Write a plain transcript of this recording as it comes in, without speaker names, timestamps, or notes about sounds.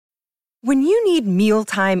When you need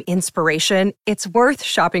mealtime inspiration, it's worth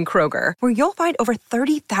shopping Kroger, where you'll find over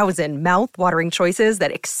 30,000 mouth-watering choices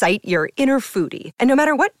that excite your inner foodie. And no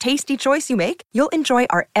matter what tasty choice you make, you'll enjoy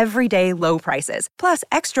our everyday low prices, plus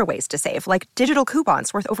extra ways to save, like digital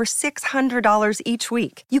coupons worth over $600 each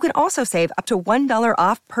week. You can also save up to $1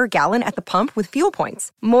 off per gallon at the pump with fuel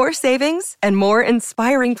points. More savings and more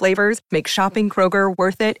inspiring flavors make shopping Kroger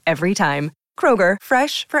worth it every time. Kroger,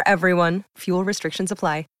 fresh for everyone. Fuel restrictions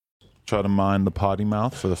apply. Try to mind the potty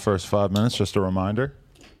mouth for the first 5 minutes. Just a reminder.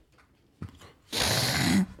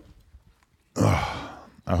 I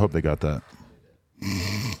hope they got that.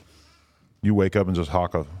 You wake up and just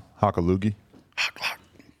hawk a loogie.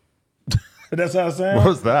 That's how it sounds? What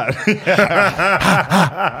was that?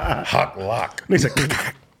 Hawk lock.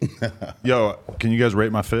 Yo, can you guys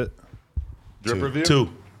rate my fit? Drip review?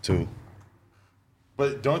 Two.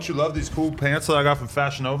 But don't you love these cool pants that I got from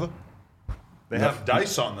Fashion Nova? They have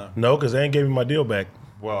dice on them. No, because they ain't gave me my deal back.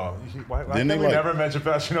 Well, why Didn't can they we never mention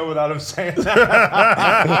Fashion Nova without him saying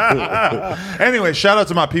that? Anyway, shout out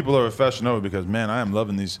to my people over at Fashion Nova because, man, I am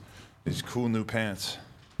loving these cool new pants.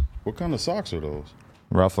 What kind of socks are those?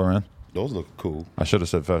 Ralph Lauren. Those look cool. I should have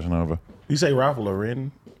said Fashion Nova. You say Ralph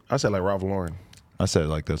Lauren? I said like Ralph Lauren. I say it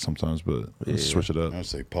like that sometimes, but let's switch it up. I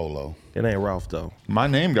say Polo. It ain't Ralph, though. My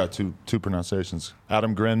name got two pronunciations.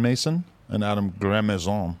 Adam Grand Mason and Adam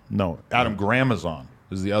Gramazon. No, Adam Gramazon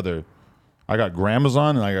is the other. I got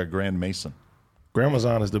Gramazon and I got Grand Mason.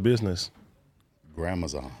 Gramazon is the business.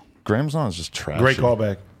 Gramazon. Gramazon is just trashy. Great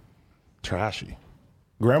callback. Trashy.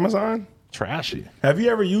 Gramazon? Trashy. Have you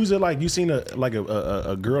ever used it like you seen a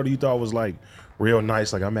girl that you thought was like real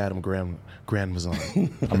nice? Like I'm Adam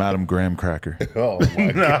Gramazon. I'm Adam Graham Cracker. Oh,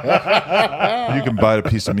 my God. You can bite a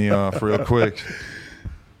piece of me off real quick.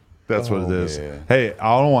 That's what it is. Man. Hey,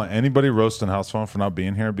 I don't want anybody roasting House Phone for not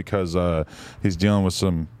being here because he's dealing with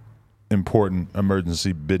some important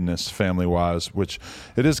emergency business family-wise, which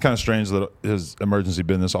it is kind of strange that his emergency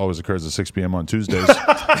business always occurs at 6 p.m. on Tuesdays. But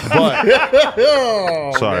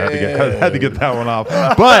sorry, I had to get that one off.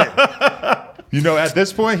 But you know, at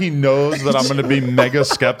this point, he knows that I'm going to be mega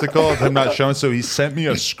skeptical of him not showing. So he sent me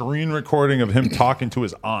a screen recording of him talking to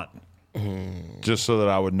his aunt, just so that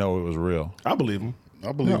I would know it was real. I believe him.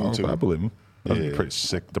 I believe him, too. I believe him. That'd be pretty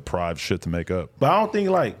sick, deprived shit to make up. But I don't think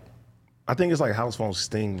I think it's like House Phone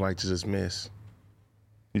sting like to just miss.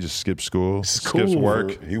 He just skips school, skips cool.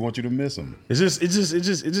 work. He wants you to miss him. It's just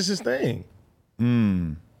his thing.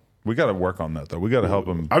 We got to work on that though. We got to help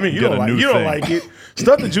him. I mean, you get don't a new you thing. don't like it.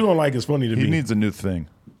 Stuff that you don't like is funny to me. He needs a new thing.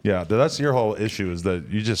 Yeah, that's your whole issue is that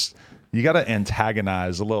you got to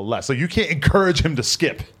antagonize a little less. Like you can't encourage him to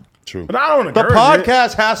skip. True. But I don't The encourage it.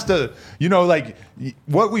 podcast has to, like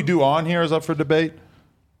what we do on here is up for debate.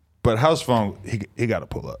 But House Phone, he got to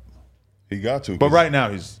pull up. He got to. But right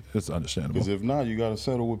now, it's understandable. Because if not, you got to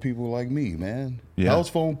settle with people like me, man. Yeah. House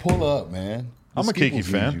Phone, pull up, man. I'm a Kiki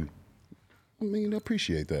fan. I mean, I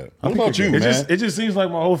appreciate that. What about you, It man? just seems like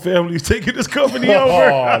my whole family is taking this company over.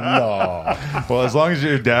 Oh, no. Well, as long as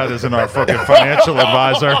your dad isn't our fucking financial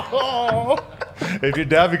advisor. If your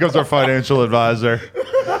dad becomes our financial advisor,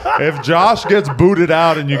 if Josh gets booted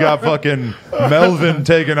out and you got fucking Melvin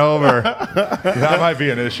taking over, that might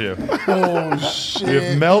be an issue. Oh, shit.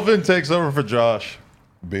 If Melvin takes over for Josh,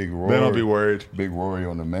 Big Rory. then I'll be worried. Big Rory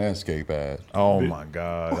on the Manscaped ad. Oh my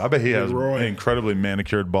God. I bet he has Roy. incredibly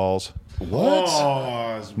manicured balls. What?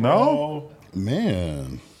 Pause, No?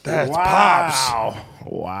 Man. That's pops.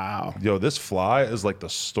 Wow. Yo, this fly is like the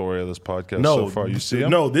story of this podcast No, so far. You see him?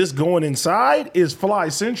 No, this going inside is Fly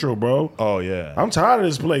Central, bro. Oh yeah. I'm tired of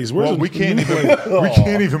this place. Where's Well, the- we can't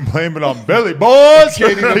even blame it on Billy Boys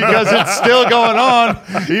because it's still going on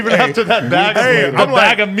even after that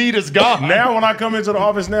bag of meat is gone. Now when I come into the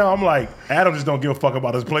office now, I'm like, Adam just don't give a fuck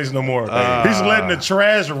about this place no more. He's letting the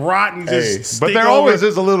trash rot and just But stink there over. always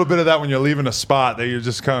is a little bit of that when you're leaving a spot that you're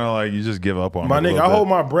just kind of like you just give up on. My it a nigga, little I bit. hold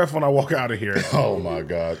my breath when I walk out of here. Oh, my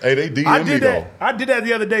God. Hey, they DM I me, did though. that. I did that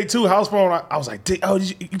the other day too. House phone. I was like, "Oh,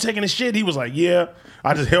 you taking a shit?" He was like, "Yeah."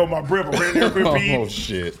 I just held my breath and ran there and repeat. Oh,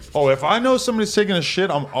 shit. Oh, if I know somebody's taking a shit,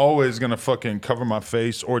 I'm always gonna fucking cover my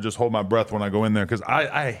face or just hold my breath when I go in there because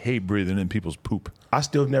I hate breathing in people's poop. I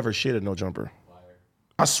still never shit at no jumper.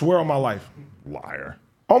 I swear on my life. Liar.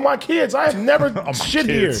 On my kids, I have never shit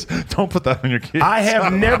Kids, here. don't put that on your kids. I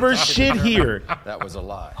have never shit here. That was a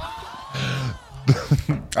lie.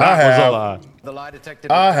 I have. lie. The lie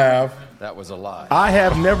detector. I have. That was a lie. I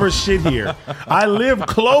have never shit here. I live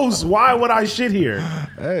close. Why would I shit here?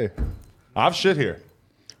 Hey, I've shit here.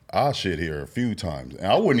 I shit here a few times. And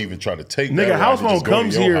I wouldn't even try to take that Nigga, route house to phone just go to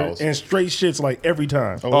comes your here house. and straight shits like every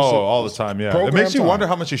time. Oh, all the time, yeah. It program makes you time. wonder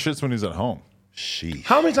how much he shits when he's at home. Sheesh.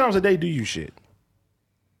 How many times a day do you shit?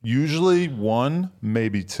 Usually 1,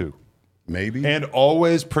 maybe 2. Maybe. And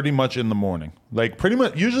always pretty much in the morning. Like pretty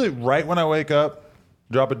much usually right when I wake up,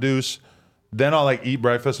 drop a deuce, then I'll like eat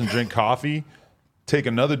breakfast and drink coffee, take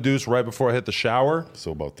another deuce right before I hit the shower.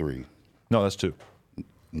 So about 3. No, that's 2.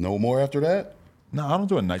 No more after that? No, I don't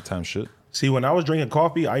do a nighttime shit. See, when I was drinking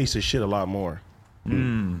coffee, I used to shit a lot more.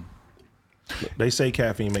 They say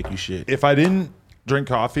caffeine make you shit. If I didn't drink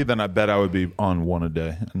coffee, then I bet I would be on 1 a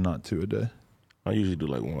day and not 2 a day. I usually do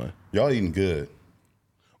like 1. Y'all eating good.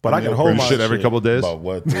 But I can hold You my shit every couple of days. About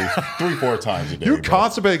what? 3, 4 times a day. You bro.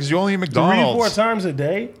 constipate because you only eat 3 or McDonald's. 4 times a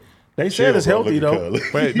day? They said Chill, it's bro. healthy, Look at though.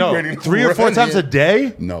 Cuz. Wait, He no, ready to 3 or 4 run times in. a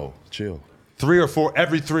day? No, chill. 3 or 4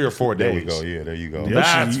 every 3 or 4 days. There we go. Yeah, there you go.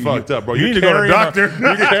 That's fucked up, bro. you You're need to go to the carrying doctor.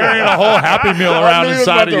 You're carrying a whole Happy Meal around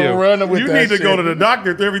inside of you. You need to go to the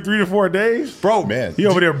doctor every 3 to 4 days. Bro, Man. He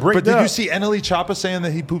over there bricked but did up. you see Eneli Chapa saying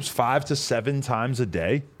that he poops 5 to 7 times a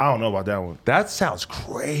day? I don't know about that one. That sounds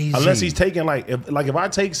crazy. Unless he's taking if I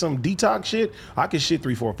take some detox shit, I can shit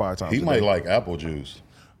 3, 4, 5 times. He a might day. like apple juice.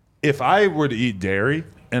 If I were to eat dairy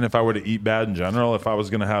and if I were to eat bad in general, if I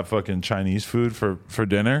was going to have fucking Chinese food for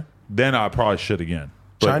dinner, then I'd probably shit again.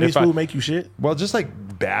 But Chinese if I- food make you shit. Well, just like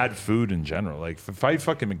bad food in general. Like if I eat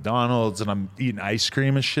fucking McDonald's and I'm eating ice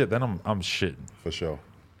cream and shit, then I'm shitting. For sure.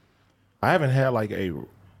 I haven't had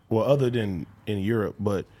other than in Europe,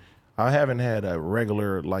 but I haven't had a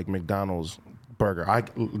regular like McDonald's burger. I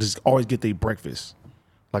just always get their breakfast.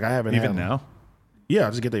 Like I haven't Even had them. now. Yeah, I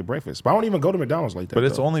just get their breakfast. But I don't even go to McDonald's like that. But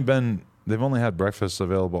it's though. they've only had breakfast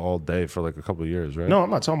available all day for like a couple of years, right? No, I'm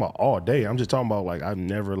not talking about all day. I'm just talking about like I've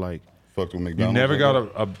never like Fucked with You McDonald's. never got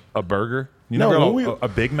ever? a burger? You No, never when got we- a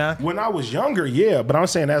Big Mac? when I was younger, yeah. But I'm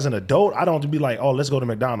saying as an adult, I don't have to be like, oh, let's go to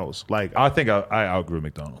McDonald's. Like I think I outgrew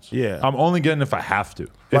McDonald's. Yeah. I'm only getting if I have to.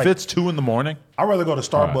 Like- if it's 2 in the morning, I'd rather go to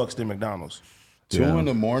Starbucks than McDonald's. 2 in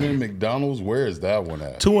the morning, McDonald's. Where is that one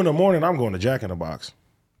at? 2 in the morning, I'm going to Jack in the Box.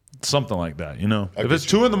 something like that, you know? I If get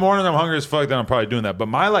it's you. 2 in the morning, I'm hungry as fuck, then I'm probably doing that. But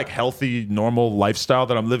my like healthy, normal lifestyle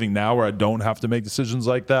that I'm living now where I don't have to make decisions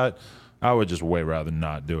like that, I would just way rather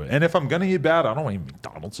not do it. And if I'm gonna eat bad, I don't want to eat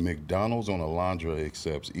McDonald's. McDonald's on Alondra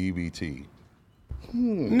accepts EBT.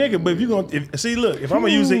 Nigga, but if you gonna see, look, if I'm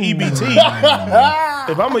gonna use the EBT,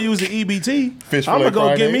 if I'm gonna use the EBT, Fish I'm gonna fillet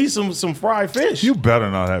go get Friday? me some fried fish. You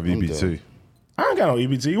better not have EBT. done. I ain't got no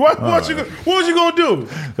EBT. What you gonna do?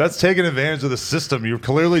 That's taking advantage of the system. You're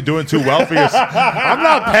clearly doing too well for yourself. I'm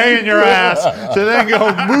not paying your ass to then go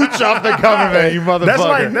mooch off the government, you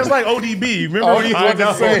motherfucker. That's like ODB. Remember Oh, when he, I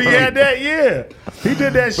know. when he had that? Yeah, he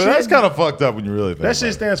did that shit. But that's kind of fucked up when you really think that about shit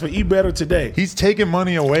it. stands for Eat Better Today. He's taking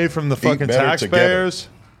money away from the fucking better taxpayers.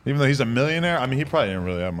 Even though he's a millionaire, I mean, he probably didn't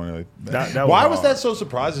really have money like that. That Why was was that so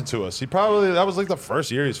surprising to us? That was like the first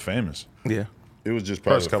year he's famous. Yeah, It was just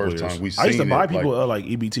probably First the couple first years. time we seen I used to buy it, people like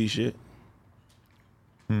EBT shit.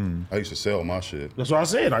 I used to sell my shit. That's what I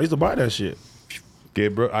said. I used to buy that shit.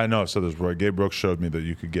 Gabe Brooks, I know I said this right. Gabe Brooks showed me that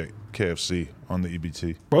you could get KFC on the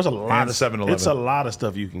EBT. Bro, it's a lot And of 7-Eleven. It's a lot of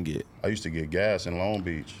stuff you can get. I used to get gas in Long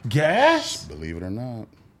Beach. Gas? Believe it or not.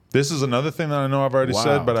 This is another thing that I know I've already Wow.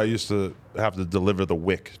 said, but I used to have to deliver the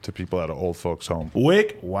wick to people at an old folks' home.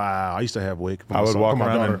 Wick? Wow. I used to have Wick. For I my would son- walk for my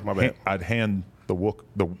around daughter. and My bad. I'd hand the wick.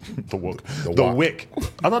 The wok. wick.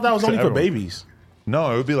 I thought that was only for everyone. babies.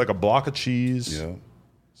 No, it would be like a block of cheese, Yeah.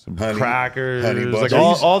 some Honey- crackers, honey like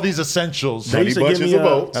bunches. all these essentials. They Honey used to give bunches me of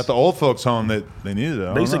oats. At the old folks' home, that they needed it.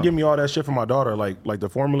 I They used to don't give know. me all that shit for my daughter, like the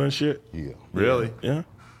formula and shit. Yeah. Really? Yeah.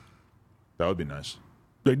 That would be nice.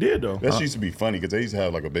 They did though. That used to be funny because they used to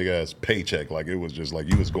have like a big ass paycheck. Like it was just like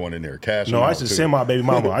you was going in there cashing. No, I out, used to too. send my baby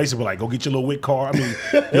mama. I used to be like, go get your little Wick card. I mean,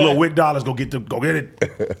 your little Wick dollars. Go get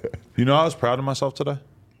it. You know, I was proud of myself today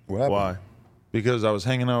What happened? Why? because I was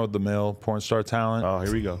hanging out with the male porn star talent. Oh,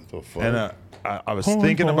 here we go. The fuck? And I was Porn,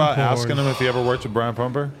 thinking porn, about porn. asking him if he ever worked with Brian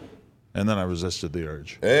Pumper, and then I resisted the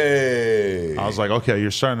urge. Hey. I was like, okay,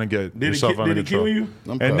 you're starting to get Did yourself under it control. kill you?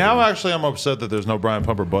 I'm proud And now of you. actually I'm upset that there's no Brian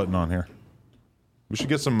Pumper button on here. We should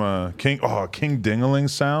get some King Dingaling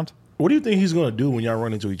sound. What do you think he's gonna do when y'all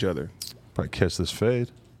run into each other? Probably kiss this fade.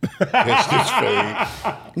 It's just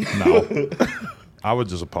fade. No. I would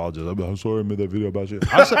just apologize. I'd be like, I'm sorry I made that video about you.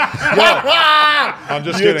 I'm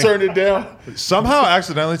just You kidding. turned it down. Somehow,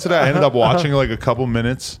 accidentally today, I ended up watching like a couple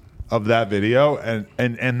minutes of that video and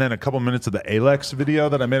then a couple minutes of the Alex video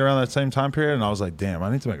that I made around that same time period. And I was like, damn, I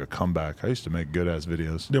need to make a comeback. I used to make good ass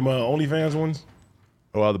videos. Them OnlyFans ones?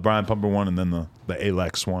 Well, the Brian Pumper one and then the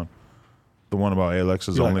Alex one. The one about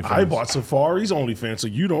Alex's You're OnlyFans. like, I bought Safari's OnlyFans, so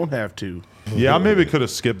you don't have to. Yeah, I maybe could have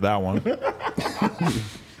skipped that one.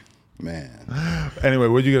 Man. Anyway,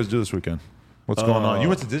 what did you guys do this weekend? What's going on? You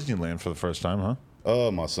went to Disneyland for the first time, huh?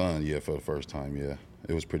 My son, for the first time,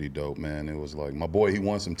 It was pretty dope, man. It was like my boy, he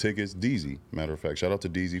won some tickets. DZ, matter of fact. Shout out to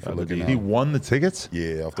DZ for looking out. He won the tickets?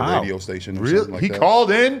 Yeah, off the How? radio station or Really? something like He that.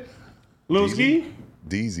 called in? Lil Ski?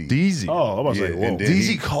 DZ. DZ. Oh, I'm about to say, Yeah, whoa. and then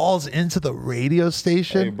DZ calls into the radio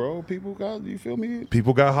station? Hey, bro, people got, you feel me?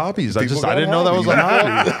 People got hobbies. I People got didn't know that was a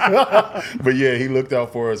hobby. But yeah, he looked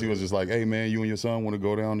out for us. He was just like, hey, man, you and your son want to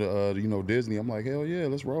go down to, Disney? I'm like, hell yeah,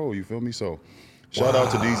 let's roll. You feel me? So shout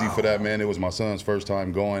out to DZ for that, man. It was my son's first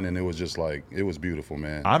time going, and it was just like, it was beautiful,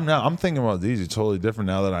 man. I'm thinking about DZ totally different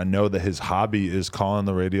now that I know that his hobby is calling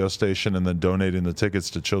the radio station and then donating the tickets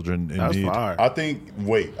to children in That's need. fire. I think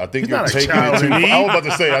you're not a taking child it too in far. need. I was about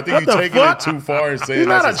to say, I think What you're the taking it fuck? too far and saying He's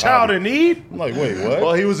not that's a his child hobby. in need. I'm like, wait, what?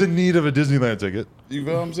 Well, he was in need of a Disneyland ticket. You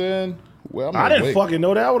feel what I'm saying? Well, I'm I like, didn't wait. fucking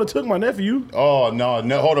know that. I would have took my nephew. Oh no,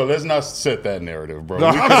 hold on. Let's not set that narrative, bro. We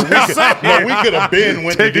could have been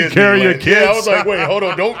went Taking to Disneyland. care of your Yeah, I kids. was like, wait, hold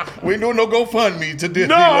on. We ain't doing no GoFundMe to Disneyland.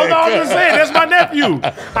 No, I'm just saying. That's my nephew.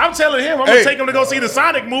 I'm telling him I'm going Hey. to take him to go see the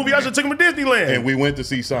Sonic movie. I should take him to Disneyland. And we went to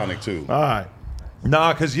see Sonic too. All right.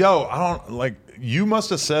 Nah, because, I don't, like, you must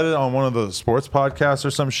have said it on one of the sports podcasts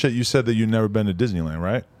or some shit. You said that you'd never been to Disneyland,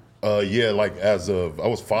 right? Yeah, like I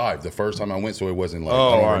was 5 the first time I went, so it wasn't like Oh, I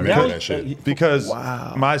all don't right. remember That that shit. Because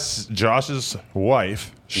Josh's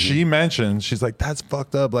wife, she mentioned, she's like, that's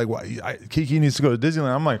fucked up. Like, why, Kiki needs to go to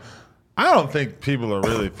Disneyland. I'm like, I don't think people are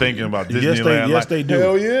really thinking about Disneyland. Yes, they do.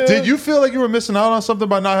 Hell yeah. Did you feel like you were missing out on something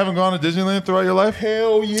by not having gone to Disneyland throughout your life?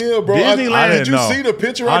 Hell yeah, bro. Disneyland- I Did didn't you know. see the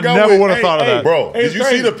picture I I got never with? would've thought of that. Bro, It's did you see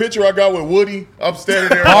crazy. the picture I got with Woody? I'm standing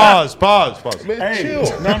there. Pause. Man, Hey,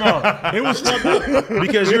 chill. no. It was fucked up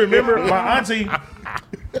because you remember my auntie,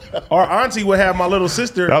 our auntie would have my little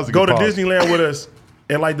sister That was a go good to pause. Disneyland with us.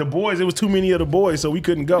 And like the boys, it was too many of the boys, so we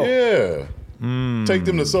couldn't go. Yeah. Take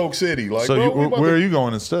them to Soak City. Like, So bro, we about where to- are you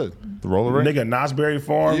going instead? The roller rink? Nigga, Knott'sberry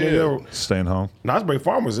Farm, Yeah. nigga. Staying home. Knott'sberry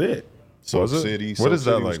Farm was it. Soak Was it? City. What Soak is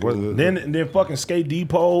that City was like? What cool. is it? Then fucking Skate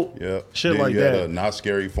Depot. Yeah. Shit Then like you had that. a Not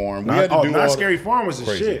Scary Farm. We Not, had to do Not all Scary Farm was the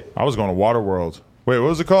Crazy. shit. I was going to Water World. Wait, what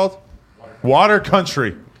was it called? Water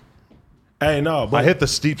Country. Hey, no, but I hit the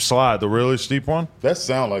steep slide, the really steep one. That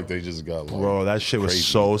sound like they just got like, Bro, that shit was crazy.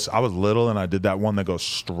 so. I was little and I did that one that goes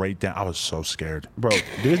straight down. I was so scared. bro,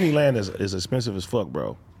 Disneyland is expensive as fuck,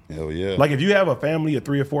 bro. Hell yeah. Like if you have a family of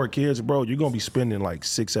 3 or 4 kids, bro, you're gonna be spending like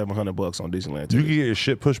 $600-700 on Disneyland. You tickets. could get your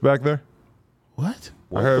shit pushed back there. What?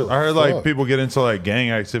 I heard the like fuck? people get into like gang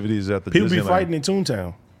activities at the People Disneyland. be fighting in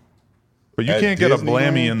Toontown. But you At can't get a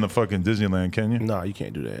Disneyland? blammy in the fucking Disneyland, can you? Nah, you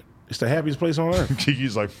can't do that. It's the happiest place on earth.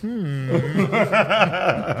 Kiki's like,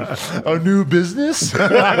 a new business?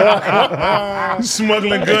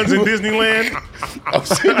 Smuggling guns in Disneyland. I'm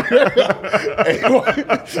sitting there.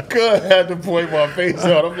 Cuz had to point my face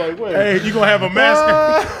out. I'm like, wait. Hey, you gonna have a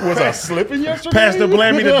mask? Was I slipping yesterday? Pass the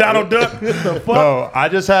blammy to Donald Duck. What the fuck? No, I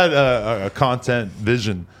just had a content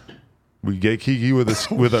vision. We get Kiki with a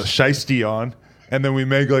shiesty on, and then we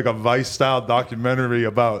make like a Vice style documentary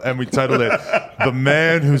about, and we titled it "The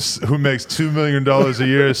Man Who Makes $2 million a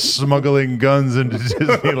Year Smuggling Guns into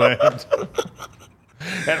Disneyland."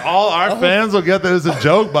 And all our fans will get that as a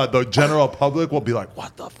joke, but the general public will be like,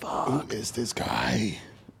 "What the fuck? Who is this guy?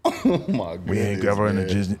 Oh my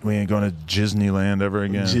goodness. We ain't going to Disneyland ever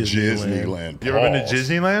again." Disneyland. You ever been to Pause.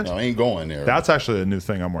 Disneyland? No, I ain't going there. That's actually a new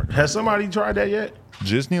thing I'm working on. Has somebody tried that yet?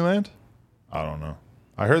 Disneyland? I don't know.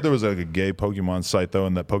 I heard there was like a gay Pokemon site though,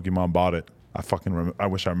 and that Pokemon bought it. I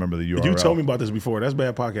wish I remember the URL. You told me about this before. That's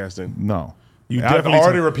bad podcasting. No. You I've definitely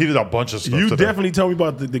already told- repeated a bunch of stuff. You today. definitely told me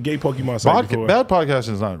about the gay Pokemon site before. Bad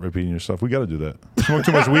podcasting is not repeating yourself. We got to do that. Smoke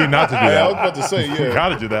too much weed not to do I was that. about to say, We yeah. got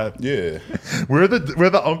to do that. Yeah. We're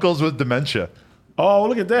the uncles with dementia. Oh,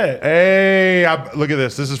 look at that. Hey, look at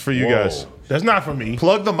this. This is for you Whoa. guys. That's not for me.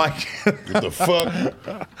 Plug the mic. What the fuck?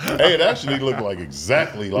 Hey, it actually looked like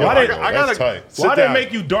exactly like Why that. they- I That's gotta- tight. Sit Why they down.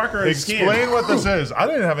 make you darker in skin? Explain what this is. I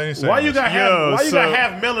didn't have any say. Why in you this. got half? Yo, Why you got so-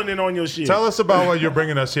 half melanin on your shit? Tell us about what you're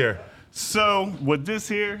bringing us here. So with this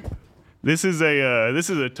here, this is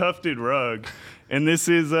a tufted rug, and this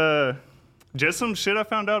is just some shit I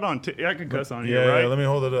found out on. I can cuss on here, right? Let me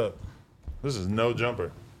hold it up. This is no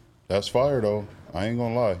jumper. That's fire though. I ain't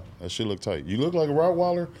gonna lie. That shit look tight. You look like a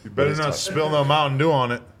Rottweiler. You better not spill no Mountain Dew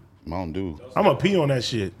on it. Mountain Dew. I'm gonna pee on that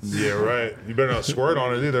shit. Yeah, right. You better not squirt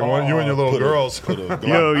on it either. You and your little Put a- girls. put a Glock,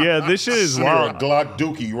 Yo, yeah, this shit is smear a wild. Glock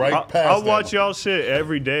Dookie right past I'll that watch one. y'all shit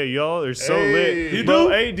every day. Y'all are so Hey. lit. You Bro,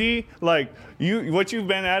 do? AD, like what you've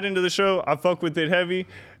been adding to the show, I fuck with it heavy.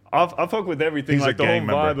 I fuck with everything, He's a like the whole gang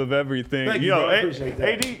member. vibe of everything. Thank you, Yo, bro. I appreciate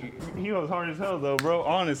that. AD, he was hard as hell though, bro.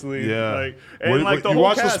 Honestly, Yeah. Like, What- and like what- the you whole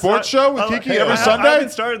watch the cast, sports show with Kiki every I Sunday? haven't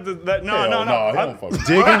started that. No, Hell no. he don't fuck with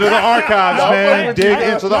Dig into the archives, man. Dig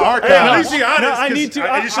into the At archives. least he honest. No, I 'cause need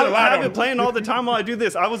to. I just should have lied have on it him. playing all the time while I do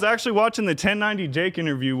this. I was actually watching the 1090 Jake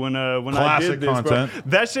interview when I Classic did this, content. bro.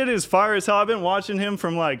 That shit is fire as hell. I've been watching him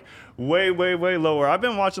from like way lower. I've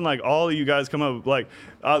been watching like all of you guys come up, like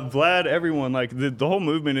Vlad, everyone. Like the whole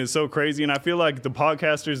movement is so crazy, and I feel like the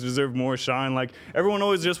podcasters deserve more shine. Like everyone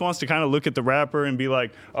always just wants to kind of look at the rapper and be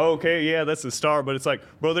like, oh, okay, yeah, that's the star. But it's like,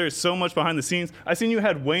 bro, there's so much behind the scenes. I seen you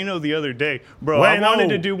had Wayno the other day, bro. I Wayno. wanted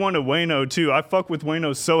to do one to Wayno too. I fuck with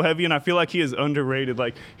Wayno so heavy, and I feel like he is underrated.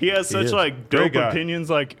 Like he has such is. like Great dope guy. opinions,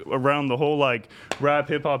 like around the whole like rap,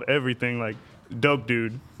 hip hop, everything. Like dope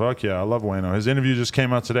dude. Fuck yeah, I love Wayno. His interview just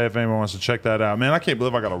came out today. If anyone wants to check that out, man, I can't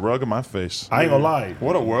believe I got a rug in my face. I ain't gonna lie.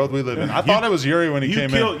 What a world we live in. I thought it was Yuri when he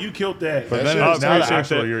came in, You killed that. but then shit now is the appreciate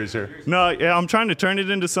actual that. Yuri's here. No, yeah, I'm trying to turn it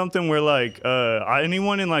into something where like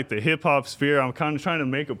anyone in like the hip hop sphere, I'm kind of trying to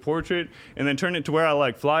make a portrait and then turn it to where I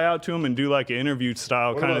like fly out to him and do like an interview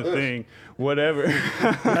style kind of about this? thing. Whatever.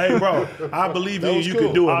 Hey, bro, I believe in you. was You cool.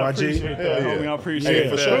 can do it, I my G. appreciate that, homie. I appreciate Hey,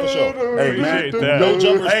 for that. sure, for sure. Hey, man, Appreciate that. no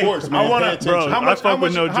jumper Hey, sports, man. I wanna- Pay attention. Bro, How much- I fuck how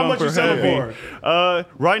with no much- how much jumper you selling heavy.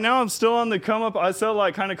 Right now, I'm still on the come up. I sell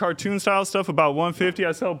like kind of cartoon style stuff, about 150.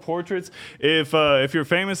 I sell portraits. If you're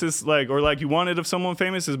famous, it's like, or like you want it of someone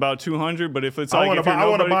famous, is about 200. But if it's like, if you're I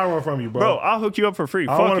want to nobody- buy one from you, bro. bro, I'll hook you up for free.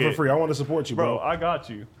 I Fuck want it it for free. I want to support you, bro. bro. I got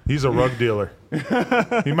you. He's a rug dealer.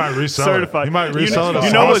 He might resell Certified. it. He might You resell know- it.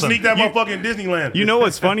 you know what's Awesome. Sneak that motherfucker in Disneyland. You know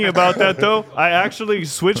what's funny about that though? I actually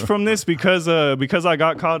switched from this because I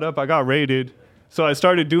got caught up. I got raided. So I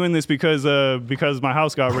started doing this because my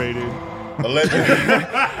house got raided. Allegedly.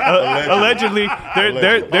 Allegedly,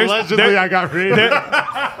 Allegedly, I got raided.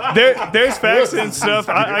 there's facts and stuff.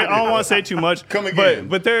 I don't want to say too much. Come again.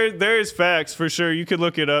 But there's facts for sure. You could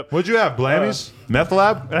look it up. What'd you have? Blammies? Meth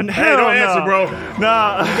lab? And Hey, don't answer, no. bro.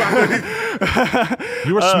 Nah.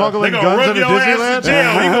 You were smuggling They gonna guns run into your ass Disneyland? to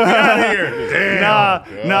jail. We gonna get out of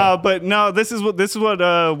here. Damn. But no, this is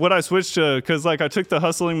what I switched to, because like I took the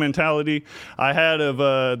hustling mentality I had of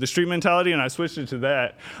the street mentality and I switched it to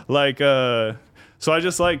that. Like so I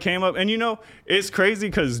just like came up, and you know, it's crazy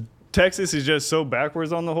because Texas is just so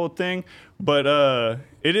backwards on the whole thing, but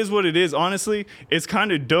it is what it is. Honestly, it's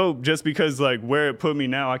kind of dope just because like where it put me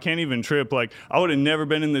now, I can't even trip. Like I would have never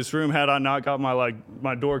been in this room had I not got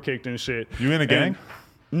my door kicked and shit. You in a gang?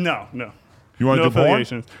 No. You want to No do porn?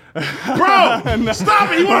 affiliations. Bro,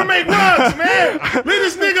 stop it. You want to make rugs, man. Leave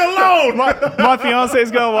this nigga alone. My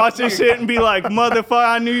fiance's gonna watch this shit and be like, "Motherfucker,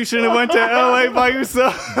 I knew you shouldn't have went to LA by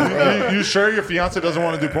yourself." You sure your fiance doesn't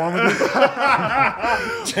want to do porn with you?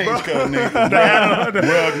 Change code name.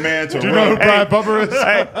 Rug man to Do you know who rug. Brian Bumper is?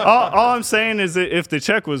 Hey, all I'm saying is that if the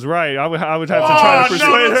check was right, I would have to try to persuade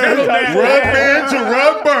no, her. tell that. Rug man to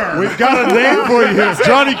rug burn. We've got a name for you here.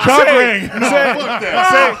 Johnny Cockring. Fuck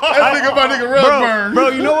that. That nigga my nigga rug burn. Bro,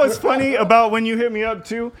 you know what's funny about when you hit me up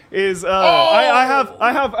too is I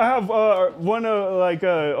have one like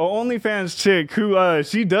a OnlyFans chick who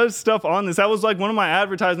she does stuff on this. That was like one of my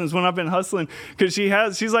advertisements when I've been hustling, because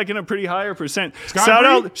she's like in a pretty higher percent. Shout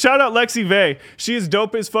out Lexi Vay. She is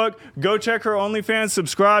dope as fuck. Go check her OnlyFans,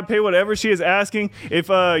 subscribe, pay whatever she is asking. If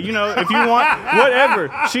if you want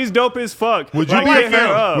whatever, she's dope as fuck. Would you Like, be hit her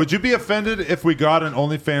offended? up. Would you be offended if we got an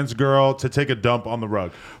OnlyFans girl to take a dump on the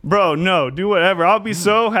rug? Bro, no, do whatever. I'll be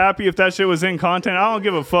so happy if that shit was in content. I don't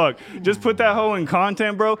give a fuck. Just put that hoe in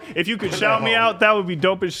content, bro. If you could shout me out, that would be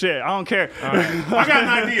dope as shit. I don't care. I got an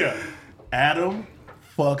idea. Adam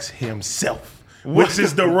fucks himself. Which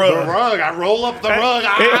is the rug. Rug. I roll up the rug.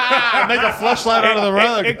 I make a fleshlight out of the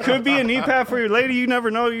rug. It could be a knee pad for your lady. You never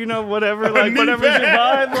know. You know, whatever. Like, knee whatever's your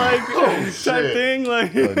pad. vibe. Like, type shit. thing.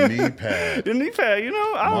 Like, A knee pad. the knee pad, you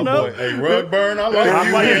know? I My don't know. boy. Hey, rug burn. I like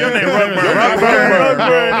you. like your name, Rug Burn. Rug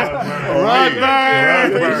burn. Rug I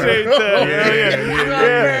burn. appreciate that.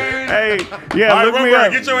 Yeah. Hey, yeah, All right, look Rug me Burn,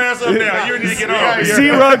 up. get your ass up now. You need to get off. See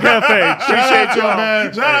Rug Cafe. Appreciate Yo, y'all.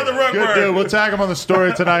 man. Shout out to Rug Good Burn. dude. We'll tag him on the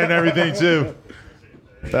story tonight and everything too.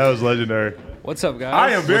 That was legendary. What's up, guys?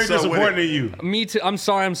 I am very What's up with disappointed in you. Me too. I'm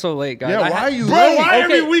sorry I'm so late, guys. Yeah, why are you Bro, late? why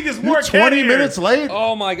every Okay. week is more You're 20 cat minutes hair? late?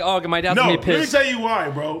 Oh my god, my dad's No, gonna let be me pissed. tell you why,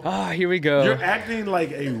 bro. Here we go. You're acting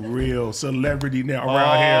like a real celebrity now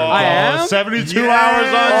around here. I am? 72 Yes. hours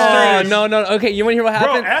on Oh stream. no. Okay, you want to hear what Bro,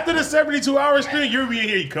 happened? after the 72-hour stream, you're being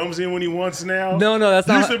here. He comes in when he wants now. No, that's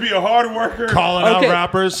Used not. to be a hard worker. Calling Okay. out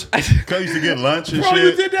rappers. Cause used to get lunch and Bro, you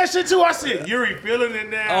shit. did that shit too. I said, Yuri feeling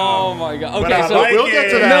it now. Oh my god. But Okay, I so like We'll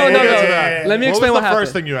get to it. that. No, We'll no, get no. to that. Let me What explain was what the first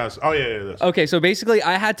happened. thing you asked? Oh yeah, this. Okay, so basically,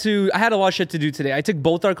 I had a lot of shit to do today. I took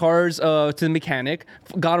both our cars to the mechanic,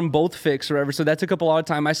 got them both fixed or whatever. So that took up a lot of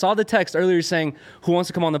time. I saw the text earlier saying, "Who wants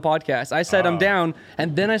to come on the podcast?" I said I'm down,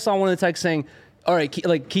 and then I saw one of the texts saying, all right,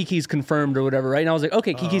 Kiki's confirmed or whatever, right? And I was like,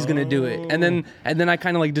 okay, Kiki's gonna do it. And then I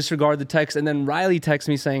kind of like disregard the text, and then Riley texts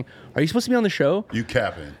me saying, "Are you supposed to be on the show?" You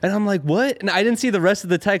capping. And I'm like, what? And I didn't see the rest of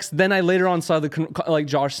the text. Then I later on saw like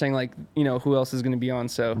Josh saying like, who else is gonna be on?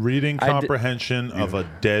 So Reading comprehension of a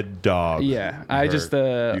dead dog. Yeah, I just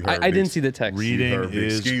heard I Big- didn't see the text. Reading Her Big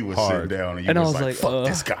is Ski was hard. sitting down, and you And I was was like, like, "Fuck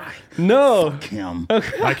this guy, No, him."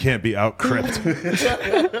 I can't be out crypt.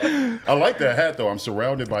 I like that hat though. I'm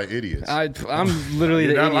surrounded by idiots. I'm literally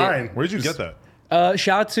the You're not idiot. lying. Where'd you get that?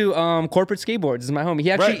 Shout out to Corporate Skateboards. This is my homie.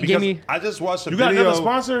 He actually Right, gave because me I just watched a You video. got another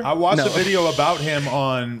sponsor? I watched No. a video about him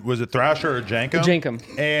on, was it Thrasher or Jankum?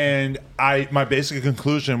 Jankum. And my basic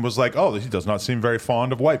conclusion was like, oh, he does not seem very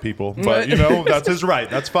fond of white people. But, that's his right.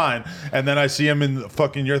 That's fine. And then I see him in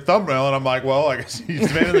fucking your thumbnail, and I'm like, well, I guess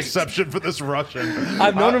he's made an exception for this Russian.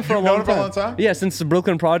 I've known him for a You've long known him for a long time? Yeah, since the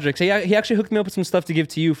Brooklyn Projects. He actually hooked me up with some stuff to give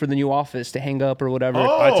to you for the new office to hang up or whatever.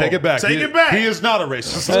 Oh, I take it back. Take He- it back. He is not a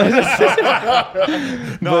racist.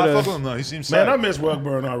 No, I fuck with him though. He seems Man, I sad. miss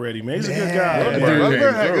Rugburn already, man. He's a good guy. Yeah, Dude.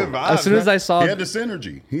 Rugburn had good vibes. As soon as man. I saw, he had the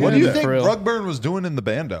synergy. He What had do you that. think For real. Rugburn was doing in the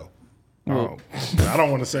bando? Oh, I don't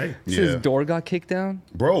want to say. his Yeah. door got kicked down,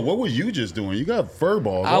 Bro, what were you just doing? You got fur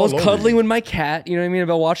balls. I was all over cuddling you. with my cat. You know what I mean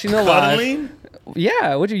about watching the live. Cuddling?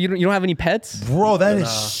 Yeah, what you don't have any pets? Bro, that is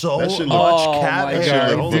so That shit much look- Oh cat my hair. shit look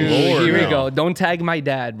god, Holy dude! velour Here we now. go. Don't tag my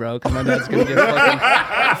dad, bro, because my dad's gonna get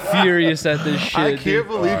fucking furious at this shit. I can't dude.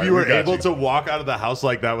 believe Alright, you were we got able you. to walk out of the house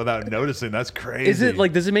like that without noticing. That's crazy. Is it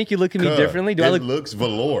like? Does it make you look at me Cuz, differently? Do I it look? looks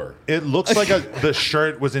velour. It looks like the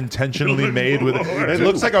shirt was intentionally made with. It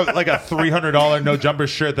looks like a $300 no jumper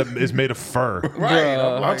shirt that is made of fur. Right.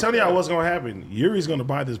 I'm telling you what's going to happen. Yuri's going to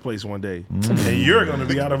buy this place one day, and you're going to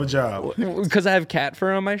be out of a job. Because I have cat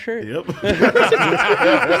fur on my shirt. Yep.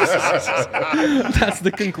 That's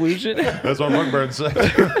the conclusion. That's what Rugburn said.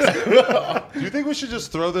 Do you think we should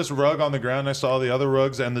just throw this rug on the ground next to all the other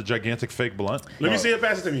rugs and the gigantic fake blunt? Let me see it.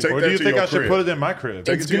 Pass it to me. Take Or that do you to think your I should crib. put it in my crib?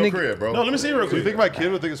 Take Do it to your gonna- crib, bro. No, let me see it real you quick. think my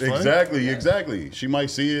kid would think it's funny? Exactly. She might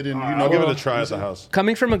see it, and you know. I'll give it a try at the house.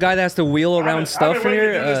 Coming from a guy that has to wheel around stuff I've been waiting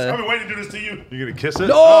here. to do this. I've been waiting to do this to you. You gonna kiss it?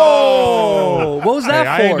 Oh, what was that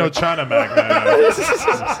Hey, I for? ain't no China Mac, man.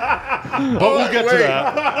 But we'll get to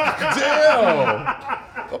that. Damn.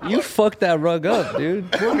 You fucked that rug up, dude.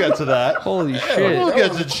 We'll get to that. Holy We'll shit.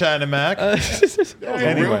 get to China Mac.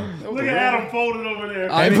 Anyway. Look at Adam folded over there.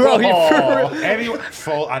 Bro, he for real. Anyone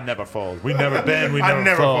fold? I never fold. We never been. We I never,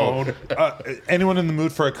 never fold. Anyone in the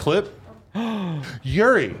mood for a clip?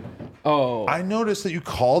 Yuri, Oh, I noticed that you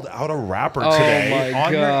called out a rapper Oh today my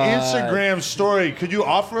on your God. Instagram story. Could you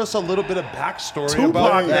offer us a little bit of backstory Tupac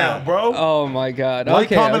about now, that? bro. oh my God. Like,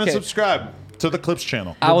 Okay, comment, okay. and subscribe to the Clips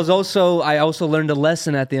channel. I also learned a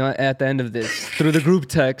lesson at the end of this through the group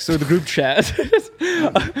text or the group chat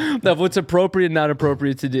of what's appropriate and not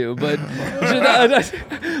appropriate to do. But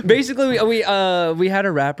basically, we had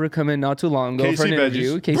a rapper come in not too long ago for an Casey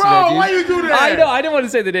interview. Veggies. Casey Bro, Veggies. why you do that? I know. I didn't want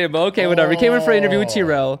to say the name, but okay, whatever. He came in for an interview with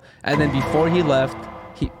Tyrell, and then before he left,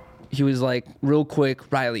 he was like, real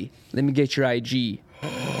quick, Riley, let me get your IG.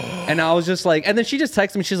 And I was just like, and then she just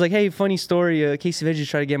texted me. She's like, hey, funny story. Casey Veggies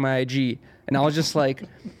tried to get my IG. And I was just like,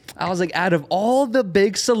 out of all the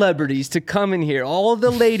big celebrities to come in here, all the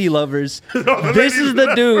lady lovers, this is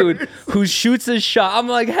the dude who shoots his shot. I'm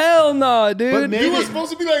like, hell no, dude. You were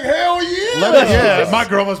supposed to be like, hell yeah. Yeah, my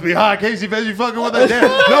girl must be hot. Casey Veggie fucking with that damn.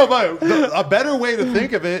 No, but a better way to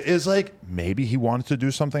think of it is like maybe he wanted to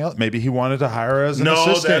do something else. Maybe he wanted to hire her as an No,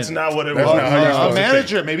 assistant. that's not what it was. That's not how you're a supposed to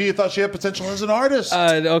manager. Maybe he thought she had potential as an artist.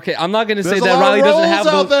 Okay, I'm not gonna say There's a that lot Riley of doesn't roles have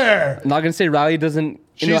out there. I'm not gonna say Riley doesn't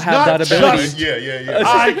She's have not that ability. just- Yeah.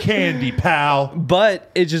 Eye candy, pal.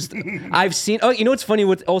 But it just, I've seen, oh, you know what's funny?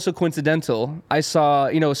 What's also coincidental? I saw,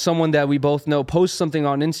 someone that we both know post something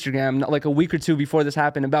on Instagram like a week or two before this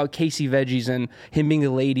happened about Casey Veggies and him being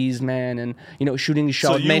the ladies' man and, shooting the shot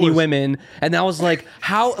So with you many was- women. And I was like,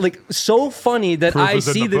 how, so funny that Proof I is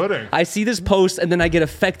in see the pudding. I see this post and then I get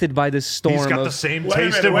affected by this storm He's got of, the same Wait a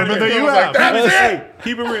taste minute, in wait a women that minute. you I was have. like, hey,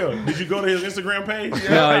 keep it real. Did you go to his Instagram page?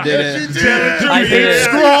 No, I didn't. She did. I did.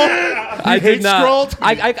 Scroll. I did hate not. scrolled?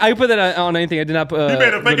 I put that on anything. I did not. You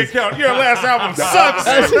made a fake account. Your last album sucks.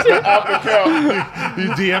 You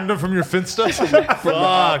DM'd him from your Finsta?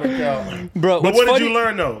 Fuck. Bro, But what's what funny, did you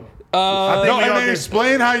learn though? No, we all and then did.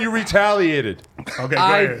 explain how you retaliated. Okay, go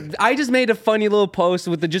ahead. I just made a funny little post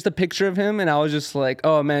with just a picture of him, and I was just like,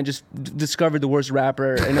 "Oh man, just discovered the worst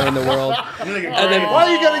rapper in the world." And then Why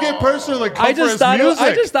are you gonna get personal? Like, I just thought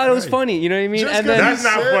it was funny. You know what I mean? Just And 'cause then That's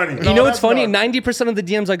not funny. you know what's that's funny? not- 90% of the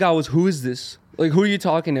DMs I got was, "Who is this? Like, who are you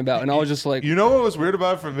talking about?" And I was just like, You know what was weird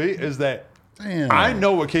about it for me is that Damn. I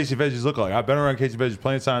know what Casey Veggies look like. I've been around Casey Veggies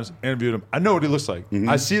plenty of times, interviewed him. I know what he looks like.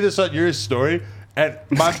 I see this on your story, and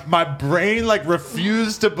my brain like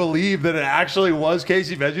refused to believe that it actually was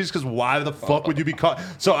Casey Veggies, because why the fuck would you be caught?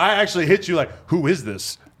 So I actually hit you like, who is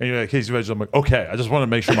this? And you're like, Casey Veggies. I'm like, okay, I just want to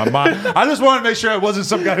make sure I just want to make sure it wasn't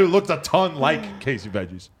some guy who looked a ton like Casey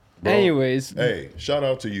Veggies. Bro, anyways. Hey, shout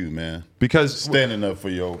out to you, man. Because Standing up for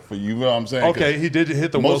you know what I'm saying? okay, he did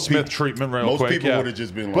hit the Will most Smith peop- treatment real most quick. people yeah. would have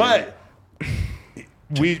just been like, But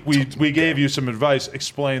we gave you some advice.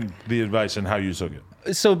 Explain the advice and how you took it.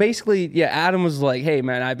 So basically, yeah, Adam was like, "Hey,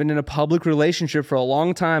 man, I've been in a public relationship for a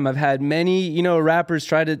long time. I've had many, rappers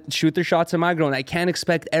try to shoot their shots at my girl, and I can't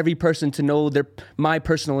expect every person to know my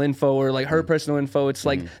personal info or like her personal info. It's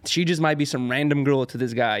like she just might be some random girl to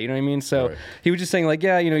this guy. You know what I mean? So Right. he was just saying like,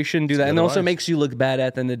 yeah, you shouldn't do that, and good also advice. makes you look bad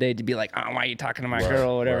at the end of the day to be like, oh, why are you talking to my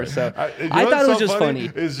girl or whatever. right. So You know I thought what's it was so just funny.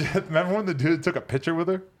 Is remember when the dude took a picture with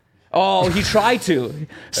her? Oh, he tried to.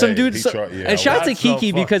 Some Hey, dude, he so- tried- yeah, and shout out to that's so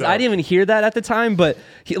Kiki fucked because I up. didn't even hear that at the time. But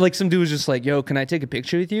some dude was just like, "Yo, can I take a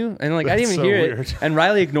picture with you?" And like I didn't That's even so hear weird. it. And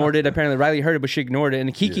Riley ignored it. Apparently, Riley heard it, but she ignored it.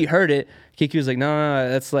 And Kiki heard it. Kiki was like, "No,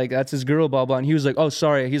 that's his girl, blah blah." And he was like, "Oh,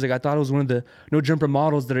 sorry." He's like, "I thought it was one of the No Jumper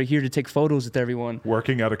models that are here to take photos with everyone."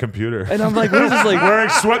 Working at a computer. And I'm like, "What is this like?" Wearing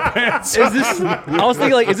sweatpants. Is this? I was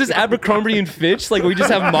thinking like, is this Abercrombie and Fitch? Like we just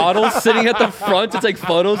have models sitting at the front to take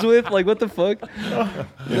photos with? Like what the fuck?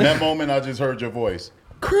 in that moment, I just heard your voice.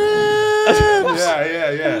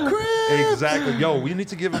 Yeah. Exactly. Yo, we need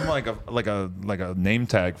to give him like a name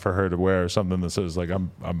tag for her to wear or something that says like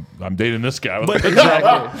I'm dating this guy. But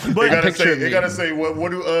Exactly. They gotta picture say, of they me. gotta say,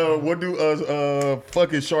 what do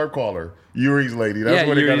fucking Sharp caller? Yuri's lady. That's Yeah,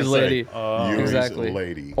 what they gotta Yuri's lady. say. Yuri's Exactly.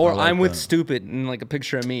 lady. Or like I'm with that. stupid and like a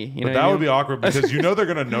picture of me. You know But what that I would mean? be awkward because they're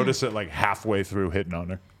gonna notice it like halfway through hitting on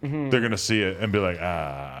her. Mm-hmm. They're gonna see it and be like,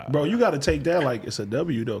 bro, you got to take that like it's a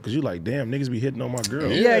W though, because you like, damn, niggas be hitting on my girl.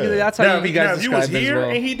 Yeah, that's how you guys if you was describe it as here well.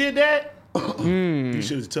 and he did that, you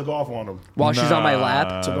should have took off on him. While she's on my Nah.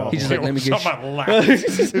 lap, Took off he's just on like, let me get on my lap.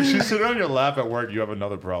 If she's sitting on your lap at work, you have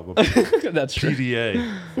another problem. That's true. PDA.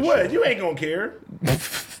 What? You ain't gonna care.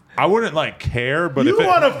 I wouldn't like care, but You if it,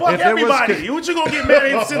 want to fuck if it was everybody. You what you gonna get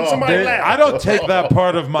married and send somebody There- lap? I don't take that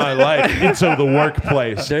part of my life into the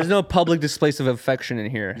workplace. There's no public displays of affection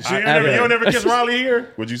in here. So you don't never kiss Riley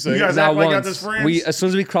here? What'd you say? You guys Not act like y'all once. just friends? As soon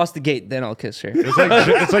as we cross the gate, then I'll kiss her.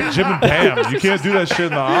 It's like Jim and Pam. You can't do that shit in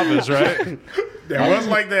the office, right? That was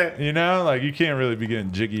like that. You know, like you can't really be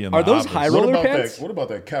getting jiggy in the Are those office. high What roller about pants? that? What about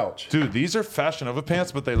that couch? Dude, these are Fashion Nova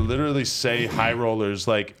pants, but they literally say high rollers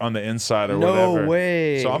like on the inside or No whatever.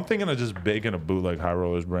 way. So I'm thinking of just baking a bootleg high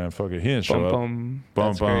rollers brand. Fuck it, he didn't show Bum, up. bum.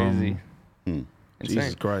 That's crazy. Jesus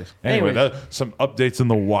Insane. Christ. Anyway, Anyways. some updates in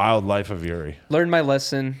the wild life of Yuri. Learned my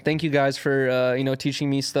lesson. Thank you guys for teaching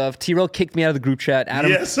me stuff. T-Roll kicked me out of the group chat.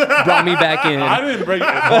 Adam Yes. brought me back in. I didn't bring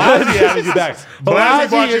Blasey added you back. Blasey brought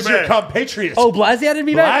Blasey you is your back. compatriot. Oh, Blasey added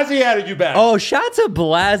me back. Blasey added you back. Oh, shout out to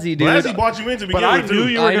Blasey, dude. Blasey brought you in to begin But I with, knew too.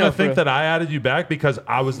 you were I know, going to for think real. that I added you back because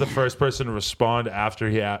I was the first person to respond after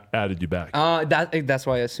he added you back. That's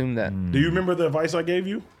why I assumed that. Do you remember the advice I gave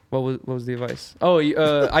you? What was the advice? Oh,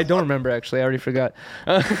 I don't remember actually. I already forgot.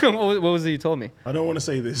 What was it you told me? I don't want to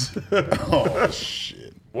say this. Oh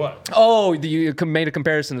shit! What? Oh, you made a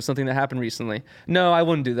comparison of something that happened recently. No, I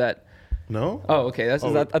wouldn't do that. No? Oh, okay. I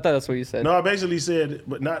thought that's what you said. No, I basically said,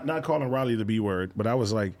 but not calling Riley the B word, but I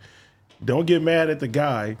was like, don't get mad at the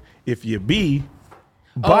guy if you B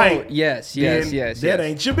bite. yes. then That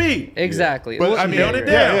ain't your B. Exactly. But Well, I mean, nailed it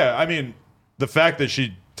yeah, down. yeah. I mean, the fact that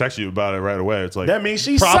she texted you about it right away, it's like That means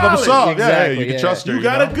she's problem solid. solved. Yeah, Exactly, you can yeah. trust her. You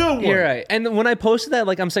got know? a good one. You're right. And when I posted that,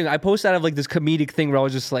 like I'm saying, I posted out of like this comedic thing where I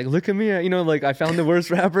was just like, look at me, like I found the worst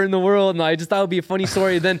rapper in the world, and I just thought it would be a funny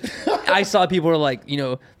story. Then I saw people were like,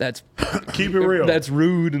 that's Keep it real. that's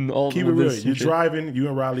rude and all. Keep of it real. this You shit. driving, you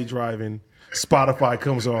and Riley driving. Spotify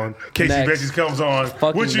comes on. Casey Next. Veggies comes on.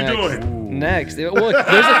 Fucking What you next. doing? Next. Look,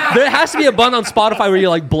 there has to be a button on Spotify where you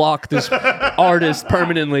like block this artist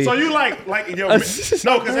permanently. So you like yo,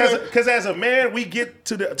 no, because as a man, we get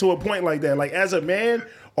to a point like that. Like as a man,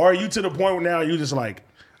 are you to the point where now you just like,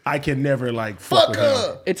 I can never like fuck with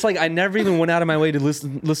him. It's like I never even went out of my way to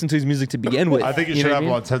listen to his music to begin with. I think you know should what have him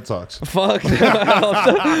mean? on TED Talks. Fuck.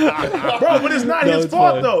 Bro, but it's not his it's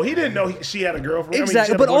fault fine. though. He didn't know she had a girlfriend. I mean, she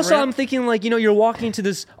Exactly, had a but also boyfriend. I'm thinking like you're walking into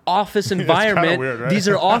this office environment. weird, right? These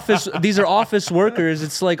are office workers.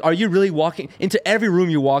 It's like, are you really walking into every room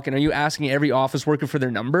you walk in? Are you asking every office worker for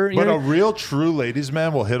their number? You But know? a real true ladies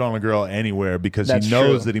man will hit on a girl anywhere because That's he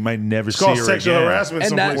knows true. that he might never It's see called her sexual again. harassment. And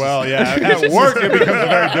some that's- places. Well, yeah, at work it becomes a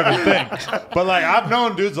very different thing. But like I've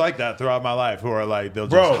known dudes like that throughout my life who are like they'll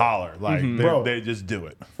Bro. just holler, like Bro. they just do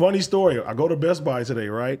it. Funny story. I go to Best Buy today,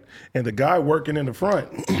 right? And the guy working in the front,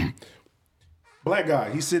 black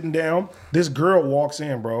guy, he's sitting down. This girl walks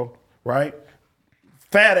in, bro, right?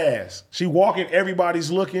 Fat ass. She walking,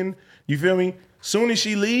 everybody's looking. You feel me? Soon as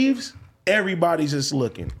she leaves, everybody's just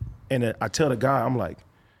looking. And I tell the guy, I'm like,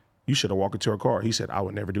 you should have walked into her car. He said, I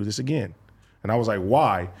would never do this again. And I was like,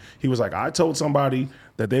 why? He was like, I told somebody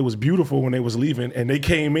that they was beautiful when they was leaving, and they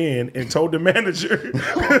came in and told the manager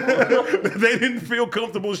that they didn't feel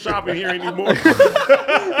comfortable shopping here anymore.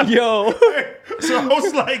 Yo, So I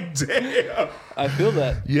was like, damn. I feel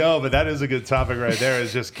that. Yo, but that is a good topic right there.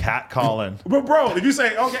 Is just cat calling. But bro, if you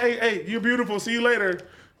say, okay, hey, you're beautiful, see you later,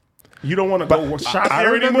 you don't want to go shop I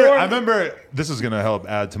there remember, anymore? I remember this is gonna help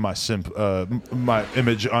add to my my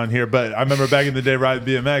image on here. But I remember back in the day riding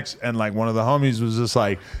BMX, and like one of the homies was just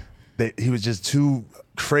like, he was just too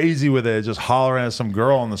crazy with it, just hollering at some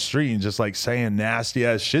girl on the street and just like saying nasty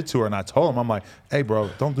ass shit to her. And I told him, I'm like, hey, bro,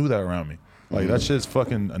 don't do that around me. Like that shit's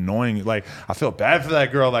fucking annoying. Like I feel bad for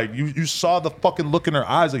that girl. Like you saw the fucking look in her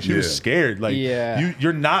eyes. Like she was scared. Like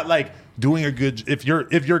you're not like doing a good. If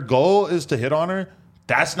your goal is to hit on her,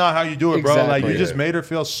 that's not how you do it, bro. Like Exactly. you just made her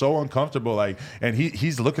feel so uncomfortable. Like, and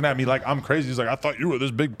he's looking at me like I'm crazy. He's like, I thought you were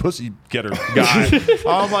this big pussy getter guy.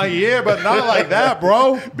 I'm like, yeah, but not like that,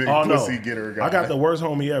 bro. Big Oh, no. pussy getter guy. I got the worst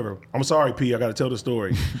homie ever. I'm sorry, P. I got to tell the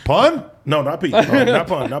story. Pun? No, not P. Not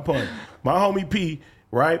pun. Not pun. My homie P,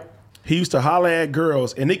 right? He used to holler at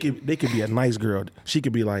girls, and they could be a nice girl. She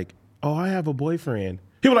could be like, "Oh, I have a boyfriend."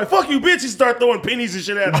 He was like, "Fuck you, bitch!" He start throwing pennies and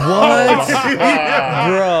shit at her.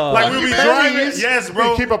 Bro. Like we'll be driving. Yes,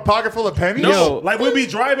 bro. You keep a pocket full of pennies? No, like we'll be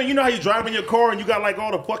driving. You know how you drive in your car and you got like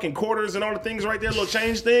all the fucking quarters and all the things right there, little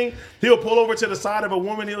change thing. He'll pull over to the side of a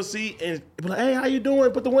woman he'll see and be like, "Hey, how you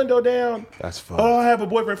doing? Put the window down." That's fun. Oh, I have a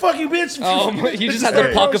boyfriend. Fuck you, bitch. You just had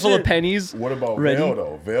the pocket full of pennies. What about ready? Vail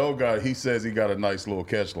though? Vail he says he got a nice little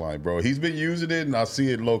catch line, bro. He's been using it and I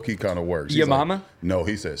see it low key kind of works. Your He's like, mama? No,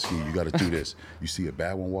 he says, Ski, you got to do this. You see a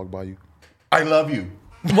bad one walk by you? I love you.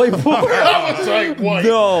 Wait, what? I was like, what?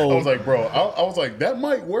 No. I was like, bro, I was like, that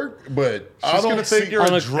might work, but I She's don't gonna think see you're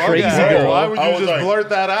On a a drug crazy addict. girl. Why would I you was just like- blurt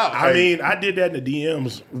that out? I mean, I did that in the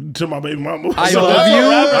DMs to my baby mama. I So love that's you?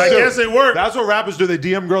 what rappers I guess it worked. That's what rappers do. They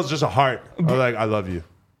DM girls just a heart. They're like, I love you.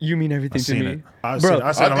 You mean everything I've to seen me. it. I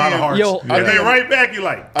Bro, sent a lot of hearts. Yo, and I they DM right back, you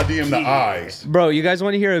like, I DM the eyes. Bro, you guys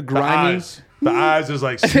want to hear a The grimy? eyes. The eyes is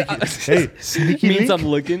like, sneaky. Hey, sneaky Means link? I'm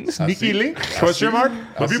looking. Sneaky link? I Question see mark? you.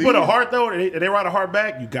 I if you see put a you. heart though, and they write a heart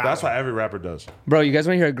back, you got That's it. what every rapper does. Bro, you guys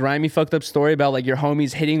want to hear a grimy fucked up story about like your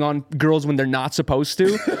homies hitting on girls when they're not supposed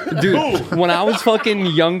to? Dude, when I was fucking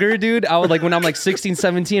younger, dude, I would like when I'm like 16,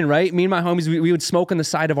 17, right? Me and my homies, we would smoke on the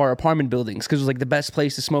side of our apartment buildings because it was like the best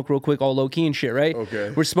place to smoke real quick, all low key and shit, right?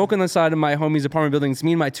 Okay. We're smoking on the side of my homies' apartment buildings,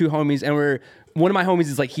 me and my two homies, and one of my homies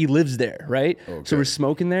is like, he lives there, right? So we're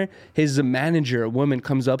smoking there. His manager, a woman,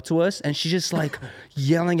 comes up to us and she's just like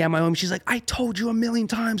yelling at my homie. She's like, I told you a million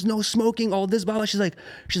times, no smoking, all this, blah, blah. She's like,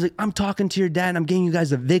 I'm talking to your dad and I'm getting you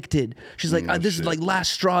guys evicted. She's like, this is like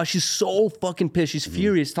last straw. She's so fucking pissed. She's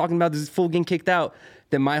furious, talking about this fool getting kicked out.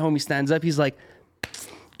 Then my homie stands up. He's like,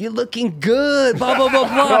 you're looking good, blah, blah, blah,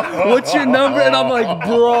 blah. What's your number? And I'm like,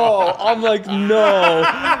 bro. I'm like, no.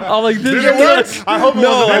 I'm like, this is I hope it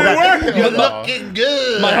no. wasn't You're looking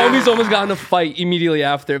good. My homies almost got in a fight immediately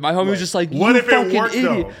after. My homie was just like, What you if it fucking worked,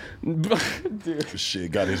 idiot.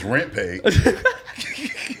 Shit, got his rent paid.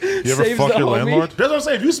 You ever Saves fuck the your homie. landlord? That's what I'm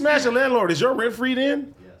saying. If you smash a landlord, is your rent free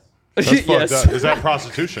then? That's fucked Yes. up. Is that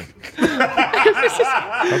prostitution?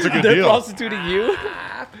 That's a good They're deal. prostituting you?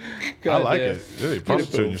 I God like damn. it. Yeah, you're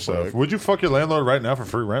prostituting yourself. Would you fuck your landlord right now for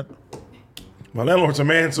free rent? My landlord's a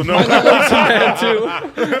man, so no. Man, too.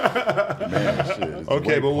 Man, shit, it's the Okay,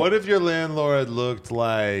 way- but what if your landlord looked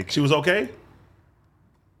like... She was okay?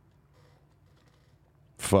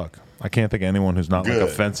 Fuck. I can't think of anyone who's not like Good.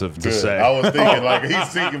 offensive to Good. say. I was thinking like he's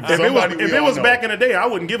thinking somebody If it was back in the day, I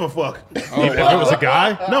wouldn't give a fuck. If it was a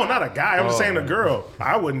guy? No, not a guy. I'm saying a girl.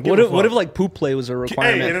 I wouldn't give What a if, fuck. what if like poop play was a Hey,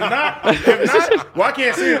 requirement? and if not, well,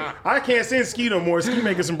 I can't send Ski no more. Ski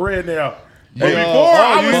making some bread now. But Yo, before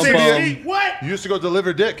I you was used to 6 feet. What? You used to go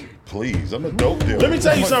deliver dick. Please, I'm a dope dealer. Let me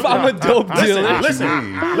tell you something. I'm a dope dealer.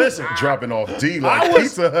 Listen. Dropping off D I like was-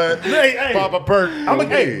 Pizza Hut. Hey, Papa Perk. I'm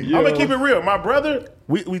gonna keep it real. My brother,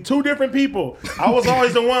 we two different people. I was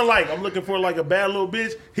always the one like I'm looking for like a bad little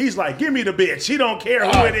bitch. He's like, give me the bitch. She don't care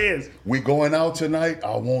who it is. We going out tonight.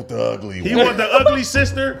 I want the ugly He one. want the ugly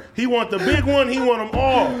sister. He want the big one. He want them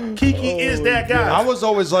all. Kiki is that guy. I was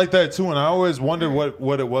always like that too, and I always wondered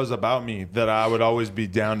what it was about me that I would always be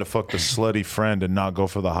down to fuck the slutty friend and not go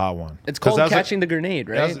for the hot one. It's 'Cause called as a- catching the grenade,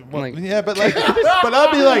 right? yeah, but I'd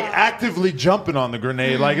be like actively jumping on the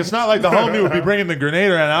grenade. Like it's not like the homie would be bringing the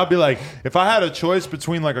grenade around. I'd be like, if I had a choice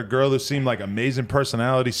between like a girl who seemed like amazing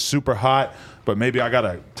personality, super hot, but maybe I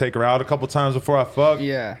gotta take her out a couple times before I fuck.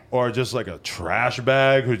 Yeah. Or just like a trash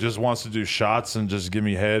bag who just wants to do shots and just give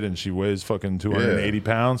me head and she weighs fucking 280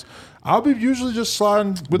 pounds. I'll be usually just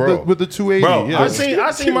sliding with the 280. Bro, yeah.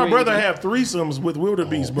 I seen my brother have threesomes with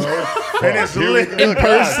wildebeest, bro. And it's lit. In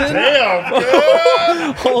person?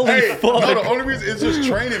 Damn, Holy hey, fuck. no, the only reason is just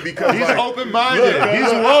training because He's like, open-minded. look,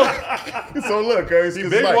 He's woke. So look, guys, it's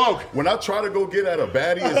big like, woke. when I try to go get at a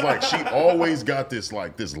baddie, it's like she always got this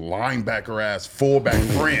like this linebacker ass fullback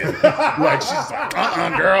friend. Like she's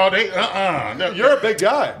like, girl, No, You're a big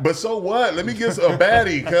guy. But so what? Let me get a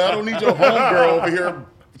baddie, cause I don't need your homegirl over here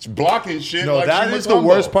blocking shit. No, like that she is was the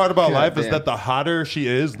worst part about God life is damn. that the hotter she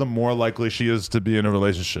is, the more likely she is to be in a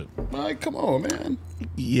relationship. Like, come on, man.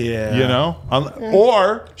 Yeah. You know?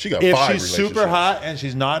 Or She got if 5 she's super relationships. hot and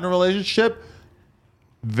she's not in a relationship,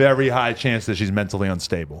 very high chance that she's mentally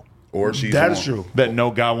unstable. Or she's That is on true. That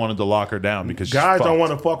no guy wanted to lock her down because she's Guys don't fucked.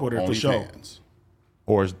 want to fuck with her for sure. OnlyFans.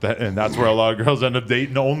 And that's where a lot of girls end up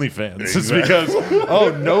dating OnlyFans. It's because,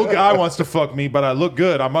 oh, no guy wants to fuck me, but I look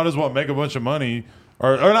good. I might as well make a bunch of money.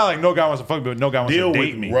 Or not like no guy wants to fuck me, but no guy wants Deal to with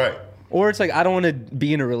date me. me. Right. Or it's like I don't want to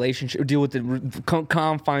be in a relationship, deal with the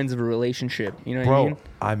confines of a relationship. You know what I Bro, mean?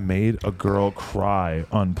 I made a girl cry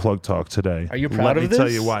on Plug Talk today. Are you proud Let of me tell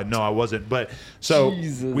this? you why. No, I wasn't. But so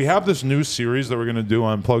Jesus. we have this new series that we're gonna do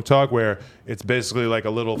on Plug Talk where it's basically like a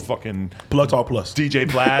little fucking Plug Talk Plus. DJ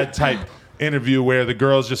Vlad type interview where the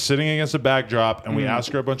girl's just sitting against a backdrop and we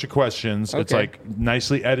ask her a bunch of questions. It's Okay. like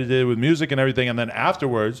nicely edited with music and everything, and then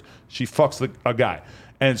afterwards she fucks a guy.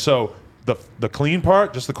 And so the clean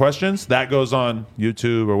part, just the questions, that goes on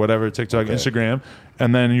YouTube or whatever, TikTok, Instagram,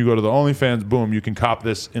 and then you go to the OnlyFans, boom, you can cop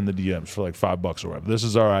this in the DMs for like $5 or whatever. This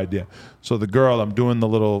is our idea. So the girl, I'm doing the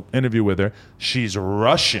little interview with her. She's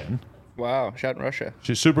Russian. Wow, shout in Russia.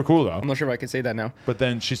 She's super cool though. I'm not sure if I can say that now. But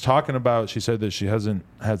then she's talking about, she said that she hasn't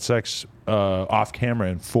had sex off camera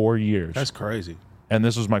in 4 years. That's crazy. And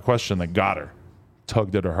this was my question that got her,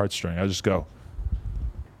 tugged at her heartstring. I just go,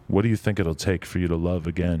 what do you think it'll take for you to love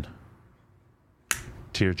again?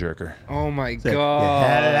 Tearjerker. Oh my Had god.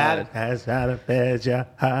 a lot, has had a fed your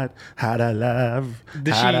heart, how to love,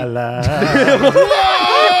 Did how she- to love.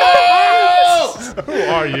 Who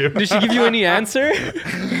are you? Did she give you any answer?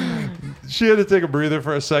 She had to take a breather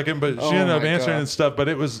for a second, but she ended up my answering God. and stuff. But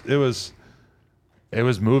it was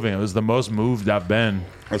moving. It was the most moved I've been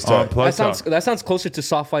That's on tight. Plug Talk. That sounds closer to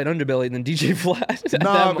soft white underbelly than DJ Flat. at that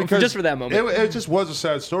No, moment, because just for that moment. it just was a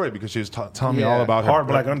sad story because she was telling me Yeah. all about her Hard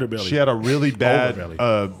black underbelly. She had a really bad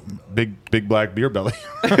Overbelly. big black beer belly.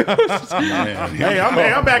 Hey,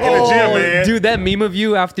 I'm back in the gym, man. Dude, that meme of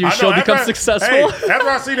you after your I know, show after becomes I- successful. Hey, after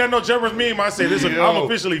I see that No Jumpers meme, I say, listen, Yo. I'm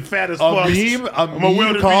officially fat as A fuck. meme, I'm meme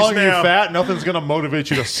wildebeest calling you now. fat, nothing's gonna motivate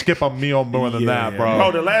you to skip a meal more than that, bro.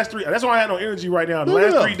 Bro, the last 3, that's why I had no energy right now. The Look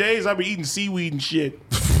at last him. 3 days, I've been eating seaweed and shit.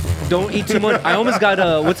 Don't eat too much. I almost got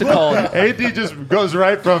what's it called? AD just goes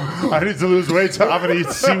right from I need to lose weight to I'm gonna eat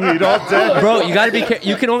seaweed all day. Bro, you gotta be careful.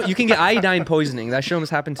 You can get iodine poisoning. That shit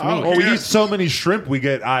almost happened to me. Oh, we eat so many shrimp, we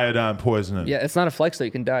get iodine poisoning. Yeah, it's not a flex though.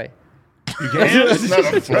 You can die. It's not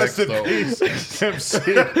a flex, Rest in though. peace,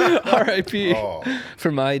 MC. R.I.P. Oh.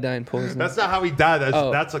 from iodine poisoning. That's not how he died.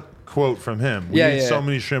 Oh. That's a quote from him. We Yeah, eat yeah. so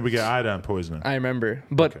many shrimp, we get iodine poisoning. I remember,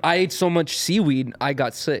 but I ate so much seaweed, I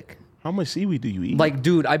got sick. How much seaweed do you eat? Like,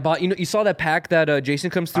 dude, I bought. You saw that pack that Jason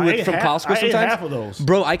comes through I with ate from half- Costco I ate sometimes. half of those.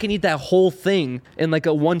 Bro, I can eat that whole thing in like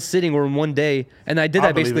a one sitting or in one day, and I did I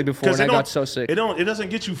that believe basically it. before, 'Cause and I it got don't- so sick. It doesn't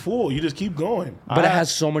get you full. You just keep going. But it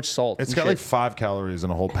has so much salt. It's and got like shit. 5 calories in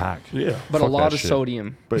a whole pack. Yeah. but a Fuck lot that of shit.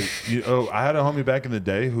 sodium. But I had a homie back in the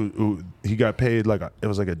day who he got paid it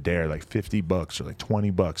was like a dare, like $50 or like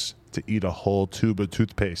 $20 to eat a whole tube of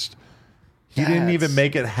toothpaste. He didn't even That's-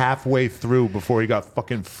 make it halfway through before he got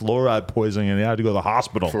fucking fluoride poisoning and he had to go to the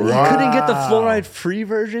hospital. You couldn't get the fluoride free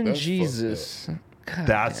version? That's Jesus.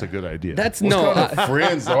 That's a good idea. That's What no. kind of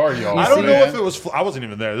friends are y'all? I don't know man? if it was. I wasn't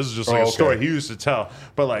even there. This is just like Oh, a story okay. he used to tell.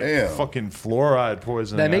 But like Damn. fucking fluoride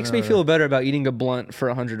poison. That I makes don't me know. feel better about eating a blunt for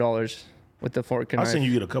 $100 with the fork and I knife. seen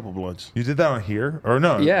you get a couple blunts. You did that on here or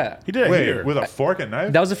no? Yeah. He did Wait, here. with a fork and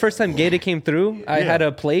knife. That was the first time Gator came through. I had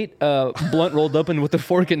a plate, blunt rolled up, and with a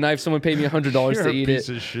fork and knife, someone paid me $100 You're to a eat piece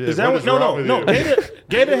it. of shit. Is that What what? No, wrong no, with no. you?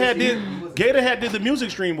 Gator had did the music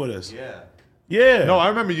stream with us. Yeah. No, I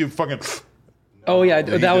remember you fucking. Oh yeah,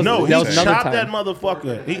 that was No, that he was another chopped time. that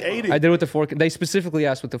motherfucker. He ate it. I did it with the fork. They specifically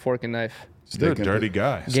asked with the fork and knife. You're a Steak and dirty pot-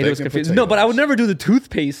 guy. Gator was and confused. No, but I would potatoes. never do the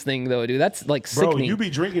toothpaste thing though, dude. That's like Bro, sickening. you be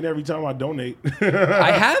drinking every time I donate.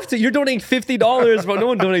 I have to. You're donating $50, bro. No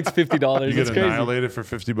one donates $50. You That's get crazy. annihilated for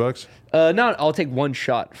 $50. No, I'll take one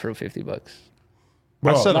shot for $50.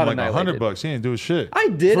 I said not him like annihilated. $100. He ain't do shit. I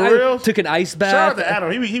did. For I real? took an ice bath. Shout out to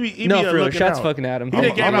Adam. He be No, be, for real. looking Shouts out. fucking Adam. He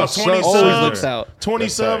done gave I'm out so 20 always subs. looks out. 20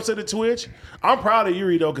 That's subs tight. to the Twitch. I'm proud of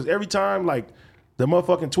Yuri though, because every time like the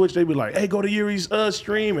motherfucking Twitch, they be like, "Hey, go to Yuri's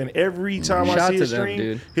stream," and every time I Shout see to his them, stream,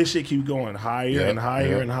 dude. his shit keep going higher Yep, and higher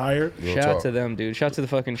yep. and higher. Real Shout out talk. to them, dude. Shout out to the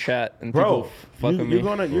fucking chat and Bro, people fucking me.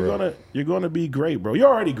 you're gonna be great, bro. You're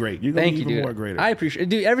already great. You're gonna Thank be you, even dude. more greater. I appreciate it.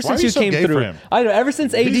 Dude, ever Why since are you you so came gay for through. him? I know, ever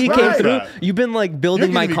since AD He's came right. through, you've been like You're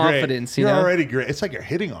building my gonna be great. confidence, you You're know? already great. It's like you're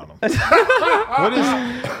hitting on him. What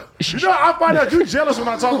is? You know, I find out you jealous when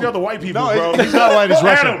I talk to other white people, No, bro. he's not white. He's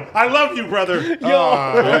Russian. Adam, I love you, brother.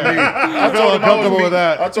 I feel uncomfortable with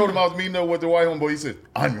that. I told him I was meeting up with the white homeboy. He said,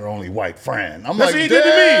 "I'm your only white friend." I'm That's like, what he did to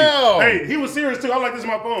 "Damn." me. Hey, he was serious too. I'm like, this is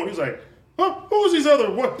my phone. He was like, huh? Who's these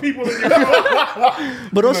other what people in your phone?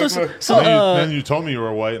 But also, Then you told me you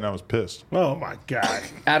were white, and I was pissed. Oh my God.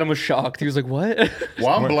 Adam was shocked. He was like, what? Well,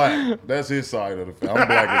 I'm black. That's his side of the family. I'm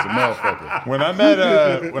black as a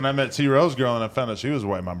motherfucker. When I met T Rose girl and I found out she was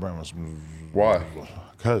white, my brain was Why?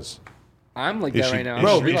 because I'm like is that she, right now.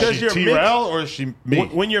 Bro, is she, because is she you're T-Rel or is she me?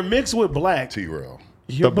 When you're mixed with black, T-Rail.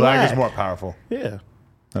 you're The black is more powerful. Yeah.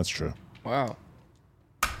 That's true. Wow.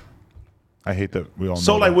 I hate that we all know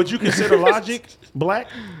So like, that. would you consider Logic black?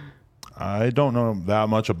 I don't know that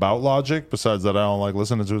much about Logic besides that I don't like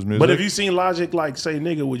listening to his music. But if you seen Logic like say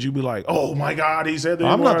nigga, would you be like, oh my God, he said that?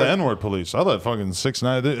 I'm not the N-word police. I let fucking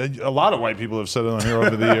 6ix9ine. A lot of white people have said it on here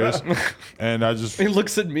over the years, and I just He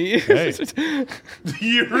looks at me. Hey.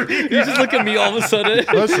 You just look at me all of a sudden.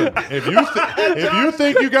 listen. If you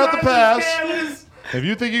think you got the pass, if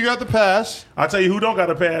you think you got the pass, I'll tell you who don't got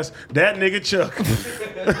a pass. That nigga Chuck.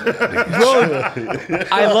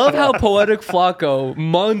 I love how Poetic Flacco,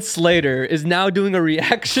 months later, is now doing a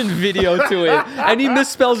reaction video to it, and he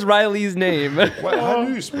misspells Riley's name. what, how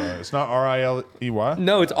do you spell it? It's not Riley.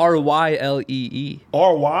 No, it's Rylee.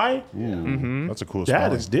 R-Y? That's a cool That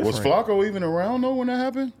spelling. is different. Was Flacco even around though when that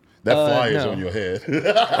happened? That flyer's no. on your head.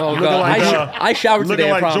 Oh Looking god, like, I showered looking today.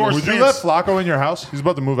 I like promise. George Would you Vince. let Flacco in your house? He's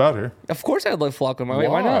about to move out here. Of course, I'd let Flacco.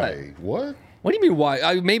 Why not? What? What do you mean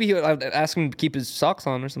why? Maybe I'd ask him to keep his socks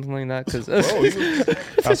on or something like that. Because Bro, he was-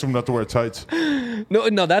 Ask him not to wear tights.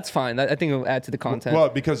 no, that's fine. I think it'll add to the content. Well,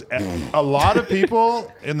 because a lot of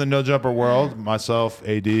people in the no jumper world, myself,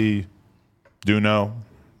 AD, Duno,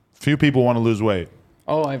 few people want to lose weight.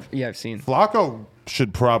 Oh, I've seen. Flacco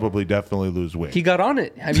should probably definitely lose weight. He got on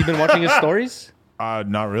it. Have you been watching his stories?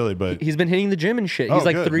 Not really, but He's been hitting the gym and shit. Oh, He's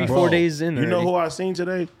like good. 3-4 Bro, days in. You know already. who I seen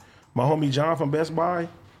today? My homie John from Best Buy.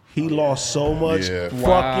 He lost so much Yeah.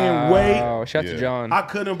 fucking weight. Wow, shout Yeah. to John. I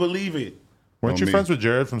couldn't believe it. weren't you me. friends with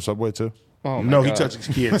Jared from Subway too? Oh my No, God. he touches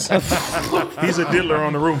kids. He's a diddler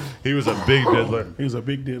on the roof. He was a big diddler. He was a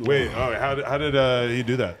big diddler. Wait, how did he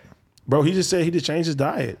do that? Bro, he just said he just changed his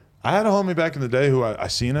diet. I had a homie back in the day who I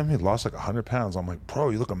seen him. He lost like 100 pounds. I'm like, bro,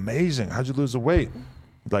 you look amazing. How'd you lose the weight?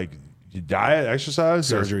 Like, you diet, exercise,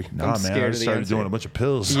 Surgery. Nah, I'm man. scared I of just the started answer. doing a bunch of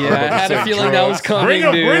pills. Yeah, I had a feeling that was coming,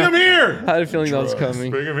 dude. Bring him here. I had a feeling that was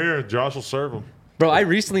coming. Bring him here. Josh will serve him. Bro, I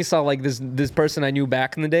recently saw like this person I knew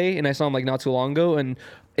back in the day, and I saw him like not too long ago, and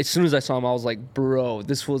as soon as I saw him, I was like, bro,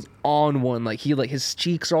 this was on one. Like his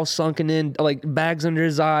cheeks are all sunken in, like bags under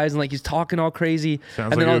his eyes, and like he's talking all crazy.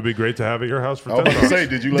 Sounds and like then it would be great to have at your house for I was 10 about to bucks. say,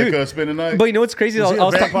 did you let us spend the night? But you know what's crazy? I he a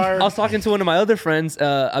was, vampire? I was talking to one of my other friends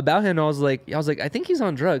about him, and I was like, I think he's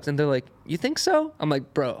on drugs, and they're like, you think so? I'm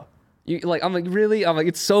like, bro, I'm like, really? I'm like,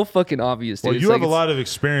 it's so fucking obvious, dude. Well, It's you like, have a lot of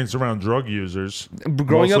experience around drug users.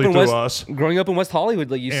 growing up mostly in through West, us. growing up in West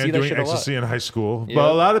Hollywood, like you see And that doing shit a lot. ecstasy in high school. Yeah.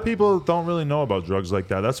 But a lot of people don't really know about drugs like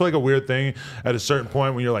that. That's like a weird thing at a certain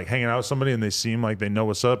point when you're like hanging out with somebody and they seem like they know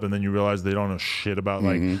what's up, and then you realize they don't know shit about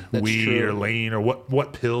like That's weed true. or lean or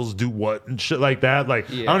what pills do what and shit like that. Like,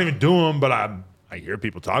 Yeah. I don't even do them, but I I hear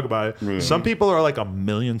people talk about it. Some people are like a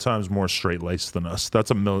million times more straight laced than us.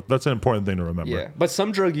 That's an important thing to remember. Yeah, but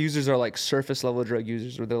some drug users are like surface level drug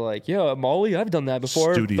users, where they're like, "Yeah, Molly, I've done that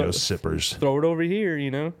before." Studio sippers. Throw it over here,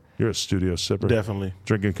 you know. You're a studio sipper. Definitely.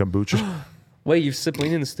 Drinking kombucha. Wait, you've sipped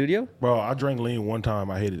lean in the studio? Bro, I drank lean one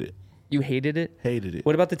time. I hated it. You hated it? Hated it.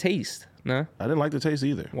 What about the taste? No. I didn't like the taste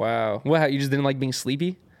either. Wow. What? You just didn't like being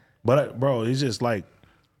sleepy? But bro, it's just like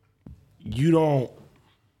you don't.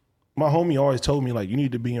 My homie always told me like you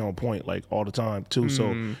need to be on point like all the time too.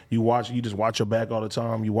 So you just watch your back all the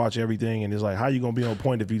time. You watch everything, and it's like how you gonna be on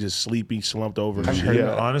point if you just sleepy, slumped over? And shit?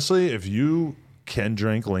 Yeah, honestly, if you can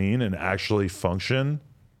drink lean and actually function,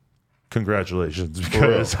 congratulations,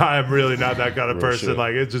 because I'm really not that kind of Real person. shit.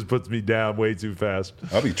 Like it just puts me down way too fast.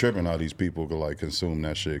 I be tripping how these people could like consume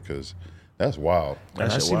that shit because that's wild. And I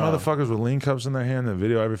shit see wild. motherfuckers with lean cups in their hand in the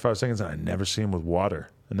video every 5 seconds, and I never see them with water.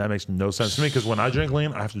 And that makes no sense to me because when I drink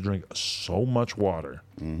lean, I have to drink so much water.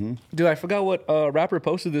 Dude, I forgot what rapper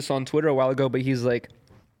posted this on Twitter a while ago, but he's like,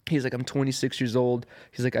 I'm 26 years old.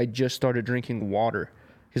 He's like, I just started drinking water.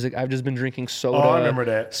 He's like, I've just been drinking soda. Oh, I remember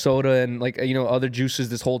that. Soda and like, you know, other juices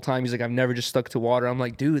this whole time. He's like, I've never just stuck to water. I'm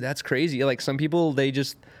like, dude, that's crazy. Like some people, they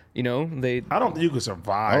just, you know, they. I don't think you can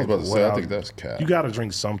survive. I was about to say, I without- think that's cap. You got to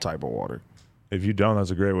drink some type of water. If you don't,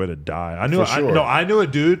 that's a great way to die. I For sure. I knew a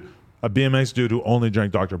dude, a BMX dude who only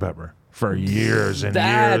drank Dr. Pepper for years and years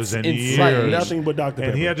That's and insane. years. Nothing but Dr. Pepper.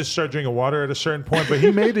 And he had to start drinking water at a certain point, but he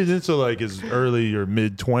made it into like his early or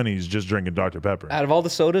mid 20s just drinking Dr. Pepper. Out of all the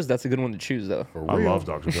sodas, that's a good one to choose, though. I love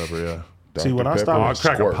Dr. Pepper, yeah. See, when I Dr. stopped- Oh, Oh, I'll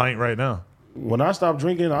crack Squirt. a pint right now. When I stopped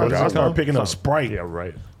drinking, I Does it started count? picking up It's not- Sprite. Yeah,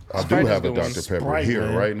 right. I do Sprite is have a a good one. Dr. Pepper Sprite, here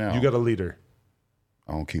man. right now. You got a liter.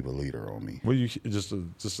 I don't keep a liter on me. What you just a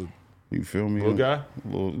You feel me? Little guy?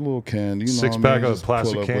 Little can. You know Six what I pack mean? of Just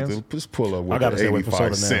plastic pull up with cans? the- Just pull up with I gotta the stay away from 85 soda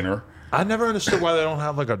now. center. I never understood why they don't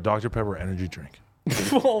have like a Dr. Pepper energy drink.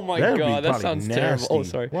 Oh my That'd be God, that probably sounds terrible. Oh,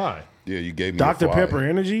 nasty. sorry. Why? Yeah, you gave me Dr. a fly. Pepper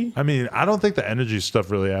Energy? I mean, I don't think the energy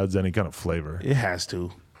stuff really adds any kind of flavor. It has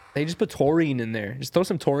to. They just put taurine in there. Just throw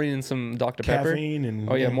some taurine and some Dr. Pepper. Caffeine and-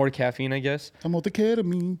 Oh, yeah, more caffeine, I guess. I'm on the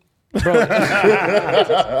ketamine.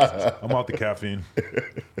 I'm out the caffeine.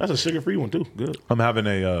 That's a sugar-free one too. Good. I'm having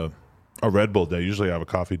a Red Bull day. Usually I have a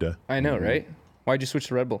coffee day I know, right? Why'd you switch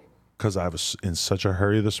to Red Bull? because I was in such a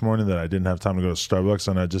hurry this morning that I didn't have time to go to Starbucks,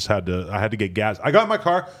 and I just had to get gas. I got in my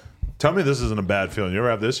car. Tell me this isn't a bad feeling. You ever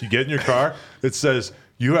have this? You get in your car. It says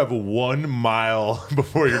you have 1 mile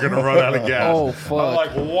before you're gonna run out of gas. Oh, fuck.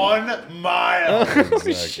 I'm like 1 mile. Oh,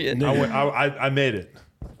 shit. I made it.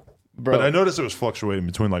 Bro, But I noticed it was fluctuating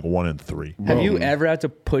between like 1 and 3. have you ever had to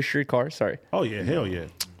push your car? Sorry. Oh yeah, hell yeah.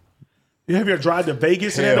 You have you ever drive to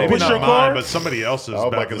Vegas and had to Hell, push Maybe your not car? mine, but somebody else's I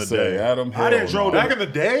was back about in to the say, day. Adam, I didn't hell drove no. Back in the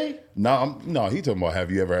day? No, he talking about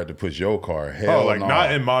have you ever had to push your car? Hell Oh, like no.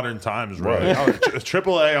 not in modern times, really. Right.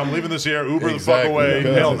 AAA, I'm leaving this here. Uber the Exactly, fuck away.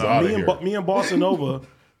 because Hell it's no. outta me, here. me and Bossa Nova,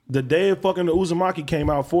 the day fucking the Uzumaki came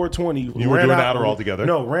out, 420. You were doing Adderall together?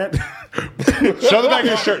 No, ran. Show the back of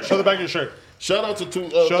your shirt. Show the back of your shirt. Shout out to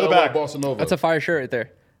Show the back. Boston Nova. That's a fire shirt right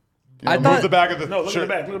there. I Move thought the back of the No, look shirt.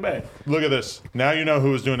 at the back. Look at the back. Look at this. Now you know who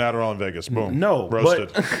was doing Adderall in Vegas. Boom. No, Roasted.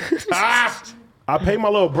 I paid my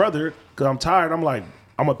little brother because I'm tired. I'm like,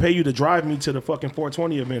 I'm gonna pay you to drive me to the fucking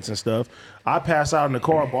 420 events and stuff. I pass out in the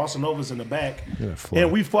car. Bossa Nova's in the back, flow.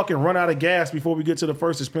 and we fucking run out of gas before we get to the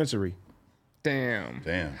first dispensary. damn.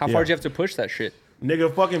 Damn. How far did you have to push that shit?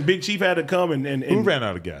 Nigga, fucking Big Chief had to come and Who ran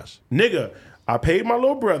out of gas? nigga, I paid my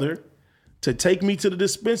little brother to take me to the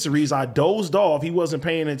dispensaries. I dozed off. He wasn't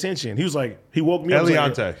paying attention. He was like, he woke me up. He was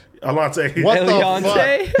Eliante. like, Eliante. What the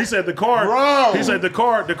Eliante? He said the car. Bro. He said the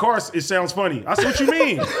car. It sounds funny. I said, what you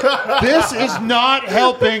mean? This is not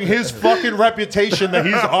helping his fucking reputation that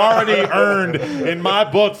he's already earned in my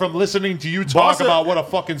book from listening to you talk Bossa- about what a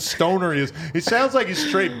fucking stoner he is. It sounds like he's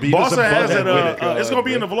straight beat us Bossa and has butthead it. with it. It's gonna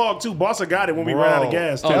be in the vlog too. Bossa got it when we ran out of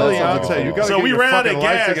gas. too. Eliante, you gotta So get we your ran out of fucking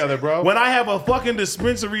life gas together, bro. When I have a fucking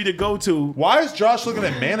dispensary to go to. Why is Josh looking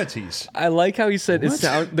at manatees? I like how he said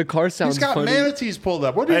the car sounds He's got funny. manatees pulled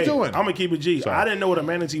up. What are you Hey, doing? I'm gonna keep it G. I didn't know what a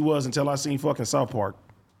manatee was until I seen fucking South Park.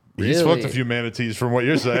 He's Really? fucked a few manatees from what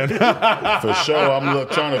you're saying. For sure. I'm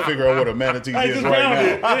trying to figure out what a manatee is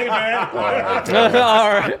right now. Hey man. All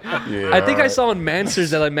right. Yeah, I think I alright. saw in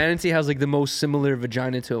Mansers that like manatee has like the most similar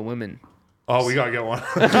vagina to a woman. Oh, we gotta get one.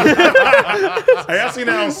 Hey, I seen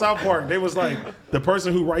that on South Park. They was like the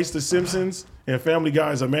person who writes The Simpsons and Family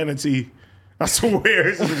Guy is a manatee. I swear,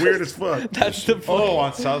 it's just weird as fuck. That's the Oh,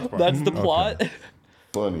 on South Park. That's the plot.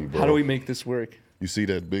 Funny, bro. How do we make this work? You see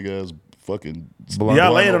that big ass fucking Blunt. Yeah, I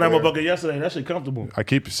blunt laid on that over there? motherfucker yesterday. That shit comfortable. I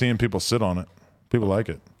keep seeing people sit on it. People like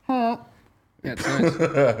it. Yeah, it's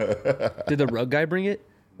nice. Did the rug guy bring it?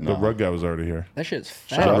 The rug guy was already here. That shit's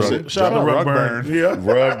fat. Shout out to Rug Burn. Yeah.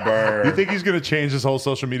 Rug burn. You think he's gonna change his whole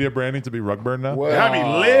social media branding to be Rugburn now? That'd be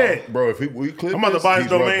lit. Bro, if we clip I'm about to this, buy his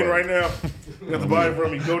he's domain Rug right Burn. now. You have to buy it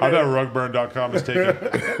from me. Go I there. bet rugburn.com is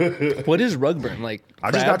taken. What is rug burn? Like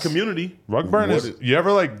I just got crabs? community. Rugburn What is is- you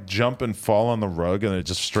ever like jump and fall on the rug and it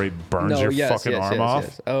just straight burns your fucking arm off?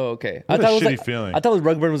 Yes. Oh, okay. What a thought it was shitty like, feeling. I thought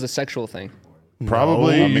rug burn was a sexual thing.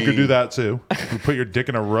 Probably No, I you could mean- do that too. You put your dick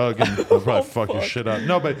in a rug and it'll probably fuck your shit up.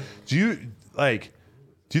 No, but do you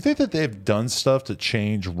think that they've done stuff to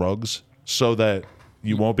change rugs so that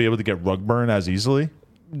you won't be able to get rug burn as easily?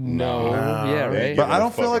 No. Yeah, right. But I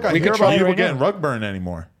don't feel like I We hear could about try it people right getting now. rug burn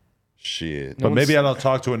anymore. Shit. But maybe I don't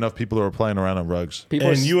talk to enough people who are playing around on rugs. People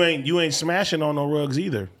And are, you ain't smashing on no rugs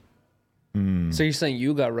either. so you're saying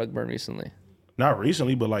you got rug burn recently? Not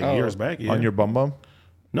recently, but like years back. Yeah. On your bum bum?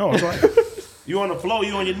 No, it's like you on the floor,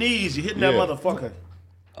 you on your knees, you hitting that Yeah. motherfucker.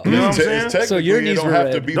 You know what I'm saying? So your Technically, knees it don't were have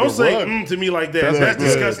to red. be Don't the say rug. to me like that. That's That's like-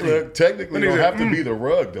 disgusting. Look, technically, it That don't nigga have said, to be the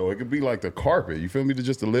rug though. It could be like the carpet. You feel me? To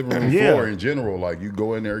just the living room Yeah. floor in general. Like you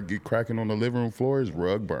go in there, get cracking on the living room floor, is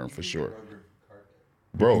rug burn for sure.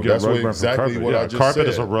 Bro, Get that's rug what burn from exactly carpet. what Yeah, I just carpet said.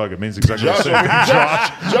 is a rug. It means exactly the Josh same over- thing.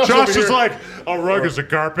 Josh Josh over is here- like, a rug is a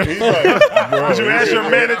carpet. He's like, bro, Did you ask your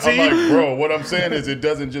manatee? I'm like, bro, what I'm saying is it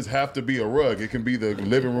doesn't just have to be a rug. It can be the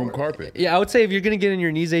living room carpet. Yeah, I would say if you're gonna get in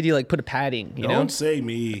your knees, AD, like put a padding. You know? Don't say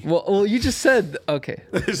me. Well, you just said okay.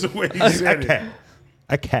 It's the way he said it.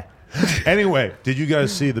 Okay. Anyway, did you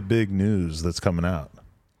guys see the big news that's coming out?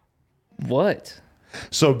 What?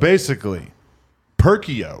 So basically,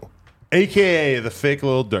 Perkio, aka the fake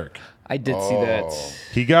Lil Durk, I did see that.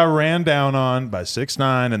 he got ran down on by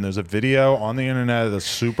 6ix9ine, and there's a video on the internet that's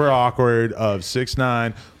super awkward of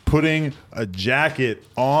 6ix9ine putting a jacket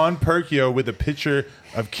on Perkio with a picture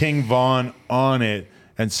of King Von on it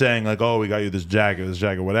and saying like, "Oh, we got you this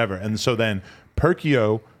jacket, whatever." And so then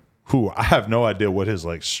Perkio, who I have no idea what his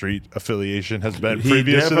like street affiliation has been He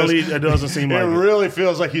previous to definitely, this. it doesn't seem like It it. really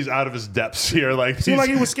feels like he's out of his depths here. Like Seemed like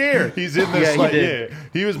he was scared. He's in this Yeah, he like did. yeah,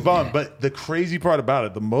 he was bummed. But the crazy part about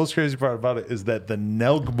it, the most crazy part about it, is that the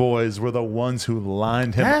Nelk boys were the ones who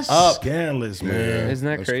lined him That's up. scandalous, man. Isn't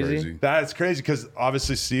that That's crazy? That's crazy because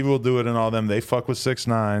obviously Steve will do it and all them. They fuck with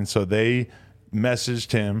 6ix9ine, so they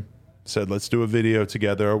messaged him, said let's do a video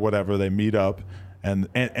together or whatever. They meet up. And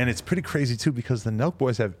it's pretty crazy too because the Nelk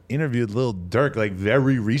Boys have interviewed Lil Durk like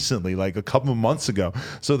very recently, like a couple of months ago.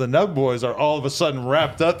 So the Nelk Boys are all of a sudden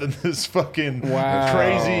wrapped up in this fucking Wow.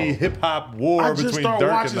 crazy hip hop war I between just started Durk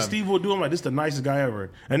and watching them. Steve Will do. I'm like, this is the nicest guy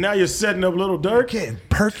ever. And now you're setting up Little Durk. Perkio,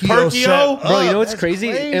 Perkio? Bro, you know what's That's crazy?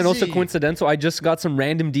 And also crazy. coincidental? I just got some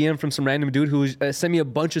random DM from some random dude who sent me a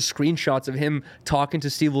bunch of screenshots of him talking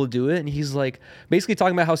to Steve Will Do It, and he's like basically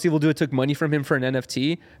talking about how Steve Will Do It took money from him for an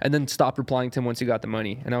NFT and then stopped replying to him once he got the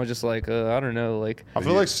money. And I was just like, I don't know, like I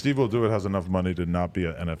feel like Steve Will Do It has enough money to not be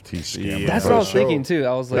an NFT scam. Yeah. that's For what I was sure. thinking too.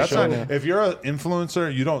 I was like, That's not, if you're an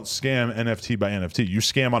influencer, you don't scam NFT by NFT. You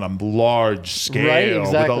scam on a large scale Right, with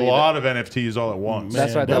exactly. a lot of NFTs all at once.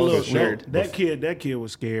 That's why I that thought it little was weird. That kid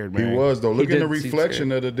was scared, He man. was though. Look He in the did seem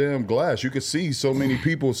reflection of the damn glass. You could see so many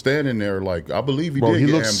people standing there. Like I believe he Bro, did. he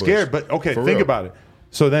get looks ambushed. scared. But okay, For think real. about it.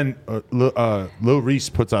 So then Lil Reese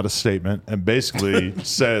puts out a statement and basically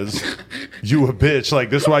says, "You a bitch. Like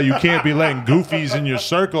this is why you can't be letting goofies in your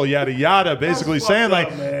circle, yada yada." Basically saying like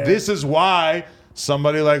this is why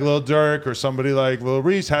somebody like Lil Durk or somebody like Lil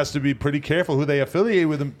Reese has to be pretty careful who they affiliate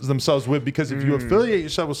with themselves with, because if you affiliate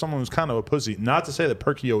yourself with someone who's kind of a pussy, not to say that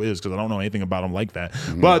Perkio is, because I don't know anything about him like that,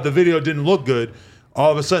 but the video didn't look good.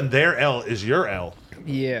 All of a sudden, their L is your L.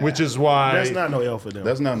 Yeah. Which is why That's not no L for them.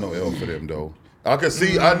 That's not no L for them though. I can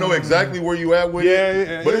see. I know exactly where you at with Yeah, it.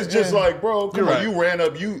 yeah, but yeah, it's just yeah. like, bro, come You're on. right. You ran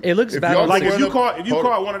up. It looks if bad y'all on like run if you up- caught hold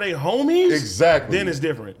on. one of their homies, Exactly. then it's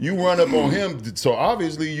different. You run up on him, so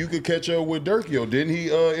obviously you could catch up with Durkio. Didn't he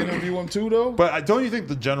interview him too, though? But don't you think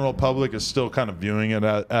the general public is still kind of viewing it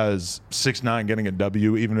as 6ix9ine getting a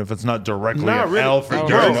W, even if it's not directly Not an really. L for I don't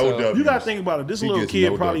Durk? think no so. W's. You got to think about it. This He little gets kid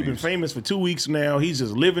no probably been Ws. famous for 2 weeks now. He's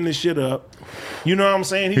just living this shit up. You know what I'm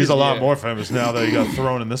saying? He He's just- a lot more famous now that he got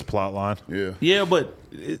thrown in this plot line. Yeah. Yeah, but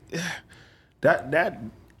that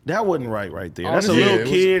wasn't right there. That's a Honestly, little it was-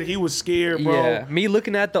 kid. He was scared, bro. Yeah, me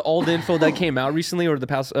looking at all the info that came out recently or the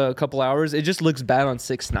past couple hours, it just looks bad on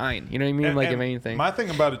 6ix9ine. You know what I mean? And- like and if anything. My thing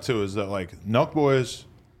about it too is that like Nelk Boys,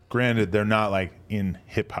 granted, they're not like in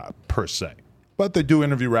hip hop per se, but they do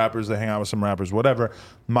interview rappers, they hang out with some rappers, whatever.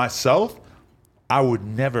 Myself, I would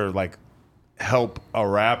never like help a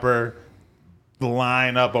rapper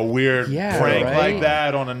line up a weird Yeah, prank right? like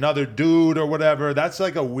that on another dude or whatever. That's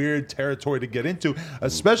like a weird territory to get into,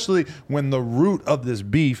 especially when the root of this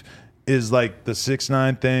beef is like the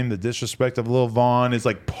 6ix9ine thing, the disrespect of Lil Vaughn is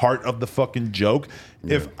like part of the fucking joke.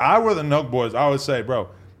 Yeah. If I were the Nelk Boys, I would say, bro,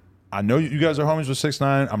 I know you guys are homies with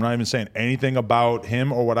 6ix9ine. I'm not even saying anything about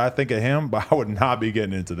him or what I think of him, but I would not be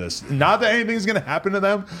getting into this. Not that anything's gonna happen to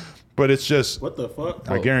them, but it's just What the fuck?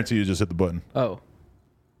 I guarantee you just hit the button. Oh.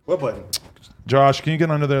 What button? Josh, can you get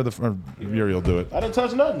under there? Or Yuri will do it. I didn't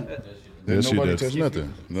touch nothing. Yes, you Nobody did. touched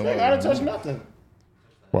nothing. Nobody. I didn't touch nothing.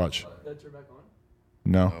 Watch.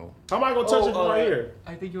 No. How am I gonna touch it from right here?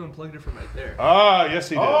 I think you unplugged it from right there. Ah, yes,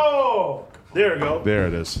 he did. Oh, there we go. There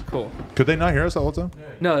it is. Cool. Could they not hear us the whole time?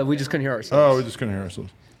 No, we just couldn't hear ourselves. Oh, we just couldn't hear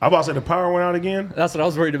ourselves. I'm about to say the power went out again. That's what I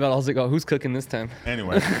was worried about. I was like, oh, who's cooking this time?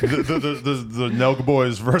 Anyway, the Nelk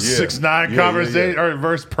Boys versus Yeah. 6ix9ine Yeah, conversation yeah. or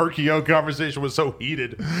versus Perkio conversation was so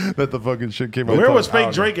heated that the fucking shit came out. Where was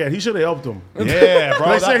Fake Drake at? He should have helped him. Yeah, bro.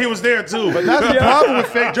 They said he was there too. But that's the problem with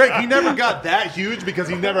Fake Drake. He never got that huge because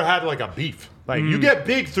he never had like a beef. Like you get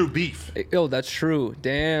big through beef. Yo, that's true.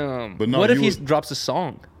 Damn. But no, what if you he was- drops a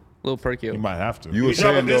song? Lil Perkio. You might have to. You were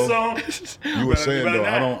Dropping saying this though. song. You were saying better though.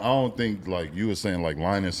 I not. don't think like you were saying like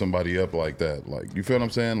lining somebody up like that. Like you feel what I'm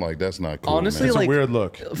saying? Like that's not cool. Honestly, man. It's like, a weird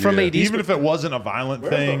look. From Yeah. AD's Even if it wasn't a violent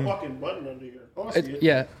Where's the thing. fucking button under here? Oh, I see it.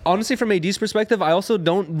 Yeah, honestly, from AD's perspective, I also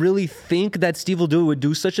don't really think that Steve Will Do It would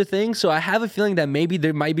do such a thing. So I have a feeling that maybe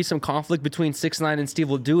there might be some conflict between 6ix9ine and Steve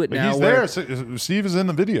Will Do It But now. he's where- there. Steve is in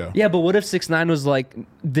the video. Yeah, but what if 6ix9ine was like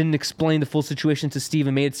didn't explain the full situation to Steve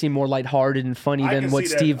and made it seem more lighthearted and funny I than can what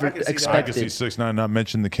see that. Steve I can see that. I expected? could see 6ix9ine not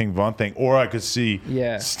mention the King Von thing, or I could see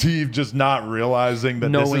Yeah. Steve just not realizing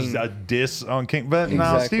that this is Knowing. a diss on King. But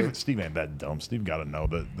no, Exactly. Steve ain't that dumb. Steve got to know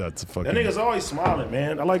that that's a That fucking. nigga's always smiling,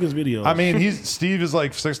 man. I like his videos. I mean, Steve is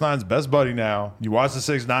like 6ix9ine's best buddy now. You watch the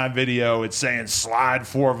 6ix9ine video; it's saying "slide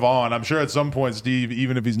for Vaughn." I'm sure at some point, Steve,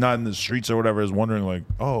 even if he's not in the streets or whatever, is wondering like,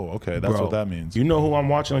 "Oh, okay, that's Bro, what that means." You know who I'm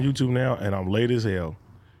watching on YouTube now, and I'm late as hell.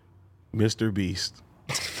 Mr. Beast.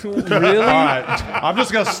 Really? All right, I'm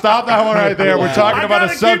just gonna stop that one right there. We're talking I about a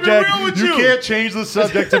gotta keep it subject. real with You you. can't change the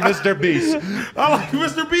subject to Mr. Beast. I like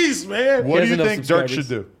Mr. Beast, man. What do has you enough think Dirk subscribers. should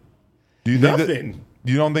do? Do you think Nothing.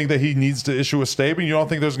 that you don't think that he needs to issue a statement? You don't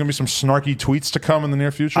think there's going to be some snarky tweets to come in the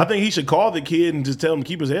near future? I think he should call the kid and just tell him to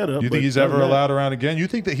keep his head up. Do you but think he's other ever than that, allowed around again? You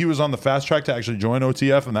think that he was on the fast track to actually join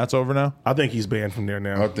OTF and that's over now? I think he's banned from there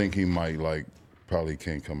now. I think he might like probably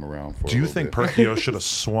can't come around for. Do a you little think bit. Perkio should have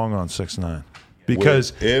swung on 6ix9ine?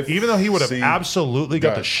 Because If- even though he would have see, absolutely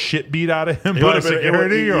got the guys. shit beat out of him It by would've been- it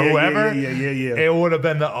security would- or yeah, whoever, yeah. it would have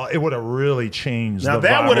been it would have really changed. Now the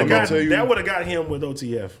that vibe would have of got tell you- that would have got him with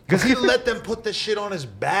OTF. because he let them put the shit on his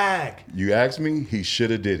bag. You asked me, he should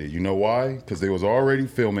have did it. You know why? Because they was already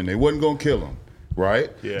filming. They wasn't gonna kill him, right?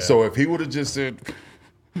 Yeah. So if he would have just said,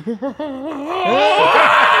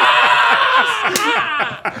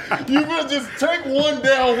 you would just take one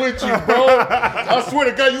down with you, bro. I swear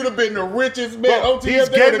to God, you'd have been the richest man. OTF, He's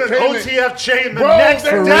they getting would've an came in. OTF chain the Bro, next they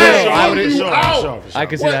For day. real, I would've would've- you out. Sure. I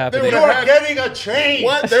could see What? that They happening. would've You're had- getting a chain.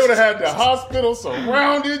 What? They would have had the hospital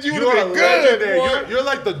surrounded you. Would You're have a been good. legendary. boy. You're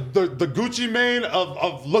like the Gucci Mane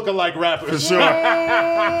of lookalike rappers. Sure.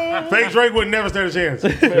 Fake Drake would never stand a chance.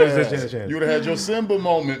 Never stand a chance. You would have had your Simba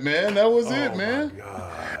moment, man. That was it, man.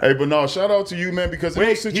 Hey, but no, shout out to you, man, because in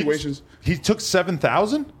those situations, he took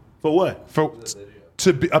 7,000 For what?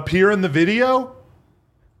 appear in the video.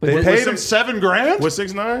 They what- paid him $7,000. With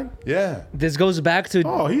 6ix9ine? Yeah, This goes back to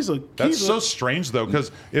Oh, he's a. that's he's so a, strange though. Because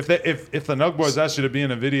if the Nug Boys asked you to be in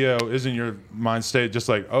a video, isn't your mind state just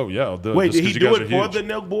like, oh yeah, I'll do it? Wait, just did he 'cause you do guys it are for huge?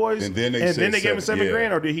 the Nelk Boys? And then they gave said him seven, yeah.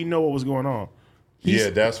 $7,000, or did he know what was going on? yeah,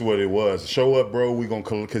 that's what it was. Show up, bro. We gonna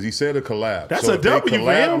because he said a collab. That's so a if they W for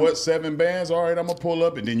collab, him. what 7 bands? All right, I'm gonna pull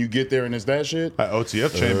up, and then you get there and it's that shit. That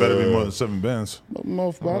OTF chain better be more than 7 bands.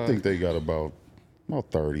 I think they got about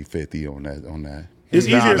 30, 50 on that. It's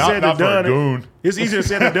Nah, easier not- said not than for a done. goon. It's easier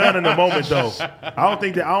said than done in the moment, though. I don't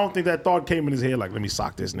think that thought came in his head like, let me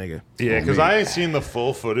sock this nigga. Yeah, because I ain't seen the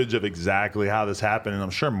full footage of exactly how this happened, and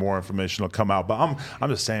I'm sure more information will come out. But I'm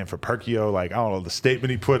just saying for Perkio, like I don't know the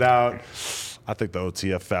statement he put out. I think the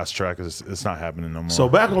OTF fast track it's not happening no more. So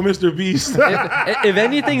back on Mr. Beast. if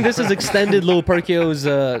anything, this has extended Lil Perkio's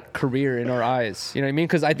career in our eyes. You know what I mean?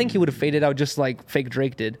 Because I think he would have faded out just like fake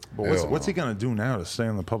Drake did. But Hell what's he gonna do now to stay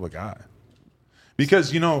in the public eye?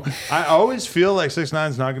 Because I always feel like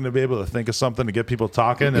 6ix9ine's not going to be able to think of something to get people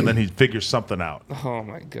talking, and then he figures something out. Oh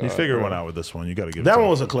my god! He figured one out with this one. You got to give it That to one him.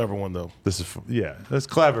 was a clever one, though. This is that's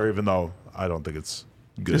clever, even though I don't think it's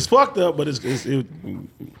good. It's fucked up, but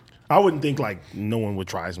I wouldn't think like no one would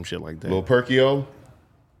try some shit like that. Lil Perkio,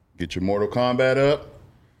 get your Mortal Kombat up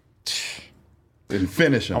and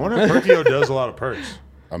finish him. I wonder if Perkio does a lot of perks.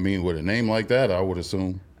 I mean, with a name like that, I would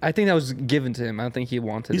assume. I think that was given to him. I don't think he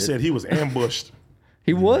wanted He it. said he was ambushed.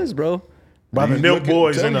 He was, bro. By the Milk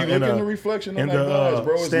Boys Tell in you, the look in the reflection on in that the, glass,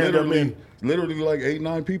 bro. It's stand-up literally like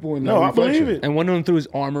 8-9 people in that No, I reflection. believe it. And one of them threw his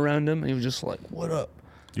arm around him, and he was just like, "What up?"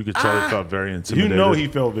 You could tell he felt very You intimidated. know he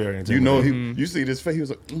felt very intimidated. You know, you see this face. He was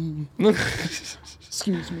like,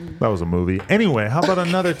 Excuse me. That was a movie. Anyway, how about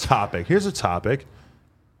another topic? Here's a topic.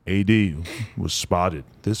 AD was spotted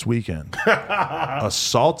this weekend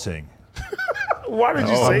assaulting Why did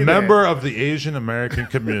you a say that? member of the Asian American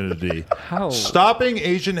community. How? Stopping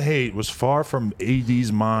Asian hate was far from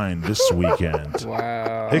AD's mind this weekend.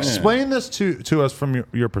 Wow. Explain this to us from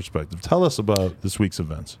your perspective. Tell us about this week's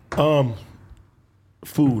events.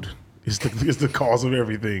 Food is the cause of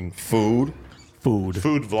everything. food. Food.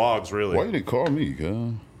 Food vlogs, really. Why you didn't call me,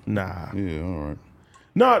 guy? Nah. Yeah, all right.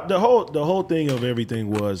 No, the whole thing of everything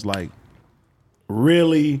was like,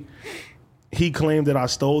 really, he claimed that I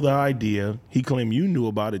stole the idea. He claimed you knew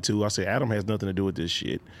about it too. I said, Adam has nothing to do with this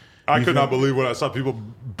shit. I could not believe when I saw people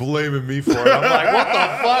blaming me for it. I'm like, what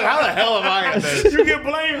the fuck? How the hell am I in this? You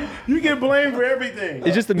get blamed for everything.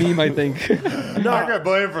 It's just a meme, I think. I got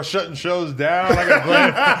blamed for shutting shows down. I got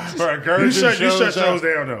blamed for encouraging You shut shows shows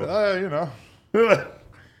down though. You know.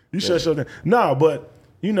 You shut shows down. No, but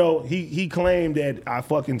you know, he claimed that I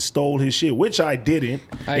fucking stole his shit, which I didn't.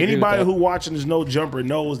 I agree with Anybody that. who watching this No Jumper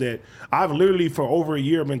knows that I've literally for over a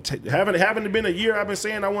year been haven't been a year. I've been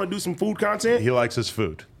saying I want to do some food content. He likes his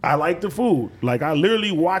food. I like the food. Like I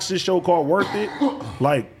literally watched this show called Worth It.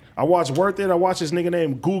 Like I watched Worth It. I watched this nigga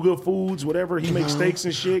named Guga Foods, whatever. He makes steaks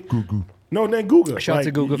and shit. No, then Guga. Shout out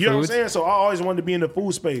to Guga You know what I'm Foods. saying? So I always wanted to be in the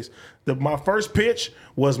food space. My first pitch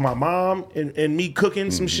was my mom and me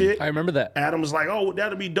cooking some shit. I remember that. Adam was like, "Oh,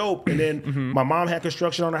 that'll be dope." And then my mom had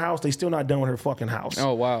construction on her house. They still not done with her fucking house.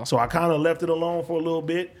 Oh, wow. So I kind of left it alone for a little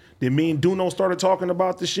bit. Then me and Duno started talking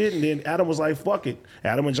about the shit, and then Adam was like, "Fuck it."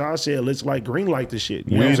 Adam and John said, "Let's like green light the shit."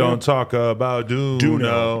 You know what We I'm saying? don't talk about Duno.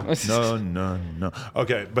 Duno. No.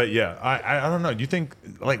 Okay, but yeah, I don't know. Do you think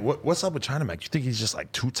like what's up with China Mac? You think he's just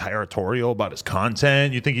like too territorial about his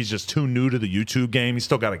content? You think he's just too new to the YouTube game? He's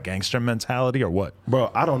still got a gangster mentality or what?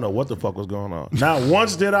 Bro, I don't know what the fuck was going on. Now,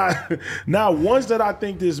 once that I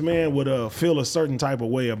think this man would feel a certain type of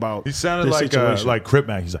way about He sounded this like situation. Crip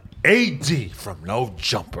Mac. He's like AD from No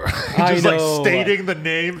Jumper. I Just know. like stating the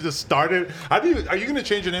name to start it. Are you going to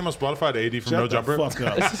change your name on Spotify to AD from No Shut the Jumper? fuck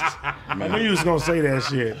up. I knew you was gonna say that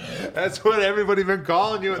shit. That's what everybody been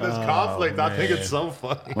calling you in this conflict. I think it's so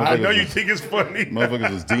funny. I know you think it's funny.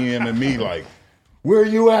 Motherfuckers is DMing me like, where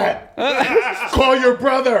you at? Call your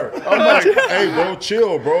brother. I'm like, hey, bro,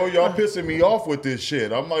 chill, bro. Y'all pissing me off with this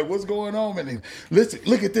shit. I'm like, what's going on, man? Listen,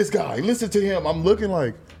 look at this guy. Listen to him. I'm looking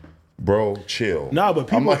like, bro, chill. Nah, but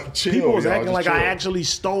people, I'm like, chill, people was y'all, acting just like I chill. actually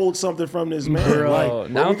stole something from this man. Bro,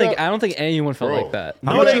 Like, I don't think anyone felt Bro. like that.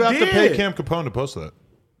 How No, much they you have to pay did. Cam Capone to post that?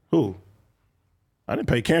 who? I didn't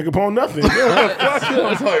pay Cam Capone nothing. I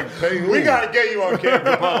was like, hey, who? We got to get you on Cam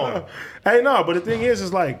Capone. Hey, no, but the thing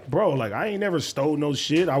is like, bro, like I ain't never stole no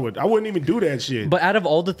shit. I wouldn't even do that shit. But out of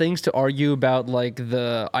all the things to argue about, like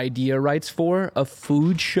the idea rights for a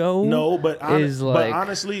food show, no, but is like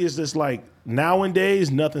honestly, it's just like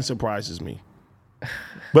nowadays nothing surprises me.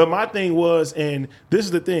 But my thing was, and this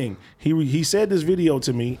is the thing, he said this video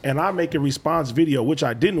to me, and I make a response video, which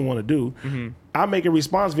I didn't want to do. Mm-hmm. I make a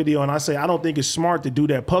response video, and I say, I don't think it's smart to do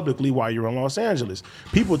that publicly while you're in Los Angeles.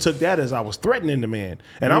 People took that as I was threatening the man.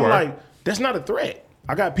 And I'm were. like, that's not a threat.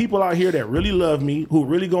 I got people out here that really love me, who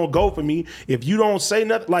really gonna go for me. If you don't say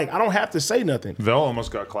nothing, like I don't have to say nothing. Vel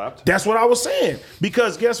almost got clapped. That's what I was saying.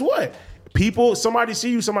 Because guess what? People, somebody see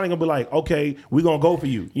you, somebody gonna be like, okay, we gonna go for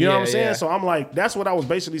you. You know what I'm Yeah, saying? yeah. So I'm like, that's what I was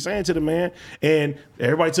basically saying to the man. And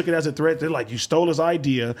everybody took it as a threat. They're like, you stole his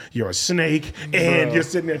idea. You're a snake. And you're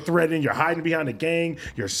sitting there threatening. You're hiding behind the gang.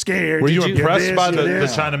 You're scared. Were you You're impressed this, by you're the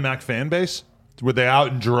this. China Mac fan base? Were they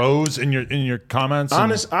out in droves in your comments?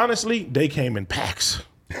 and Honestly, they came in packs.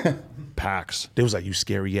 packs. They was like, you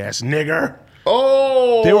scary ass nigger.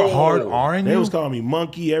 Oh, They were hard R'ing They you. was calling me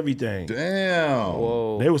monkey, everything.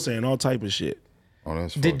 damn. They was saying all type of shit. Oh,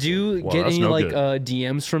 that's Did fucked you Well, get that's any no like good.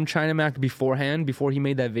 DMs from China Mac beforehand before he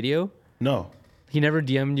made that video? No. He never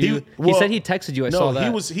DM'd you. He well, said he texted you. I no, saw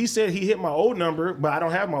that. he said he hit my old number, but I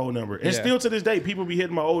don't have my old number. And Yeah. still to this day, people be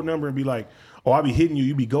hitting my old number and be like, "Oh, I be hitting you,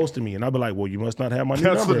 you be ghosting me," and I be like, "Well, you must not have my new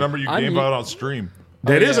That's number." the number you I'm gave u- out on stream.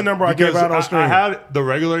 That is a number I gave out on stream. I had the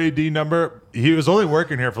regular AD number. He was only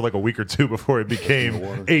working here for like a week or two before it became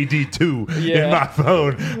AD2 Yeah. in my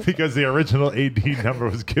phone because the original AD number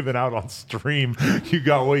was given out on stream. You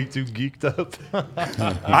got way too geeked up.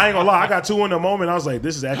 I ain't gonna lie, I got 2 in the moment. I was like,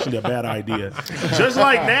 this is actually a bad idea. Just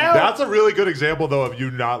like now, That's a really good example, though, of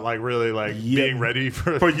you not like really like being ready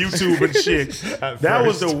for YouTube and shit. At That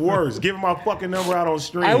was first. the worst. Giving my fucking number out on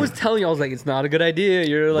stream. I was telling you, I was like, it's not a good idea.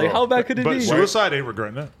 You're like, how bad could it But be? suicide ain't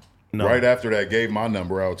regretting it. No. Right after that, gave my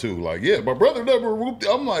number out too. Like, yeah, my brother number. Whooped.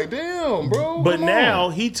 I'm like, damn, bro. But come now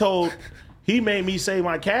on. he made me say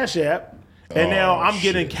my Cash App, and now I'm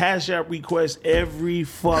getting Cash App requests every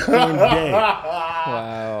fucking day.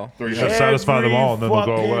 Wow. You should satisfy them all, and then they'll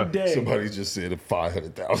go Every away. fucking day. Somebody just said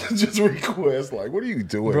 500,000 just request. Like, what are you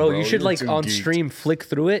doing, bro? You should You're like too on geeked. stream flick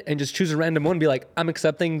through it and just choose a random one and be like, I'm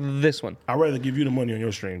accepting this one. I'd rather give you the money on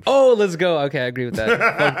your stream. Oh, let's go. Okay, I agree with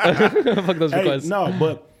that. Fuck those Hey, requests. no,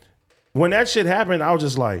 but when that shit happened, I was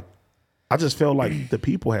just like, I just felt like the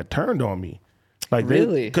people had turned on me. Like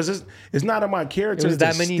Really? Because it's not in my character was to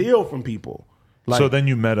that many- steal from people. Like, So then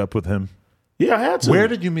you met up with him. yeah, I had to. Where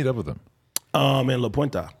did you meet up with him? in La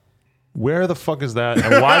Puente. Where the fuck is that?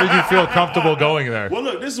 And why did you feel comfortable going there? Well,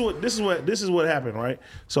 look, this is what happened, right?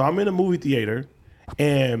 So I'm in a movie theater,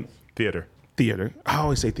 and Theater. I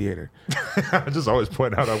always say theater. I just always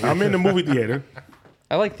point out. I'm in the movie theater.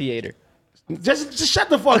 I like theater. Just shut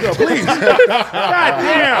the fuck up, please. God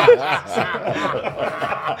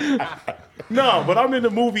damn. No, but I'm in the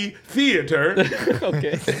movie theater,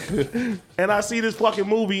 Okay. and I see this fucking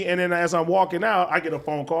movie, and then as I'm walking out, I get a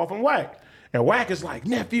phone call from Wack. And Wack is like,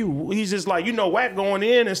 nephew, he's just like, Wack going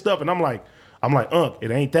in and stuff. And I'm like,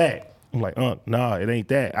 it ain't that. I'm like, nah, it ain't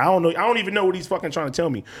that. I don't know. I don't even know what he's fucking trying to tell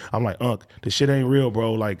me. I'm like, this shit ain't real,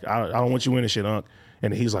 bro. Like, I don't want you in this shit,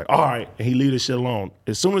 And he's like, all right. And he leave this shit alone.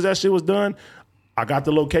 As soon as that shit was done, I got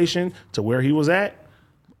the location to where he was at.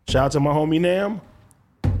 Shout out to my homie Nam.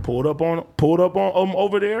 Pulled up on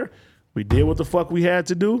over there. We did what the fuck we had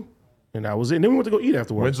to do. And that was it. And then we went to go eat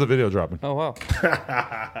afterwards. When's the video dropping? Oh, wow.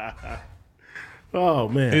 Oh,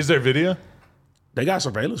 man. Is there video? They got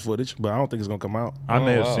surveillance footage, but I don't think it's going to come out. I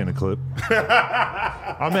may have seen a clip.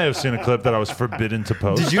 I may have seen a clip that I was forbidden to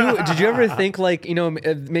post. Did you ever think like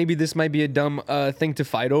maybe this might be a dumb thing to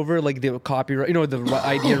fight over, like the copyright, the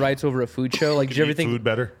idea rights over a food show? Like, did you ever think food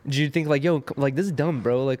better? Did you think like, like this is dumb,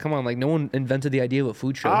 bro? Like, come on, like no one invented the idea of a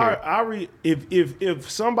food show here.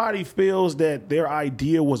 If somebody feels that their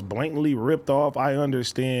idea was blatantly ripped off, I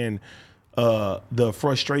understand the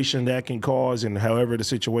frustration that can cause and however the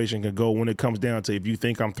situation can go when it comes down to if you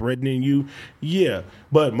think I'm threatening you, yeah.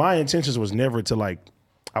 But my intentions was never to like,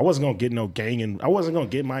 I wasn't gonna get no gang and I wasn't gonna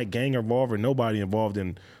get my gang involved or nobody involved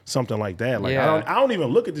in something like that. Like Yeah. I don't even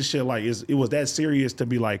look at this shit like it was that serious to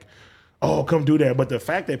be like, oh, come do that. But the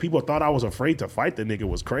fact that people thought I was afraid to fight the nigga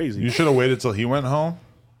was crazy. You should have waited till he went home,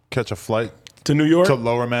 catch a flight To New York? to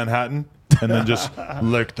Lower Manhattan, and then just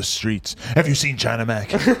lurk the streets. Have you seen China Mac?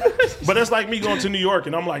 But that's like me going to New York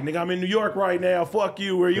and I'm like, nigga, I'm in New York right now. Fuck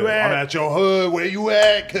you. Where you I'm at? at your hood. Where you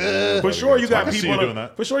at? Cuz? For sure, you got I can see people. you doing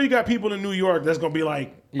that. For sure, you got people in New York that's gonna be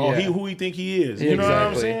like, "Oh, Yeah. who he think he is?" You know what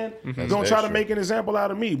I'm Exactly. saying? That's Gonna try to extra. make an example out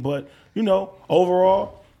of me. But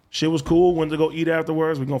overall, shit was cool. Went to go eat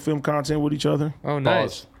afterwards. We're gonna film content with each other. Oh,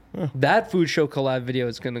 nice. That food show collab video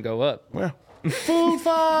is gonna go up. Yeah, Food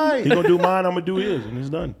fight. he gonna do mine. I'm gonna do his, and it's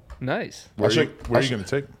done. Nice. Where are you going to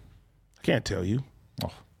take? I can't tell you.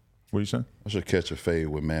 What are you saying? I should catch a fade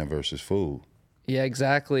with Man versus Food. Yeah,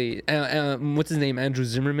 exactly. What's his name? Andrew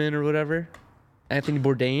Zimmerman or whatever? Anthony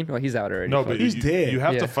Bourdain? Oh, he's out already. No, but He's dead. You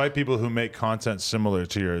have Yeah. to fight people who make content similar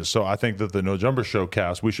to yours. So I think that the No Jumper Show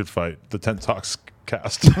cast, we should fight the Tent Talks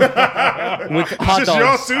cast. with hot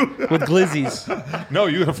dogs, with glizzies. No,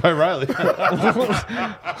 you're gonna fight Riley.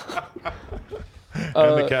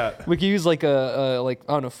 And the cat. We could use like I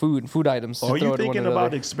don't know, food items. To Are throw you at one thinking another.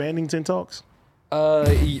 about expanding Tin Talks?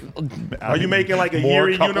 Y- Are you making like a More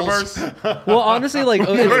Yuri couples? universe? well, honestly, like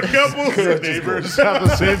Couples? Neighbors have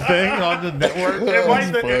the same thing on the network.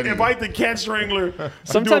 Invite the cat strangler.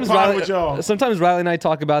 sometimes to do a pod Riley, with y'all. sometimes Riley and I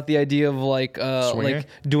talk about the idea of like Swinging? like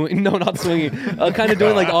doing not swinging, kind of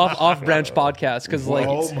doing like off branch podcasts because like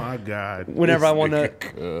Oh my god! whenever I want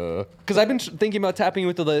to, because I've been thinking about tapping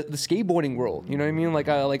into the skateboarding world. You know what I mean? Like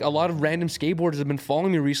a lot of random skateboarders have been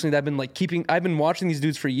following me recently. That I've been like I've been watching these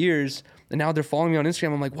dudes for years, and now they're following me on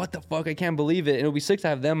Instagram. I'm like, what the fuck? I can't believe it. And it'll be sick to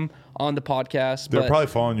have them on the podcast. They're but probably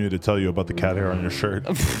following you to tell you about the cat hair on your shirt.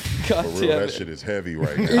 God For real, damn that it. shit is heavy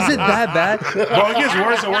right now. Is it that bad? Bro, it gets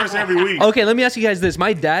worse and worse every week. Okay, let me ask you guys this.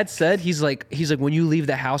 My dad said he's like when you leave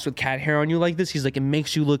the house with cat hair on you like this, he's like it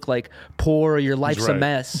makes you look like poor or your life's a right.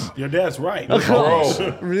 mess. Your dad's right. Bro,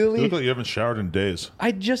 You Really? look like you haven't showered in days.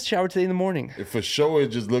 I just showered today in the morning. for sure, it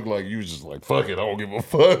just looked like you was just like, fuck it, I don't give a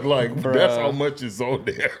fuck. Like, that's how much is on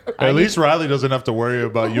there. At least Riley doesn't have to worry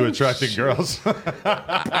about you attracting girls.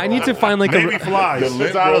 I need to find like Maybe a flies. The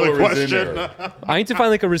lint out of the roller is in question. there. I need to find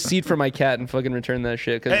like a receipt for my cat and fucking return that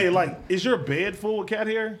shit. 'Cause Hey, like, is your bed full of cat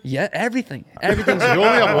hair? yeah, everything's You only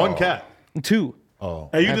have one cat. 2.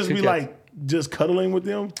 Hey, you have just 2 be cats. like just cuddling with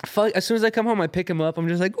them? Fuck, as soon as I come home, I pick him up. I'm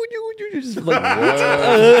just like, would you just like,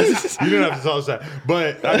 You didn't have to tell us that.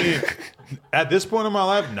 But I mean, at this point in my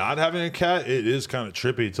life, not having a cat, it is kind of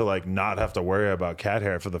trippy to like not have to worry about cat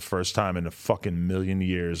hair for the first time in a fucking million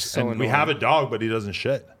years. So and we annoying. have a dog, but he doesn't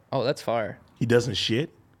shit. oh, that's fire. He doesn't shit.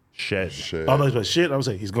 Shed. Shit. Oh, no, shit. I was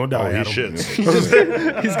saying he's gonna die. Oh, he Adam.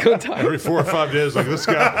 shits. He's going to Every 4 or 5 days, like this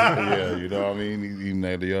guy. Yeah, you know what I mean? Eating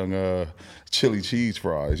that young chili cheese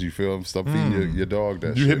fries, you feel? Stop feeding your dog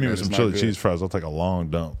that You shit. hit me man. with It's some not chili good. cheese fries, I'll take a long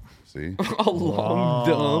dump. See? a long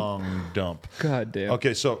dump. Long dump. God damn.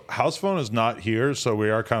 Okay, so House Phone is not here, so we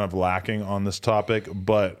are kind of lacking on this topic,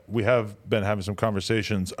 but we have been having some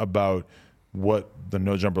conversations about what the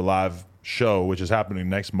No Jumper Live show, which is happening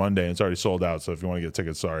next Monday, and it's already sold out, so if you want to get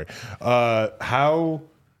tickets, sorry. How,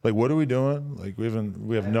 like, what are we doing? Like, we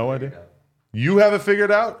have no idea. You have it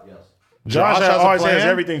figured out? Yes. Josh has a always has plan?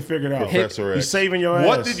 everything figured out. Professor He's X. saving your ass.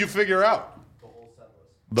 What did you figure out?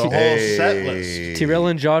 The whole set list. T-Rail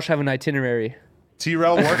and Josh have an itinerary.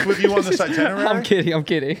 T-Rail worked with you on this itinerary? I'm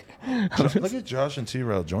kidding. Look at Josh and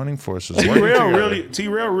T-Rail joining forces. T-Rail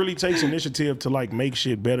really takes initiative to like make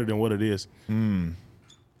shit better than what it is. And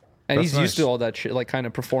he's nice. used to all that shit, like kind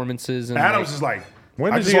of performances and Adam's like, is like,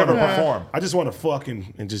 When I did just he want ever to perform? I just want to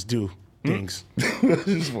fucking and just do things. I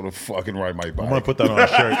just want to fucking ride my bike. I'm gonna put that on a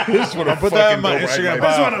shirt. I'll put that in my Instagram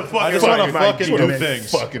bio. I just want to fucking do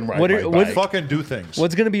things. Fucking ride What my are- bike. what- Fucking do things.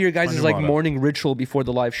 what's gonna be your guys' your like motto. morning ritual before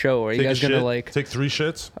the live show? Are you Take a guys gonna shit, like? take 3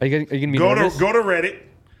 shits? Are you gonna be Go nervous? to Reddit.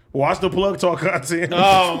 Watch the Plug Talk content.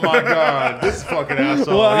 Oh my god, this fucking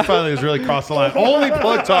asshole. He finally has really crossed the line.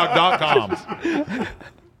 OnlyPlugTalk.com.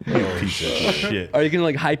 Piece of shit. Are you gonna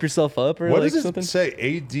like hype yourself up or What like does it something? say?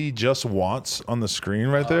 AD just wants on the screen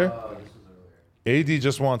right there? AD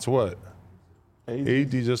just wants what? AD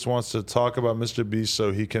just wants to talk about Mr. Beast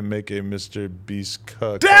so he can make a Mr. Beast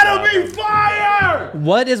cut. That'll be fire!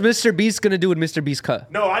 What is Mr. Beast gonna do with Mr. Beast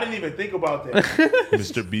cut? No, I didn't even think about that.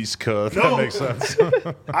 Mr. Beast cut. No. That makes sense.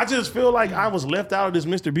 I just feel like I was left out of this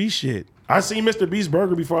Mr. Beast shit. I seen Mr. Beast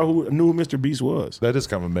burger before I knew who Mr. Beast was. That is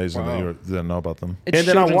kind of amazing that you didn't know about them. It's And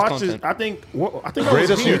then I children's watched content. it. I think I was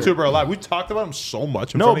Greatest here. YouTuber alive. We talked about him so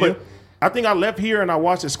much in No, front of but you. I think I left here and I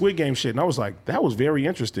watched the Squid Game shit, and I was like, that was very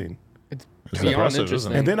interesting. It's Beyond impressive,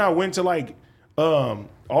 interesting. isn't it? And then I went to like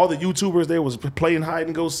all the YouTubers. They was playing hide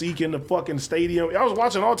and go seek in the fucking stadium. I was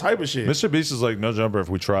watching all type of shit. Mr. Beast is like No Jumper if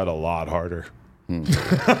we tried a lot harder. Bro,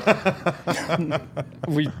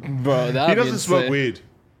 He that doesn't smoke weed.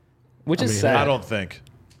 which is sad. I don't think,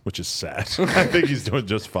 which is sad. I think he's doing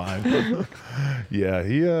just fine. Yeah,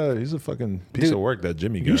 he's a fucking piece Dude, of work, that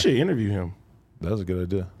Jimmy guy. You should interview him. That was a good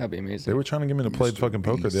idea. That'd be They amazing. were trying to get me to play Mr. fucking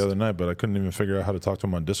poker Beast. the other night, but I couldn't even figure out how to talk to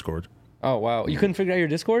him on Discord. Oh wow, you couldn't figure out your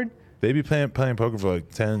Discord? They be playing poker for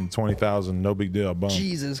like 10, 20,000, no big deal, boom.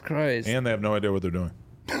 Jesus Christ! And they have no idea what they're doing.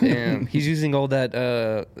 Damn, he's using all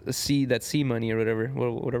that C money or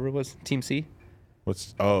whatever it was. Team C.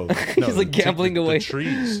 What's no, He's, like, gambling the away.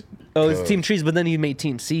 trees. Oh, it's Team Trees, but then he made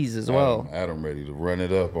Team C's as well. Adam ready to run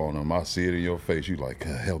it up on him. I see it in your face. You like,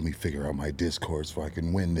 help me figure out my Discord so I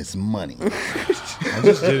can win this money. I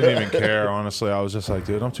just didn't even care, honestly. I was just like,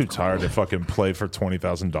 dude, I'm too tired to fucking play for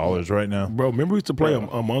 $20,000 right now. Bro, remember we used to play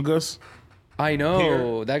Among Us? I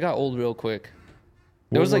know that got old real quick.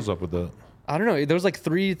 What was, was like- up with that? I don't know. There was like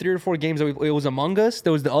three or four games. It was Among Us.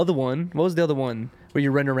 There was the other one. What was the other one where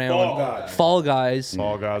you run around? Fall Guys. Fall Guys.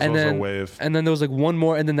 Fall Guys and was a then, wave. And then there was like one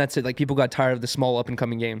more, and then that's it. Like people got tired of the small up and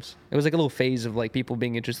coming games. It was like a little phase of like people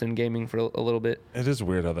being interested in gaming for a little bit. It is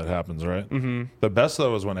weird how that happens, right? Mm-hmm. The best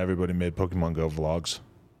though was when everybody made Pokemon Go vlogs.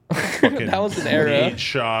 Fucking That was an era. Nate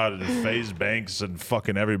Shot and FaZe Banks and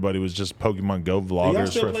fucking everybody was just Pokemon Go Do y'all vloggers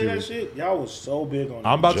still for a play few that weeks. shit? Y'all was so big on that.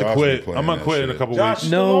 I'm about to Josh quit. been playing I'm gonna that quit in a shit. couple Josh,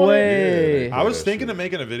 weeks. No Yeah, way. I was that thinking shit. of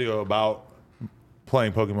making a video about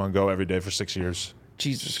playing Pokemon Go every day for 6 years,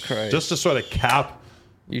 Jesus Christ. just to sort of cap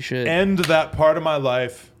you should. end that part of my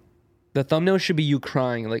life. The thumbnail should be you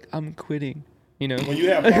crying, like I'm quitting. You know. When you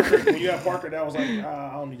have Parker, that was like,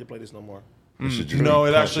 I don't need to play this no more. No,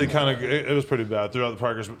 it actually kind of it was pretty bad throughout the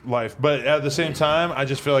Parker's life. But at the same time, I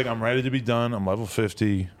just feel like I'm ready to be done. I'm level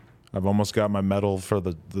 50. I've almost got my medal for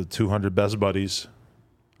the 200 best buddies.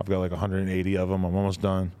 I've got like 180 of them. I'm almost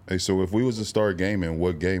done. Hey, so if we was to start gaming,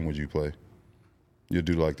 what game would you play? You'd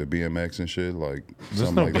do like the BMX and shit, like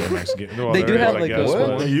something like that. BMX game. Well, They do there is, have, I like, guess, a-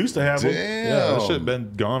 but- They used to have them. Damn. Yeah, that shit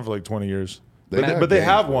been gone for like 20 years. got But they games,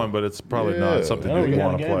 have bro. one, but it's probably Yeah. not something I don't that you really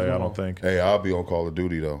want to have play. games I no don't think. Hey, I'll be on Call of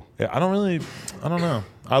Duty though. Yeah, I don't know.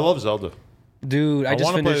 I love Zelda. Dude, I just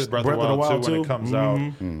want to play finished. Breath of the Wild 2 when it comes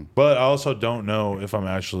out. But I also don't know if I'm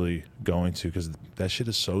actually going to because that shit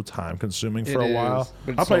is so time consuming for It a while. is,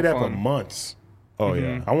 but I it's played so that for fun. months. Oh,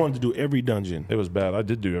 yeah. I wanted to do every dungeon. It was bad. I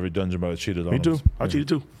did do every dungeon, but I cheated on Me it. too. I cheated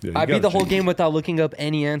too. Yeah, you I beat gotta the whole cheat. game without looking up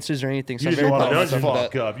any answers or anything. So You I'm did very all the proud of dungeons? myself for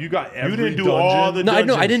Fuck that. up. You got every You didn't do dungeon? all the No, I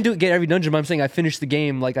know I dungeons. didn't get every dungeon, but I'm saying I finished the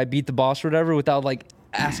game. Like I beat the boss or whatever without like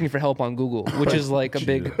asking for help on Google, which is like a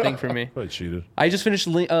big thing for me. I cheated. I just finished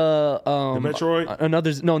The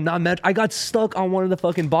Metroid? Not Met. I got stuck on one of the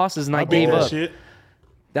fucking bosses and I, beat gave that up. shit.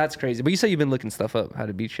 That's crazy. But you said you've been looking stuff up, how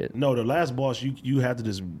to beat shit. No, the last boss you had to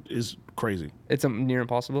just is crazy. It's near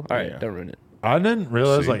impossible. All right, Yeah. don't ruin it. I didn't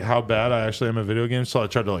realize like how bad I actually am at video games, so I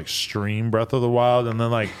tried to like stream Breath of the Wild, and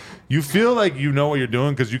then like you feel like you know what you're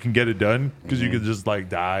doing because you can get it done because you can just like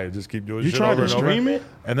die and just keep doing. You shit tried over to and over. stream it?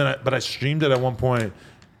 And then I streamed it at one point,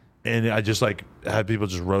 and I just like had people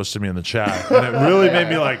just roasting me in the chat, and it really made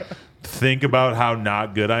me like think about how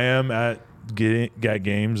not good I am at get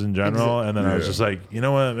games in general, and then I was just like, you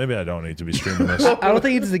know what, maybe I don't need to be streaming this. I don't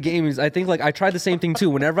think it's the games. I think like I tried the same thing too.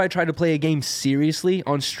 Whenever I try to play a game seriously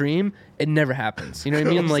on stream, it never happens. You know what I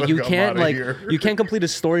mean? Like you like, I'm can't outta like here. you can't complete a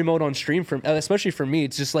story mode on stream for especially for me.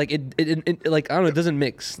 It's just like it like I don't know. It doesn't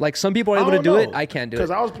mix. Like some people are able to do it. I can't do it.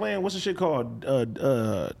 Because I was playing what's the shit called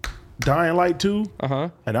Dying Light 2.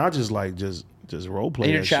 And I just role play.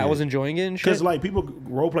 And your that chat shit. was enjoying it and shit. Because like people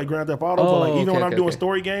role play Grand Theft Auto, Oh, but like even okay, when I'm okay, doing okay.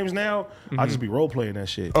 story games now, I just be role playing that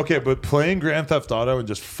shit. Okay, but playing Grand Theft Auto and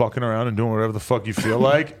just fucking around and doing whatever the fuck you feel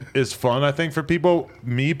like is fun, I think, for people.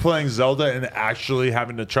 Me playing Zelda and actually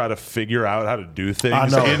having to try to figure out how to do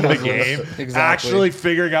things know. in the game, actually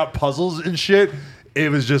figuring out puzzles and shit, it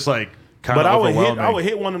was just like kind But of I overwhelming. would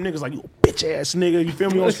hit one of them niggas like, you bitch ass nigga. You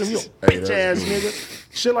feel me on stream? You bitch ass nigga.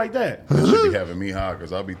 Shit like that. That should be having me high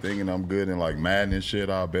because I'll be thinking I'm good in like Madden and shit.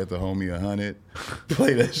 I'll bet the homie 100.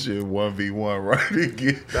 Play that shit 1v1 right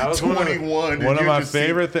again. That was 21. one and of you my just see-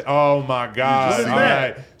 favorite things. Oh my god! What is All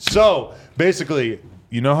that? right, so basically,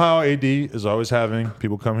 you know how AD is always having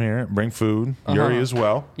people come here and bring food. Yuri as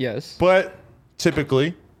well. Yes. But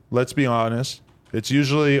typically, let's be honest, it's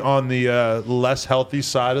usually on the less healthy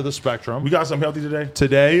side of the spectrum. We got something healthy today.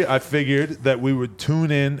 Today, I figured that we would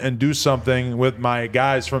tune in and do something with my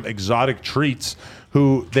guys from Exotic Treats,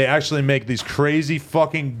 who they actually make these crazy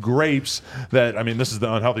fucking grapes that, I mean, this is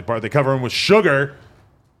the unhealthy part. They cover them with sugar.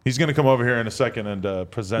 He's going to come over here in a second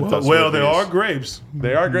and present us. Well, with they these. are grapes.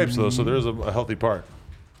 They are grapes, though, so there's a healthy part.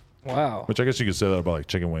 Wow. Which I guess you could say that about like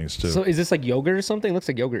chicken wings, too. So is this like yogurt or something? It looks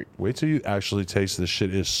like yogurt. Wait till you actually taste this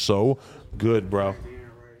shit. It's so good, bro.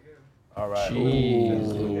 All right. Jeez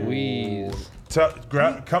Louise.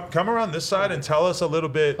 Come around this side and tell us a little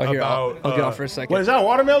bit Oh, here, about. I'll get off for a second. What is that, a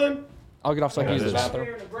watermelon? I'll get off so I can use the bathroom.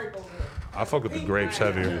 I fuck with the grapes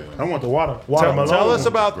heavier. I want the watermelon. Tell us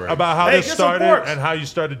about how Hey, this get some started forks. and how you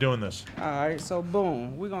started doing this. All right, so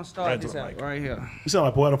boom, we're gonna start this out right here. You sound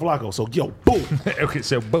like Puerto Flacco, so yo, boom. Okay,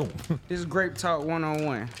 so boom. This is Grape Talk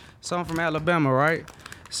 101. So I'm from Alabama, right?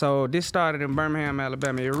 So this started in Birmingham,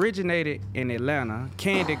 Alabama. It originated in Atlanta,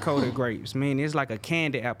 candy-coated grapes, meaning it's like a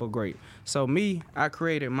candy apple grape. So me, I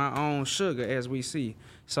created my own sugar, as we see.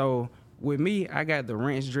 So with me, I got the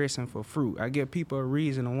ranch dressing for fruit. I give people a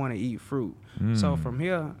reason to want to eat fruit. So from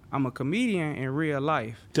here, I'm a comedian in real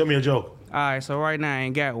life. Tell me a joke. All right, so right now I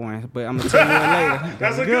ain't got one, but I'm gonna tell you one later.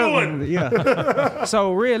 That's a good one. Yeah.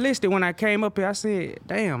 So realistic, when I came up here, I said,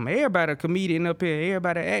 damn, everybody a comedian up here,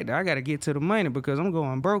 everybody an actor. I gotta get to the money because I'm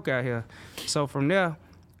going broke out here. So from there,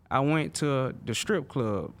 I went to the strip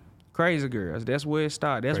club, Crazy Girls. That's where it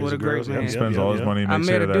started. That's where the Crazy great Girls, man. yeah. Spends all his money. I Makes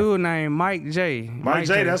met it a there. dude named Mike J. Mike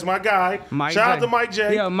J, that's my guy. Mike Shout out J. to Mike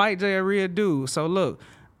J. Yeah, Mike J, a real dude. So look,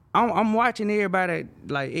 I'm watching everybody,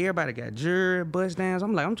 like everybody got jury, bust downs.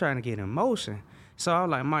 I'm like, I'm trying to get in motion. So I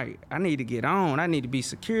was like, Mike, I need to get on. I need to be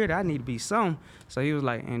secured. I need to be something. So he was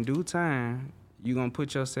like, in due time, you gonna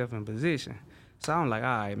put yourself in position. So I'm like, all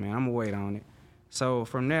right, man, I'm gonna wait on it. So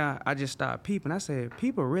from there, I just started peeping. I said,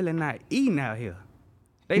 people really not eating out here.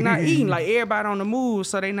 They not eating, like everybody on the move,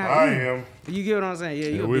 so they not I eating. am. You get what I'm saying? Yeah,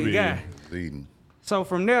 you we a big be guy. Eating. So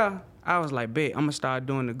from there, I was like, bet, I'm gonna start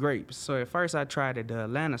doing the grapes. So at first I tried it the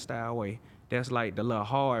Atlanta style way. that's like the little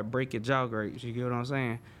hard break your jaw grapes. You get what I'm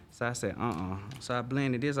saying? So I said, So I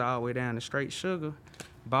blended this all the way down to straight sugar,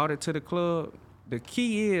 bought it to the club. The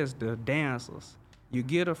key is the dancers. You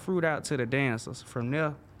get a fruit out to the dancers. From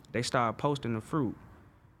there, they start posting the fruit.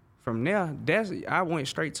 From there, I went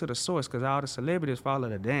straight to the source because all the celebrities follow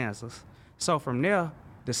the dancers. So from there,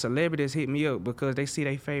 the celebrities hit me up because they see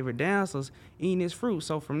their favorite dancers eating this fruit.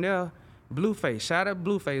 So from there, Blueface, shout out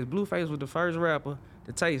Blueface. Blueface was the first rapper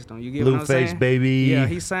to taste them. You get what I'm saying? Blueface, baby. Yeah,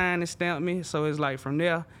 he signed and stamped me. So it's like from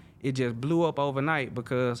there, it just blew up overnight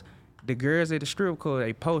because the girls at the strip club,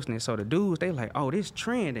 they posting it. So the dudes, they like, oh, this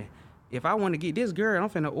trending. If I want to get this girl, I'm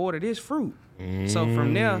finna order this fruit. So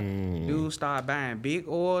from there, dudes start buying big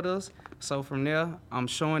orders. So from there, I'm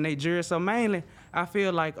showing they jury. So mainly, I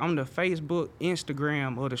feel like I'm the Facebook,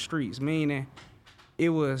 Instagram of the streets, meaning it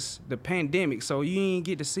was the pandemic, so you ain't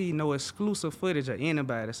get to see no exclusive footage of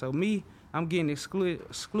anybody. So me, I'm getting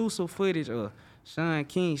exclusive footage of Sean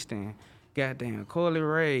Kingston, goddamn Coily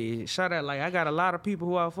Ray. Shout out, like I got a lot of people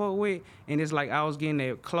who I fuck with, and it's like I was getting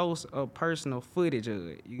that close up personal footage of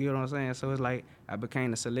it. You get what I'm saying? So it's like I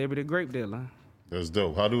became a celebrity grape dealer. That's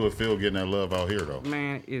dope. How do it feel getting that love out here though?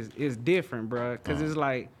 Man, it's different, bro. Cause it's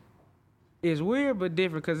like it's weird but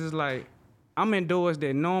different. Cause it's like I'm in doors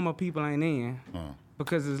that normal people ain't in.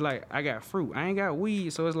 Because it's like I got fruit, I ain't got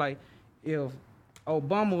weed. So it's like if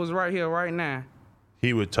Obama was right here right now,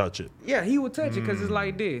 He would touch it. yeah, he would touch it. Cause it's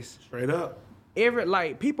like this. Straight up.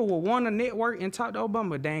 People will want to network and talk to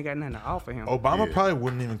Obama, but they ain't got nothing to offer him. Obama probably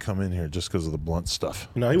wouldn't even come in here just because of the blunt stuff.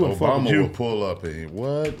 No, he wouldn't fuck with Obama you. will pull up and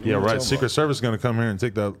what? Yeah, What right. you Secret talking Service is going to come here and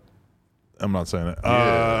take that. I'm not saying it.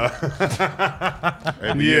 about?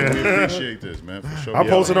 And we appreciate this, man, for sure. I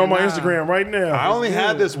posted on my Nah. Instagram right now. I only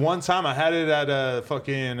had this one time. I had it at a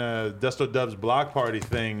fucking Desto Dubs block party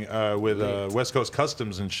thing with West Coast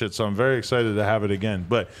Customs and shit. So I'm very excited to have it again.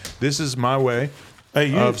 But this is my way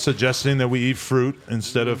of suggesting that we eat fruit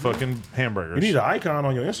instead of fucking hamburgers. You need an icon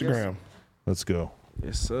on your Instagram. Let's go.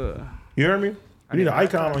 Yes, sir. You hear me? You need an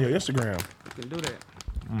icon on your Instagram. You can do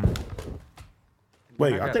that.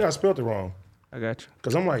 Wait, I think I spelled it wrong. I got you.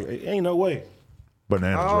 Because I'm like, ain't no way.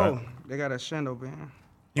 Bananas, Oh, right? they got a shadow band.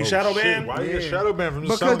 You shadow Shit, band? why you get shadow banned from the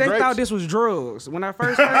Because selling they grapes? thought this was drugs. When I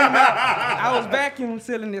first came out, I was vacuum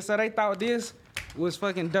sealing this, so they thought this was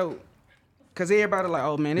fucking dope. Because everybody like,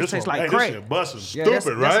 oh man, this tastes like This crack. shit busting. Yeah,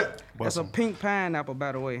 Stupid, right? That's a pink pineapple,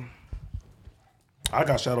 by the way. I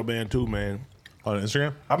got shadow banned too, man. On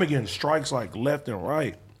Instagram? I've been getting strikes like left and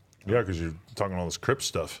right. Yeah, because you're talking all this Crip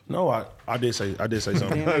stuff. No, I did say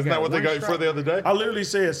something. Isn't that what they got you for the other day? I literally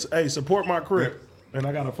said, hey, support my crib. And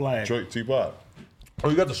I got a flag. Teapot. Oh,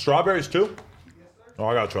 you got the strawberries too? Oh,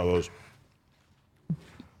 I gotta try those.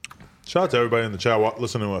 Shout out to everybody in the chat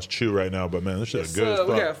listening to us chew right now, but man, this shit is good as So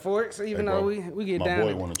we fuck. got forks, even Hey, though bro, we get My down.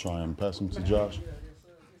 boy want to try and pass them to Josh.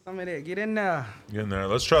 Some of that, get in there. Get in there.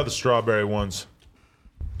 Let's try the strawberry ones.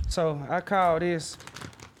 So I call this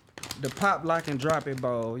the pop, lock, and drop it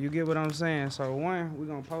bowl. You get what I'm saying? So one, we're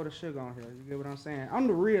gonna pour the sugar on here. You get what I'm saying? I'm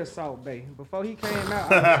the real Salt Bay. Before he came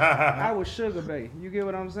out, I was Sugar Bay. You get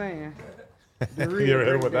what I'm saying? The real You ever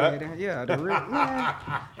hit him with that? Yeah, the real man.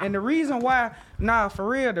 And the reason why, nah, for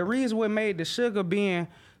real, the reason what made the sugar being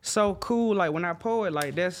so cool, like when I pour it,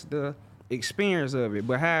 like that's the experience of it.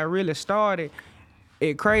 But how it really started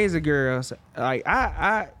at Crazy Girls, like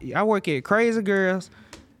I work at Crazy Girls,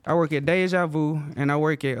 I work at Deja Vu, and I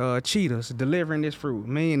work at Cheetahs, delivering this fruit.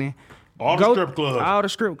 Meaning, All the strip clubs. All the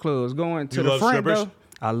strip clubs going to You the love front strippers? door.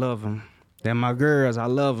 I love them. They're my girls. I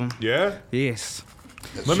love them. Yeah? Yes.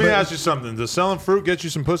 Let me ask you something. Does selling fruit get you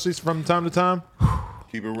some pussies from time to time?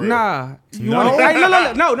 Keep it real. Nah. You No? wanna,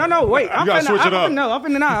 hey, no. Wait. I'm gotta switch it up. I'm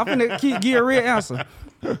finna give a real answer.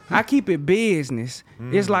 I keep it business.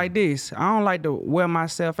 It's like this. I don't like to wear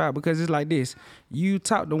myself out because it's like this. You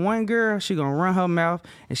talk to one girl, she gonna run her mouth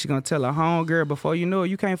and she gonna tell her home girl before you know it,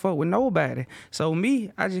 you can't fuck with nobody. So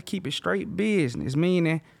me, I just keep it straight business.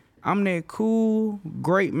 Meaning I'm that cool,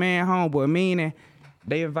 great man homeboy. Meaning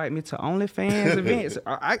they invite me to OnlyFans events.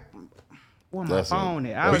 Where my That's phone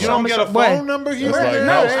it. at? I But You was don't get a boy. phone number here? That's like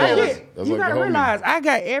No, house I phones. get- That's you like gotta the homie. realize I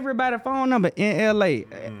got everybody's phone number in LA,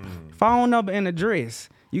 phone number and address.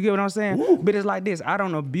 You get what I'm saying? But it's like this. I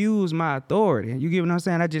don't abuse my authority. You get what I'm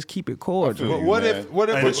saying? I just keep it cordial. feel But you, what man. if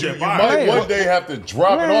Hey, but shit, you bye. Might Man. one day have to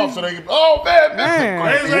drop it Man. off so they can. Oh man,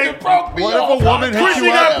 Man. this it broke me. What if a off. woman hits Chrissy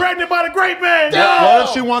you got up? pregnant by the grape man. What if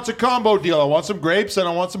she wants a combo deal? I want some grapes and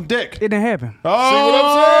I want some dick. It didn't happen. Oh, See what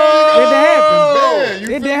I'm saying? It didn't happen. Man, you It feel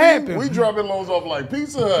didn't me? happen. We dropping loans off like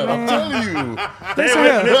Pizza Hut. I'm telling you. Damn, listen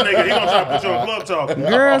to this nigga. He gonna try to put you on plug talk.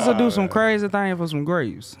 Girls will do some crazy thing for some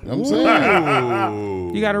grapes. I'm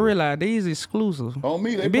saying. You You gotta realize these exclusive. On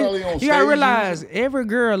me, they Bitch, probably on You gotta stage realize every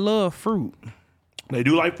girl love fruit. They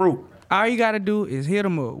do like fruit. All you gotta do is hit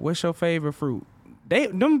them up. What's your favorite fruit?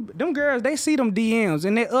 Them girls, they see them DMs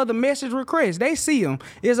and their other message requests. They see them.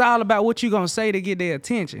 It's all about what you gonna say to get their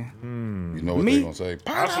attention. You know what Me? they gonna say?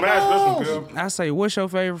 I smashed this one, Kev. I say, what's your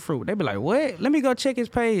favorite fruit? They be like, what? Let me go check his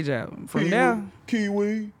page out. From there,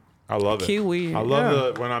 Kiwi. I love it. Kiwi, I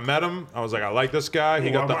love when I met him, I was like, I like this guy.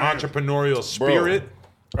 He got the Wow. entrepreneurial spirit.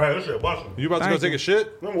 Hey, this shit busting. You about to go Thank take you. a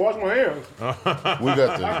shit? Let me wash my hands.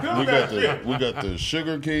 We got the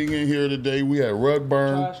Sugar King in here today. We had Rug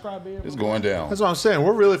Burn. It's going down. That's what I'm saying.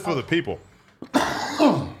 We're really for the people.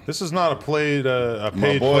 This is not a paid My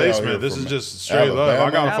paid boy out here placement. This is from just straight love. I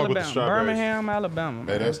Alabama. gotta fuck with the Alabama, strawberries. Birmingham,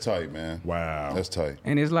 Alabama. Hey, that's tight, man. Wow. That's tight.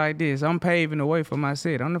 And it's like this. I'm paving the way for my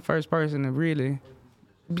city. I'm the first person to really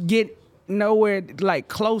get nowhere like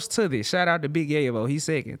close to this. Shout out to Big Yavo. He's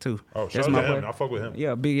second too. Oh, That's shout out my to him. boy. I'll fuck with him.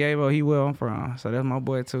 Yeah, Big Yavo, he where I'm from. So that's my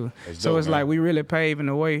boy too. So dope, it's man. like we really paving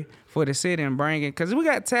the way for the city and bringing, cause we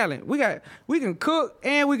got talent. We can cook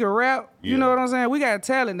and we can rap. You Yeah. know what I'm saying? We got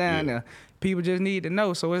talent down Yeah. there. People just need to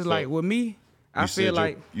know. So it's like with me, I You feel said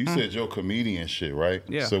like you said your comedian shit, right?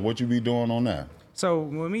 Yeah. So what you be doing on that? So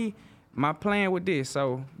with me, my plan with this,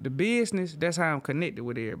 so the business, that's how I'm connected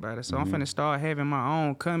with everybody. So I'm finna start having my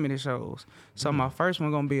own comedy shows. So my first one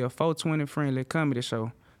gonna be a 420 friendly comedy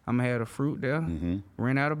show. I'm gonna have the fruit there,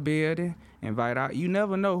 rent out a building, invite out. You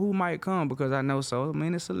never know who might come because I know so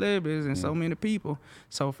many celebrities and so many people.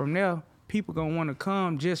 So from there, people gonna wanna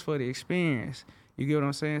come just for the experience. You get what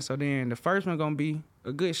I'm saying? So then the first one gonna be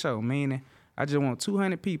a good show, meaning I just want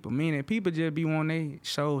 200 people, meaning people just be wanting their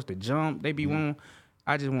shows to jump. They be wanting,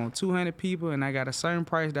 I just want 200 people and I got a certain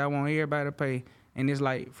price that I want everybody to pay. And it's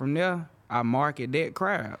like from there, I market that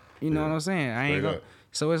crowd. You know what I'm saying? I ain't Straight gonna, up.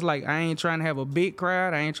 so it's like I ain't trying to have a big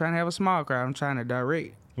crowd. I ain't trying to have a small crowd. I'm trying to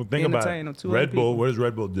direct. Well, think about entertain them it. 200 Red Bull, people. what does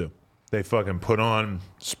Red Bull do? They fucking put on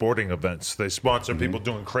sporting events. They sponsor Mm-hmm. people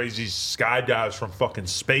doing crazy skydives from fucking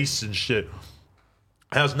space and shit.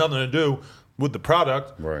 Has nothing to do with the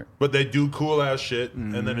product, Right. but they do cool ass shit,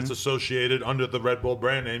 and then it's associated under the Red Bull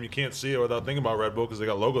brand name. You can't see it without thinking about Red Bull because they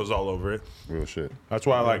got logos all over it. Real shit. That's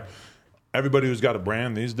why, like, everybody who's got a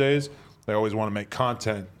brand these days, they always want to make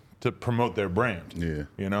content to promote their brand. Yeah.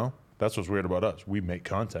 You know? That's what's weird about us. We make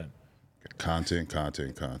content, Content.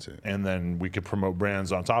 and then we could promote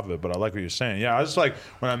brands on top of it. But I like what you're saying. Yeah, I just like,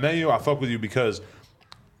 when I met you, I fuck with you because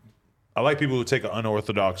I like people who take an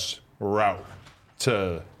unorthodox route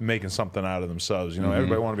to making something out of themselves. You know,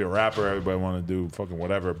 everybody want to be a rapper, everybody want to do fucking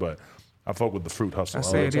whatever, but I fuck with the fruit hustle. I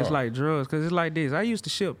like said it's that. like drugs because it's like this. I used to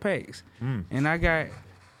ship packs and I got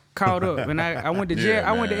caught up and I went to jail. Yeah,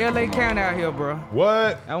 I went to man, LA come County out here, bro.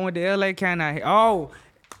 What? I went to LA County out here. Oh,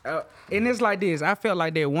 and it's like this. I felt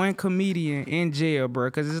like that one comedian in jail, bro,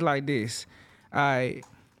 because it's like this.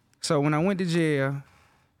 So when I went to jail,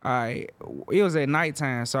 it was at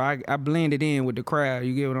nighttime, so I blended in with the crowd.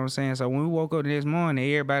 You get what I'm saying? So when we woke up the next morning,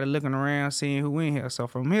 everybody looking around, seeing who in here. So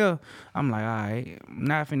from here, I'm like, all right, I'm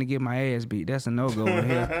not finna get my ass beat. That's a no-go in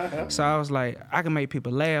here. So I was like, I can make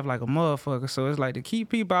people laugh like a motherfucker. So it's like to keep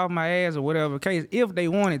people off my ass or whatever case, if they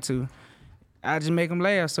wanted to, I just make them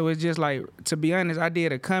laugh. So it's just like, to be honest, I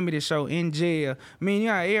did a comedy show in jail. I mean, you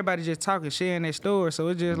know, everybody just talking, sharing their story. So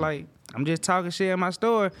it's just like, I'm just talking, sharing my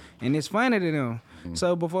story, and it's funny to them.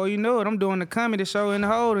 So before you know it, I'm doing the comedy show in the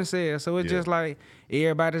holding cell. So it's just like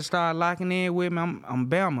everybody start locking in with me. I'm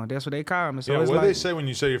Bama. That's what they call me. So Yeah, it's what do like, they say when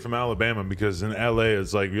you say you're from Alabama? Because in LA,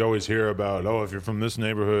 it's like you always hear about, oh, if you're from this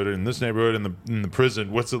neighborhood and this neighborhood in the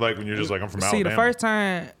prison, what's it like when you're just like, I'm from see, Alabama?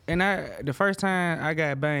 the first time I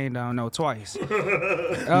got banged on, no, twice.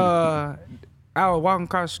 I was walking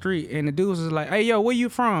across the street and the dudes was like, "Hey, yo, where you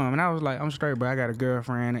from?" And I was like, "I'm straight, bro. I got a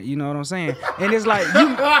girlfriend." You know what I'm saying? And it's like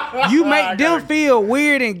you make them feel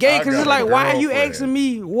weird and gay because it's like, why are you asking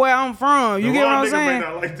me where I'm from? You get what I'm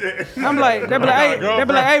saying? I'm like, they be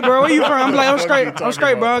like, hey, bro, where you from? I'm like, I'm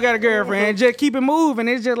straight, bro. I got a girlfriend. Just keep it moving.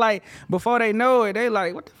 It's just like before they know it, they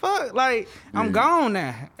like, what the fuck? Like, I'm gone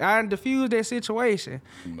now. I diffused that situation.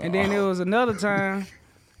 And then there was another time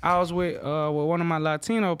I was with one of my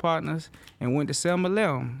Latino partners and went to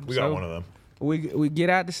 7-Eleven. We got one of them. We get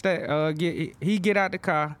out the he get out the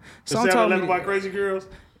car. Some Is that told me 11 by Crazy Girls?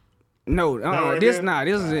 no, right this there? not.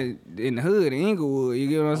 This is in the hood, in Inglewood. You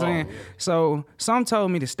get what I'm saying? yeah. So some told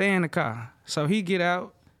me to stay in the car. So he get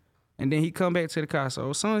out, and then he come back to the car. So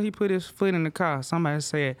as soon as he put his foot in the car, somebody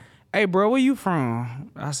said, "Hey, bro, where you from?"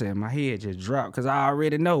 I said, my head just dropped because I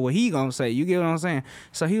already know what he gonna say. You get what I'm saying?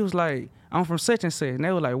 So he was like, "I'm from such and such," and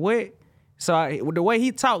they were like, "What?" So the way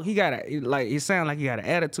he talked, he got it sounded like he got an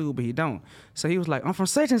attitude, but he don't. So he was like, "I'm from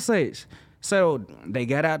such and such." So they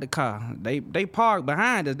got out the car. They parked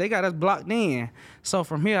behind us. They got us blocked in. So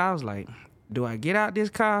from here, I was like, do I get out this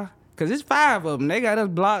car? Because it's 5 of them. They got us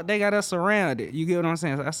blocked. They got us surrounded. You get what I'm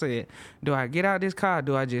saying? So I said, do I get out this car or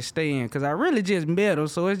do I just stay in? Because I really just met them.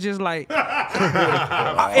 So it's just like,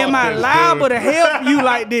 am I liable to help you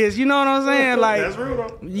like this? You know what I'm saying? Like, That's real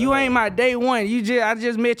though. you ain't my day one. I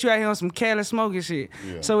just met you out here on some Cali smoking shit.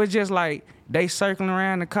 Yeah. So it's just like they circling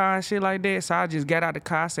around the car and shit like that. So I just got out the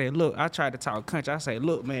car. I said, look, I tried to talk country. I said,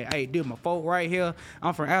 look, man, hey, this my folk right here.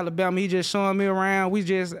 I'm from Alabama. He just showing me around. We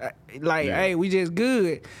just like, hey, we just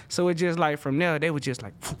good. So it just like from there, they was just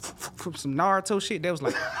like some Naruto shit. They was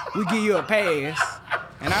like, we give you a pass.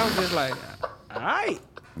 And I was just like, all right.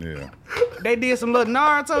 Yeah. They did some little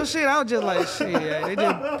Naruto shit. I was just like, shit.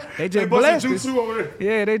 They just blessed us. Jutsu over there.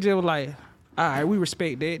 Yeah, they just was like, all right, we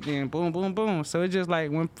respect that. Then boom, boom, boom. So it's just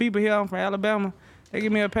like when people here I'm from Alabama, they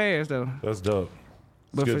give me a pass though. That's dope. It's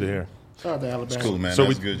But good for- to hear. Shout out to Alabama. Cool, man. So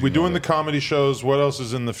That's good. we're You doing know the comedy shows. What else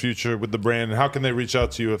is in the future with the brand? And how can they reach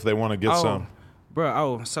out to you if they want to get some?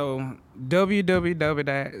 So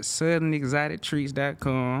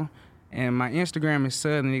www.southernexotictreats.com, and my Instagram is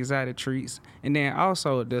Southern Exotic Treats. And then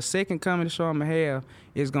also the second comedy show I'm gonna have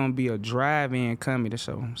is gonna be a drive-in comedy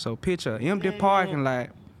show. So picture an empty parking lot,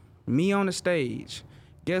 me on the stage.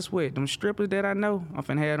 Guess what? Them strippers that I know, I'm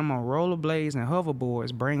finna have them on rollerblades and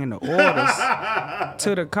hoverboards, bringing the orders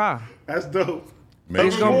to the car. That's dope. Make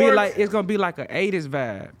It's sure- gonna be like an 80s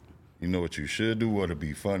vibe. You know what you should do? What'd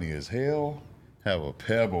be funny as hell? Have a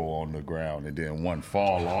pebble on the ground and then one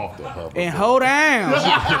fall off the hover. And hold down.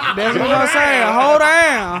 That's what I'm saying. Hold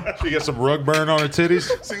down. She get some rug burn on her titties.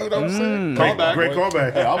 See what I'm saying? Great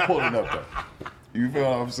callback. Hey, I'm pulling up though. You feel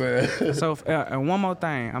what I'm saying? So, and one more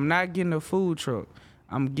thing. I'm not getting a food truck.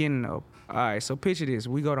 I'm getting a. All right, so picture this.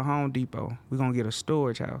 We go to Home Depot. We're going to get a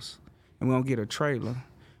storage house. And we're going to get a trailer.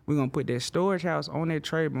 We're going to put that storage house on that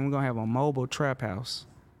trailer, and we're going to have a mobile trap house.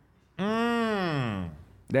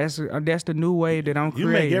 That's the new way that I'm You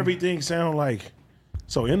creating. make everything sound like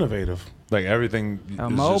so innovative. Like everything. A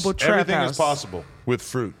is mobile trap everything house. is possible with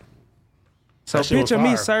fruit. So That shit was picture me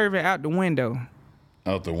fire. serving out the window.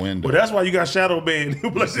 Out the window. But that's why you got shadow banned. You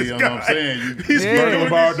bless See this what guy. I'm saying? He's Yeah. Burglar doing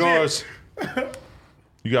bar this shit. doors.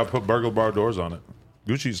 You gotta put burglar bar doors on it.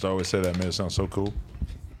 Gucci used to always say that. Man, it sounds so cool.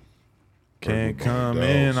 Can't Burglar bar come doors.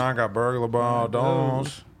 in. I got burglar bar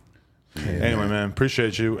doors. Anyway, man,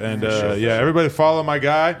 appreciate you. And yeah, everybody follow my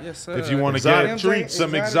guy. Yes, sir. If you want to Exotic get treats.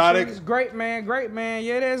 some exotic. treats. Great man.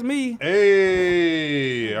 Yeah, that's me.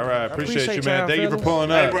 Hey, all right, appreciate you, man. y'all, Thank you for fellas. pulling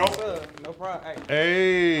Hey, up. bro. No problem.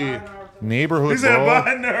 Hey. Hey, neighborhood He said bro.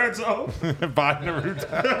 bye Naruto. Bye, Naruto.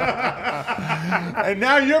 And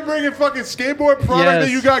now you're bringing fucking skateboard product Yes.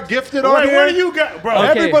 that you got gifted on Wait, here. where do you got, bro? Okay.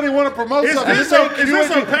 Everybody want to promote Is something. this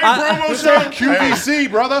This a paid promo This show? ain't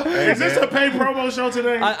QVC, brother. Is this a paid promo show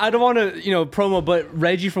today? I don't want to, promo, but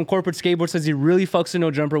Reggie from Corporate Skateboard says he really fucks with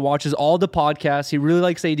No Jumper, watches all the podcasts. He really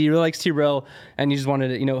likes AD, really likes T-Rail, and he just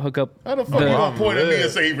wanted to, hook up. How the fuck you gonna point at me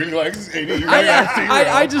and say he really likes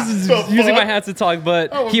I just was The using my fuck? hands to talk,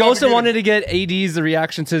 but I was he about to also get wanted to get AD's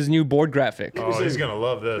reaction to his new board graphic. Oh, he's gonna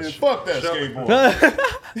love this. Fuck that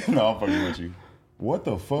skateboard. No, I'm fucking with you. What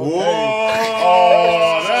the fuck?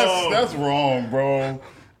 Oh, that's wrong, bro.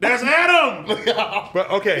 That's Adam. But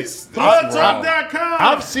okay, Bloodtalk.com.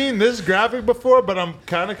 I've seen this graphic before, but I'm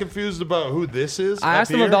kind of confused about who this is. I up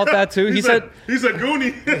asked him here. about that too. He said he's a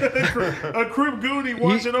goonie, a crib goonie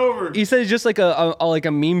watching over. he said it's just like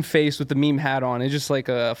a meme face with the meme hat on. It's just like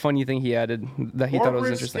a funny thing he added that he thought it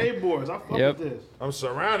was Corporate interesting. skateboards. I fuck Yep. with this. I'm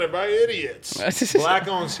surrounded by idiots.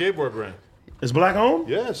 Black-owned skateboard brand. Is black on?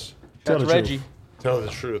 Yes. Tell That's the Reggie. truth. Tell the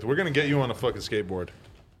truth. We're gonna get you on a fucking skateboard.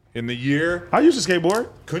 In the year, I used to skateboard.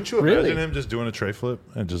 couldn't you Really? imagine him just doing a tray flip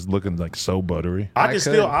and just looking like so buttery? I I can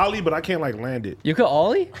still could. ollie, but I can't like land it. You could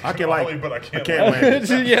ollie? I can Ollie, like, but I can't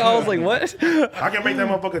land it. Yeah, I was like, what? I can make that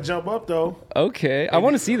motherfucker jump up though. Okay, I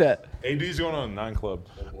want to see that. AD's going on a 9 club.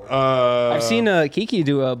 I've seen Kiki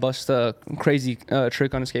do a bust crazy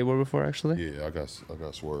trick on a skateboard before, actually. Yeah, I got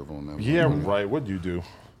swerve on that. Yeah, one. right. What'd you do?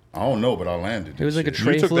 I don't know, but I landed. It was like a shit.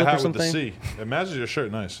 tray You took flip the or hat with the something. C. Imagine your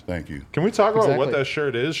shirt nice. Thank you. Can we talk about what Exactly. that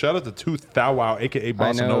shirt is? Shout out to Tooth Thou Wow, aka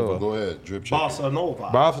Bossa know. Nova. Go ahead, drip check. Bossa Nova.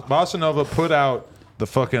 Bossa Nova put out the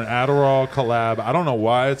fucking Adderall collab. I don't know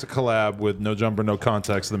why it's a collab with No Jumper, No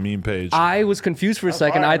Context, the meme page. I was confused for a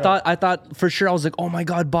second. fire, I thought for sure. I was like, oh my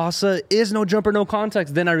god, Bossa is No Jumper, No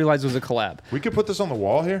Context. Then I realized it was a collab. we could put this on the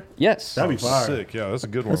wall here. Yes, That'd be fire. Sick. Yeah, that's a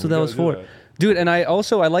good one. that's what We that gotta was do for. that. Dude, and I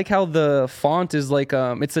like how the font is like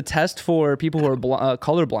it's a test for people who are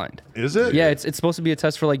colorblind. Is it? Yeah, it's supposed to be a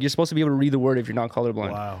test for like you're supposed to be able to read the word if you're not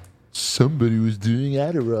colorblind. Wow. Somebody was doing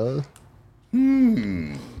Adderall.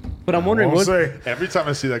 But But I'm wondering Won't what. say. Every time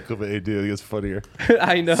I see that clip of AD, it gets funnier.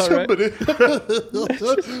 I know, right? Somebody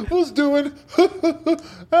was doing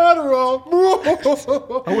Adderall.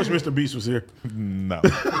 I wish Mr. Beast was here. No,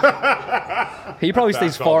 He probably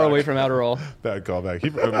stays Back far callback. away from Adderall. bad callback.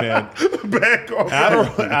 Man, Back off.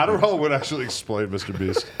 Adderall would actually explain Mr.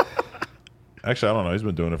 Beast. Actually, I don't know. He's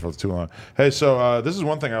been doing it for too long. Hey, so this is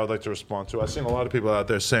one thing I would like to respond to. I've seen a lot of people out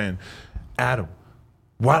there saying, Adam,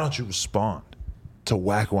 why don't you respond to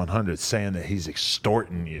Whack 100 saying that he's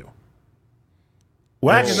extorting you?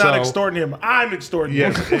 Wack is not So- extorting him. I'm extorting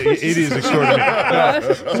Yes, him. it is extorting me.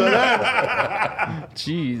 No, so then,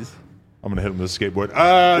 Jeez. I'm gonna hit him with a skateboard.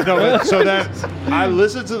 So then I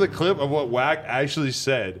listened to the clip of what Wack actually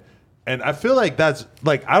said, and I feel like that's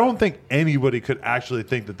like I don't think anybody could actually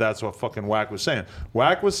think that that's what fucking Wack was saying.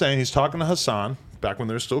 Wack was saying he's talking to Hassan back when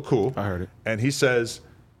they were still cool. I heard it. and he says,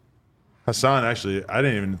 Hassan actually, I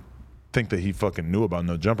didn't even think that he fucking knew about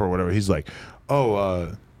No Jumper or whatever. He's like,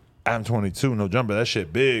 I'm 22, No Jumper, that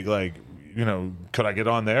shit big. Like, you know, could I get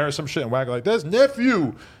on there or some shit? And Wack like, that's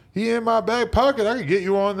nephew. He in my back pocket. I could get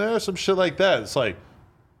you on there, some shit like that. It's like,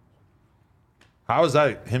 how is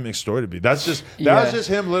that him extorting me? That was just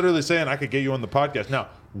him literally saying I could get you on the podcast. Now,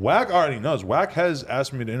 Wack already knows. Wack has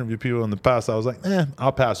asked me to interview people in the past. I was like,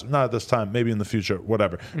 I'll pass. Not at this time. Maybe in the future.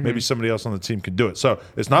 Whatever. Maybe somebody else on the team can do it. So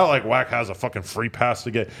it's not like Wack has a fucking free pass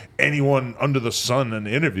to get anyone under the sun in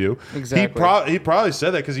the interview. Exactly. He probably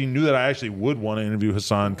said that because he knew that I actually would want to interview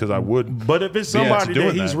Hassan because I would. But if it's be into somebody that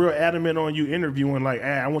doing he's real adamant on you interviewing, like,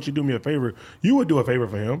 I want you to do me a favor, you would do a favor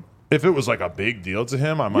for him. If it was like a big deal to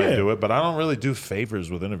him, I might Yeah. do it. But I don't really do favors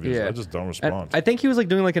with interviews. Yeah. I just don't And respond. I think he was like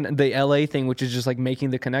doing like the LA thing, which is just like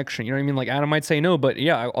making the connection. You know what I mean? Like Adam might say no, but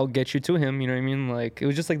yeah, I'll get you to him. You know what I mean? Like it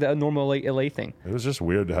was just like the normal LA thing. It was just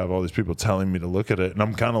weird to have all these people telling me to look at it, and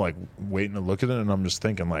I'm kind of like waiting to look at it, and I'm just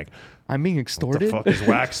thinking like, I'm being what extorted. the fuck is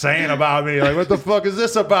Wack saying about me? Like, what the fuck is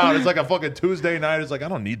this about? It's like a fucking Tuesday night. It's like I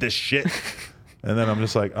don't need this shit. And then I'm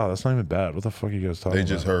just like, oh, that's not even bad. What the fuck are you guys talking They about?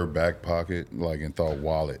 just heard back pocket like and thought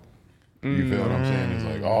wallet. You feel what I'm saying? It's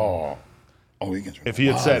like, oh, he can. If he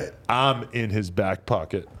had said, I'm in his back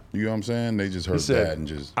pocket, you know what I'm saying? They just he heard said, that and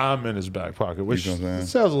just. I'm in his back pocket, which You know what I'm saying?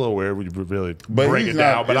 sounds a little weird when you really But break he's it not-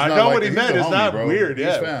 down. But it's I not know like- what he he's meant. a It's homie, not bro. weird. He's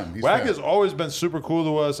Yeah, fam. He's Wack fam. has always been super cool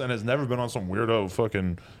to us and has never been on some weirdo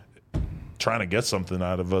fucking trying to get something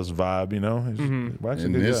out of us vibe. You know, Wack's a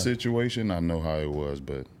In good this guy. situation, I know how it was,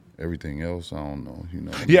 but everything else, I don't know. You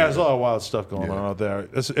know. Yeah, there's a lot of wild stuff going Yeah. on out there.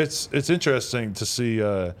 It's interesting to see,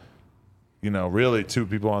 really two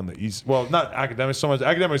people on the East. Well, not academics so much.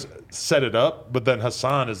 Academics set it up, but then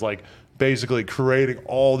Hassan is like basically creating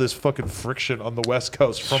all this fucking friction on the West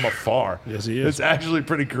Coast from afar. Yes, he is. It's actually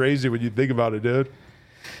pretty crazy when you think about it, dude.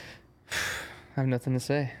 I have nothing to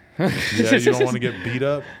say. Yeah, you don't want to get beat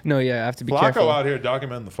up. No, yeah, I have to be Flacco careful. out here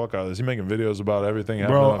documenting the fuck out of this. He's making videos about everything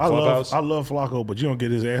happening Bro, on I Clubhouse. love Flacco, but you don't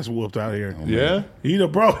get his ass whooped out here. Yeah? He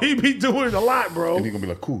be doing a lot, bro. And he gonna be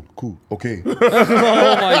like, cool, okay. Oh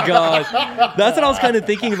my god, that's what I was kind of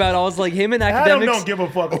thinking about. I was like, him and Adam academics. don't give a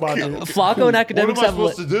fuck about this. Flacco and What academics am I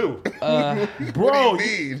have. supposed to do? Bro,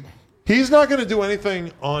 He's not going to do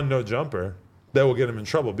anything on No Jumper that will get him in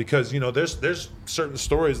trouble because, there's certain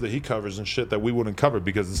stories that he covers and shit that we wouldn't cover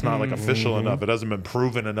because it's not like official enough. It hasn't been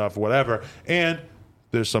proven enough, whatever. And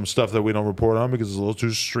there's some stuff that we don't report on because it's a little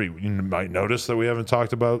too street. You might notice that we haven't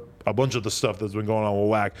talked about a bunch of the stuff that's been going on with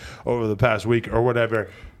Wack over the past week or whatever.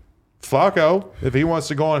 Flacco, if he wants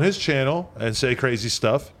to go on his channel and say crazy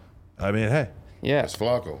stuff, I mean, hey, Yeah. It's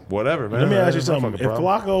Flacco. whatever, man. let me ask you That's not a something. fucking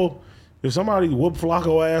problem. If somebody whoop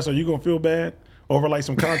Flacco ass, are you gonna feel bad over like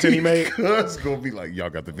some content he made? It's gonna be like,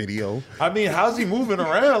 y'all got the video. I mean, how's he moving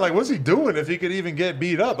around? Like, what's he doing if he could even get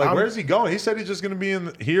beat up? Like, where's he going? He said he's just going to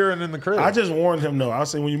be here and in the crib. I just warned him though. I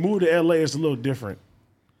said when you move to LA, it's a little different.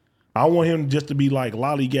 I want him just to be like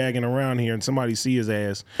lollygagging around here and somebody see his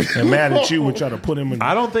ass and mad at you and try to put him in.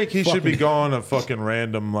 I don't think he should be going to fucking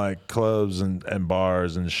random like clubs and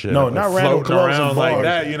bars and shit. No, Like, not random floating clubs and around like bars.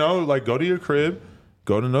 that. Like go to your crib,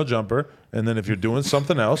 go to No Jumper, and then if you're doing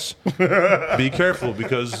something else, be careful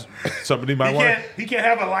because somebody might want. He can't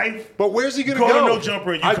have a life. But where's he gonna Go go? to No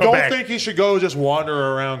Jumper and you I come don't back. think he should go just wander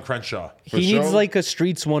around Crenshaw. He needs sure. like a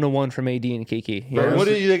streets 101 from AD and Kiki. You know? What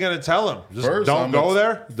are you gonna tell him? Just First, don't I'ma- go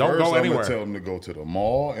there. Don't first, go I'm anywhere. gonna tell him to go to the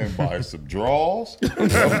mall and buy some drawers. I'm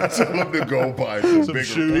gonna tell him to go buy some bigger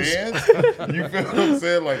shoes. pants. You feel what I'm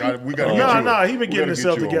saying? Like we gotta. No, he been getting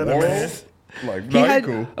himself together, man. Like, He nah, had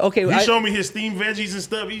cool. okay. He I- showed me his steamed veggies and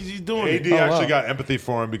stuff. He's doing AD it. actually got empathy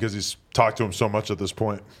for him because he's talked to him so much at this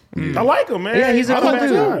point. I like him, man. Yeah, he's a not cool bad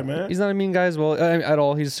dude. guy, man. He's not a mean guy as well at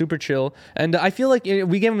all. He's super chill, and I feel like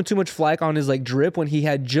we gave him too much flack on his like drip when he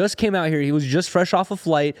had just came out here. He was just fresh off a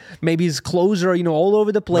flight. Maybe his clothes are all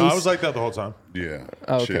over the place. No, I was like that the whole time. Yeah.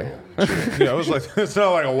 okay. Chill. Yeah, I was like, it's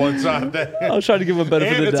not like a one-time thing. I was trying to give him a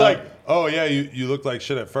benefit And of the it's doubt. like, oh yeah, you look like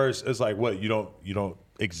shit at first. It's like, what, you don't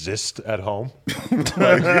exist at home?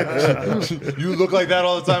 Like, you look like that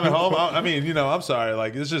all the time at home? I mean, I'm sorry.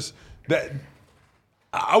 Like, it's just that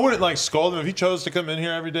I wouldn't like scold him if he chose to come in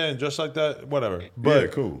here every day and dress like that, whatever. But Yeah,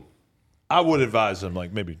 cool. I would advise him,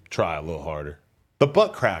 like, maybe try a little harder. The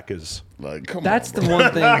butt crack is. Like, come That's on, the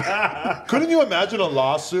one thing. Couldn't you imagine a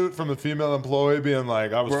lawsuit from a female employee being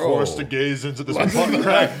like, I was Bro. forced to gaze into this butt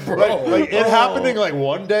crack? Bro. Like it happening like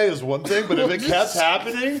one day is one thing, but if it kept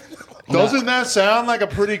happening, doesn't that sound like a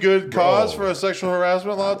pretty good cause for a sexual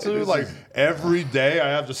harassment lawsuit? Like every day I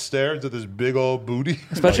have to stare into this big old booty.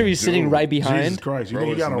 Especially if he's sitting dude, right Jesus behind. Christ. You Bro,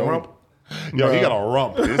 think he got a it's no- rump? Yo, he got a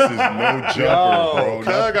rump. This is no jumper,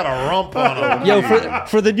 bro. I got a rump on him. Yo,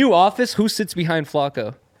 for the new office, who sits behind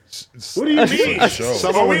Flacco? What do you mean? Show.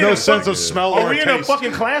 Someone Are we with in no a sense fucking- of smell Are or we in a taste.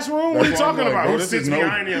 fucking classroom? What are you That's why I'm talking like, about? bro, Who this sits is no-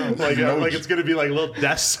 behind him? Like, No- like it's gonna be like little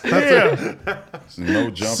desks. Yeah. It's no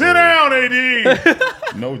jumper. Sit down,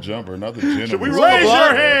 AD. No jumper, not the gentleman. we roll Raise the your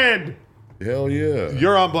blunt? hand. Hell yeah.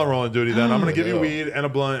 You're on blunt rolling duty then. I'm going to give you Yeah. weed and a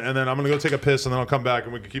blunt, and then I'm going to go take a piss, and then I'll come back,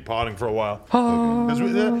 and we can keep potting for a while. Because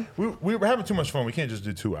we're having too much fun. We can't just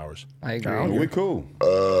do 2 hours. I agree. We cool.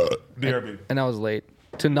 BRB. And I was late.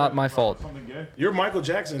 To not my fault. You're Michael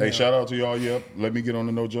Jackson. Hey, now. shout out to y'all. Yep. Let me get on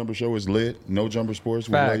the No Jumper Show. It's lit. No Jumper Sports.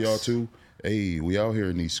 We love Facts. y'all too. Hey, we out here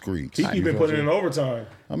in these streets. Kiki been putting in overtime.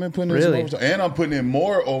 I've been putting in Really? some overtime. And I'm putting in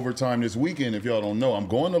more overtime this weekend, if y'all don't know. I'm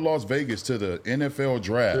going to Las Vegas to the NFL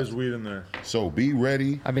draft. There's weed in there. So be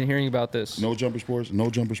ready. I've been hearing about this. No Jumper Sports. No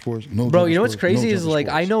Jumper Sports. No Bro, Jumper you know what's Sports, no crazy is Jumper like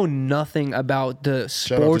Sports. I know nothing about the out to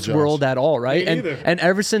sports Josh. world at all, right? Me And neither. and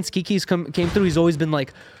ever since Kiki's came through, he's always been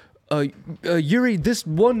like, Yuri, this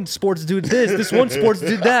one sports did this one sports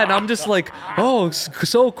did that, and I'm just like, oh,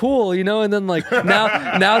 so cool, And then like now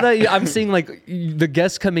that I'm seeing like the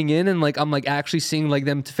guests coming in, and like I'm like actually seeing like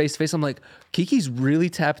them face to face, I'm like, Kiki's really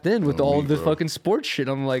tapped in with all the fucking sports shit.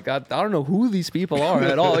 I'm like, I don't know who these people are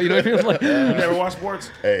at all. You know what I mean? I'm like, You never watch sports?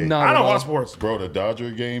 Hey, Not I at don't all. watch sports. bro, the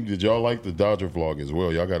Dodger game. Did y'all like the Dodger vlog as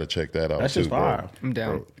well? Y'all got to check that out. That's too, just bro. fire. I'm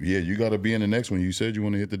down. Bro, yeah, you got to be in the next one. You said you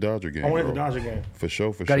want to hit the Dodger game. I want to hit bro. the Dodger game. For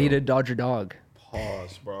sure, for Gotta sure. eat a Dodger dog.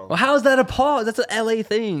 Pause, bro. Well, how's that a pause? That's an LA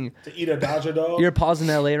thing. To eat a Dodger dog? You're a pause in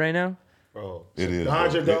LA right now. Bro. It is,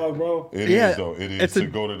 Dodger though. dog, bro. It Yeah, is, though. It is it's to a-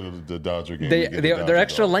 go to the Dodger game. They and get a they're Dodger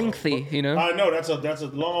extra dog, bro. lengthy, I know that's a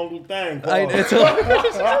long thing. I, Paul. it's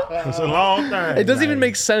a, It's a long thing. it doesn't even man.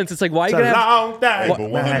 make sense. It's like why It's you a gonna have long thing. But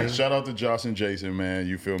 100, man. shout out to Josh and Jason, man.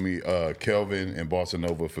 You feel me? Kelvin and Bossa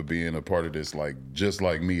Nova for being a part of this, like just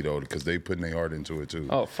like me though, because they putting their heart into it too.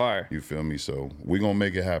 Oh, fire. You feel me? So we gonna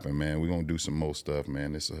make it happen, man. We gonna do some more stuff,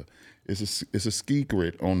 man. It's a ski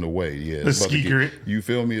crit on the way. Yeah, it's about to ski get- crit. You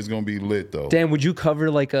feel me? It's gonna be lit though. Dan, would you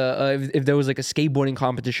cover like if there was like a skateboarding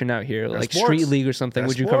competition out here, like sports. Street League or something?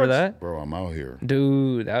 That's Would you cover sports. that? Bro, I'm out here.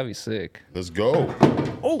 Dude, that'd be sick. Let's go.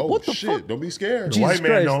 Oh, what the shit! fuck? Don't be scared. Jesus White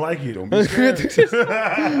man Christ. don't like you. Don't be scared.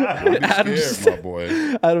 Don't be Adam's- scared, my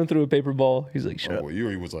boy. Adam threw a paper ball. He's like, shut Oh, up. boy,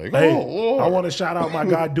 Yuri was like, Hey, oh, Lord. I want to shout out my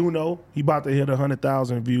guy Duno. He about to hit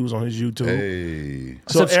 100,000 views on his YouTube. Hey.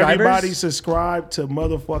 So Subscribers? everybody subscribe to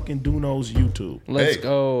motherfucking Duno's YouTube. Let's Hey,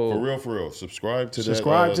 go. For real. Subscribe to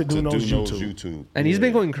Subscribe that. to Duno's YouTube. And he's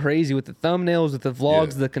been going crazy with the thumbnails, with the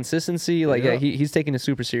vlogs, Yeah. the consistency. Like, yeah, he's taking it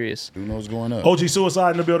super serious. Duno's going up. OG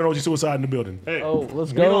Suicide in the building. OG Suicide in the building. Hey, Oh,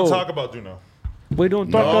 let's we go. don't talk about Duno. We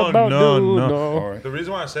don't talk about no. Duno. All right. The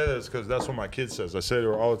reason why I say that is because that's what my kid says. I say to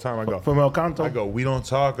her all the time. From El Canto. I go, we don't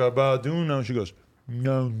talk about Duno. She goes,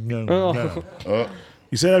 no, no.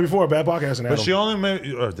 You said that before. Bad podcasting. But she only made.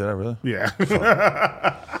 Oh, did I really?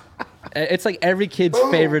 Yeah. It's like every kid's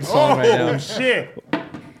favorite song right Oh now. shit.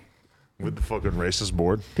 With the fucking racist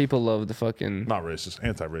board. People love the fucking. Not racist,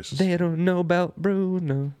 anti-racist. They don't know about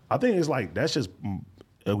Bruno. I think it's like that's just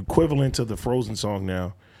equivalent to the Frozen song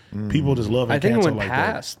now. People just love. I think it Encanto went like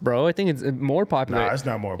that. past, bro. I think it's more popular. Nah, it's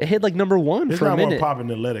not more. It hit like number one It's for a not more minute. popping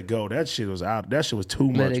than Let It Go. That shit was out. That shit was too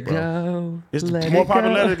Let much, it bro. go. It's let more it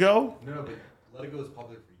popular. go. Let It Go. No, but Let It Go is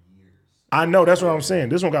popular for years. I know. That's what I'm saying.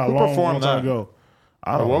 This one got a long performed time that? ago.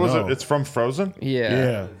 I don't What was know. it? It's from Frozen? Yeah.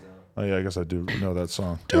 Yeah. Oh, yeah, I guess I do know that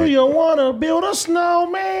song. Do you wanna build a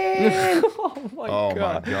snowman? Oh my Oh,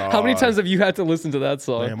 god. my God. How many times have you had to listen to that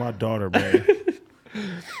song? Man, my daughter, man.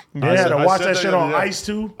 Yeah, to I watch said that the shit other on day. ice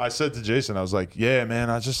too. I said to Jason, I was like, "Yeah, man,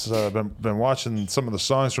 I just been watching some of the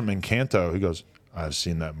songs from Encanto." He goes, "I've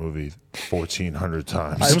seen that movie 1,400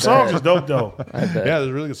 times." Some songs is dope though. I bet. Yeah,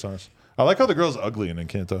 there's really good songs. I like how the girl's ugly in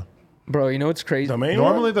Encanto. Bro, you know what's crazy? The main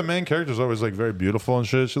Normally, the main character's always like very beautiful and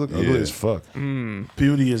shit. She look ugly as fuck.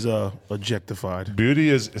 beauty is objectified. Beauty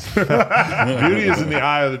is beauty is in the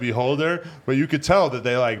eye of the beholder, but you could tell that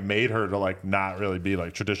they like made her to like not really be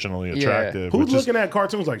like traditionally attractive. Who's which is- looking at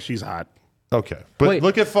cartoons like she's hot? Okay, but Wait.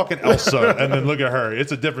 look at fucking Elsa and then look at her.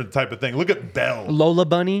 It's a different type of thing. Look at Belle. Lola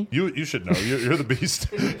Bunny. You should know. You're the beast.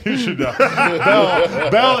 You should know.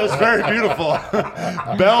 Belle is very beautiful.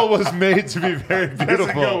 Belle was made to be very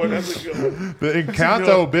beautiful. That's a good one. The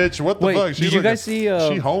Encanto bitch. What the Wait, fuck? did you guys see?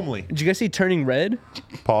 She homely. Did you guys see Turning Red?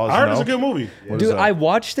 Pause. I heard no. it's a good movie. What is Dude, that? I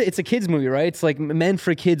watched it. It's a kids movie, right? It's like meant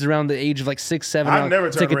for kids around the age of like 6, 7. I've never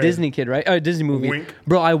It's like a turned red. Disney kid, right? A Disney movie. Wink.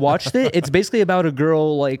 Bro, I watched it. It's basically about a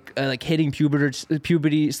girl like hitting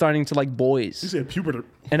puberty, starting to like You boys. said puberty.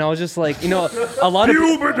 And I was just like, a lot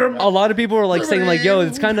of people were like saying like, yo,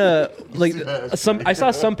 it's kind of like I saw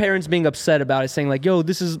some parents being upset about it, saying like, yo,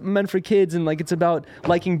 this is meant for kids and like it's about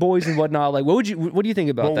liking boys and whatnot. Like, what do you think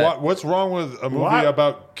about Well, that? what's wrong with a movie Why?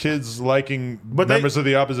 about kids liking they- members of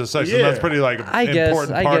the opposite sex? And Yeah. that's pretty like I guess-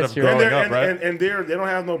 important I part guess of you're right. growing And up, right? they don't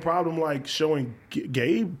have no problem like showing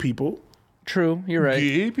gay people. True, you're right.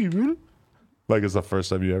 Gay people. Like it's the first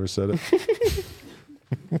time you ever said it.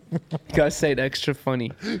 Gotta say it extra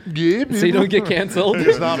funny Gay so you don't get canceled.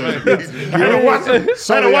 It's not me. I had to watch it.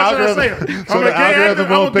 So I had to the watch what I say. algorithm, so I'm a the gay algorithm activist.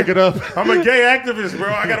 won't pick it up. I'm a gay activist, bro.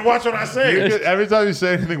 I gotta watch what I say. Every time you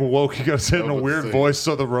say anything woke, you gotta say it in a weird say. voice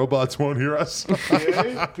so the robots won't hear us.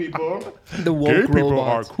 Gay people. The woke Gay people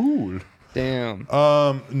robots. are cool. Damn.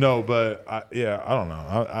 No, but I don't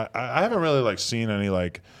know. I haven't really like seen any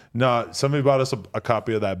like. No, somebody bought us a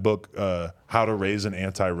copy of that book, How to Raise an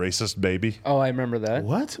Anti-Racist Baby. Oh, I remember that.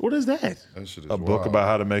 What? What is that? That shit is A book wild. about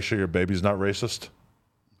how to make sure your baby's not racist.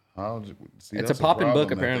 See, It's that's a poppin' problem book,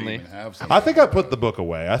 that they apparently. even have some- I think I put the book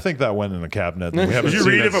away. I think that went in the cabinet. And we haven't Did you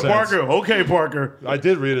seen read it for since. Parker? Okay, Parker. I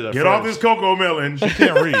did read it. At Get first. off this cocoa melon.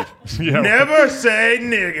 Can't read. Yeah. Never say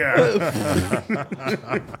nigga.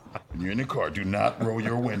 When you're in the car, do not roll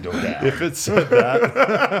your window down. If it said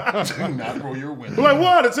that, Do not roll your window Like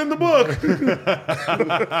what? It's in the book.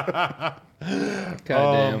 God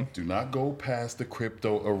damn. Do not go past the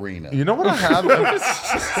crypto arena. you know what I have?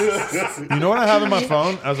 You know what I have in my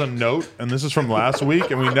phone as a note, and this is from last week,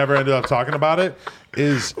 and we never ended up talking about it.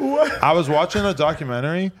 Is I was watching a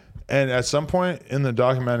documentary, and at some point in the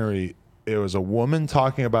documentary, it was a woman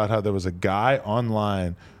talking about how there was a guy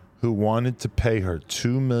online who wanted to pay her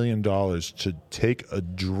 $2 million to take a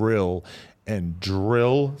drill and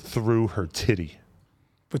drill through her titty.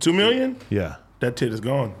 For $2 million? Yeah. That tit is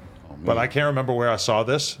gone. But I can't remember where I saw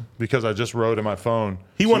this because I just wrote in my phone.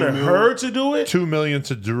 He wanted her to do it? $2 million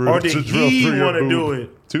to drill. Or did to drill he through your wanna boob. do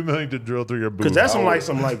it? $2 million to drill through your boob. Because that's some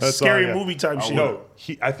That's scary all I got. movie type shit. No,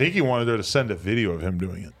 I think he wanted her to send a video of him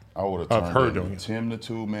doing it. I would have Of turned her into doing it. Tim the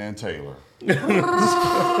Two-Man Taylor.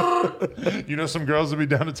 You know, some girls would be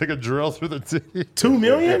down to take a drill through the titty. $2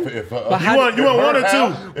 million? If, You want one or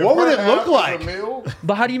two? What would it look like?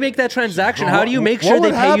 But how do you make that transaction? How do you make What sure they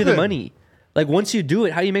would pay you the happen? money? Like once you do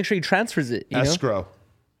it, how do you make sure he transfers it? You know? Escrow.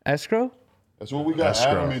 Escrow? That's what we got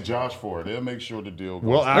Escrow. Adam and Josh for. They'll make sure the deal goes.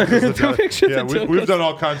 We'll act as the To make sure yeah, the deal we've goes- done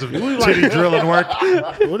all kinds of titty drilling work.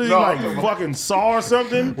 What is he like, fucking Saw or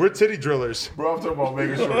something? We're titty drillers. Bro, I'm talking about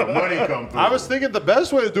making sure the money come through. I was thinking the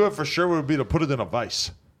best way to do it for sure would be to put it in a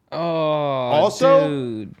vice. Oh, Also,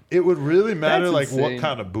 dude. it would really matter That's like what insane.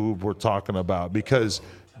 kind of boob we're talking about because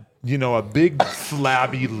you know a big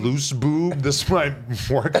flabby loose boob this might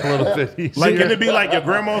work a little bit easier. Like, can it be like your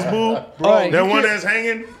grandma's boob? All right, That you one can't- that's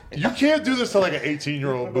hanging? you can't do this to like an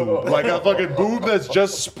 18-year-old boob, like a fucking boob that's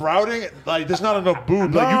just sprouting. Like there's not enough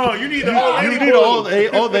boob. Like, No, you need the old lady you need boob.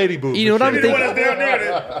 an old lady boob. You know what I'm You know thinking? what is down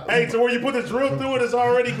there? Hey, so where you put the drill through it, it's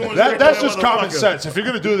already going straight That's to just that common motherfucker. sense. If you're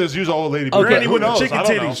gonna do this, use an old lady boob. Okay. Granny Who with the knows? chicken I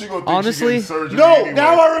don't know. titties. She gonna think Honestly- she getting surgery No, anyway.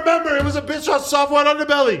 now I remember. It was a bitch on soft white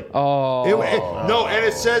underbelly. Oh, No, and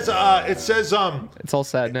it says it's all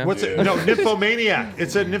sad now. what's it? No, nymphomaniac.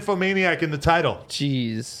 It said nymphomaniac in the title,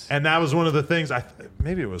 Jeez. and that was one of the things.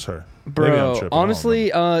 Maybe it was her. Maybe I'm Bro, tripping. I don't honestly,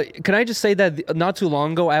 can I just say that not too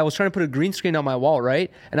long ago, I was trying to put a green screen on my wall, right?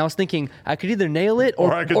 And I was thinking I could either nail it,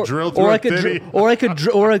 Or I could drill through or a I could titty. or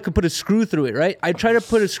I could put a screw through it, right? I tried to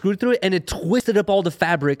put a screw through it, and it twisted up all the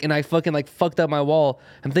fabric, and I fucking like fucked up my wall.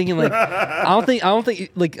 I'm thinking like, I don't think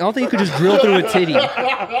you could just drill through a titty.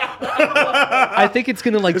 I think it's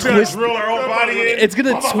gonna like It's gonna twist. drill her whole body in. It's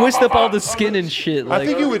gonna twist up all the skin and shit. I Like,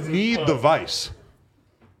 think you would need the vice.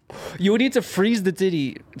 You would need to freeze the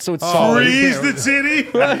titty so it's solid. Freeze the titty.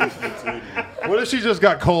 What if she just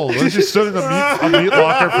got cold? What if she stood in a meat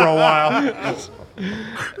locker for a while?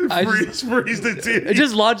 Freeze the titty.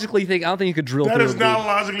 Just logically think. I don't think you could drill That through is a not boot.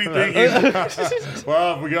 logically thinking.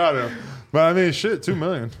 Well, we got him. But I mean, shit, $2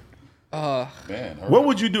 million. Man, What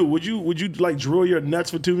would you do? Would you like drill your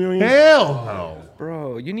nuts for $2 million? Hell no.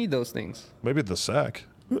 Bro, you need those things. Maybe the sack.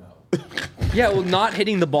 Yeah, well, not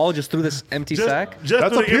hitting the ball just through this empty sack. Just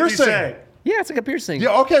That's through a the empty piercing. sack. Yeah, it's like a piercing.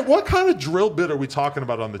 Yeah, okay, what kind of drill bit are we talking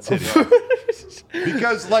about on the titty?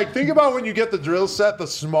 Because, like, think about when you get the drill set, the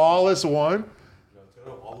smallest one.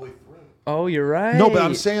 Oh, you're right. No, but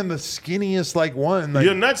I'm saying the skinniest, like, one. Like,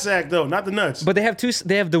 Your nut sack though, not the nuts. But they have two.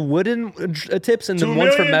 They have the wooden tips and the 2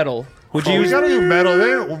 ones for million? metal. Would you we use? gotta do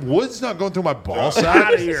metal. Wood's not going through my ball sack.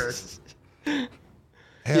 Out of here. Hell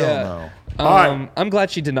Yeah. no. All right. I'm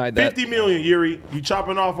glad she denied that. 50 million, Yuri. You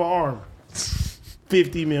chopping off an arm.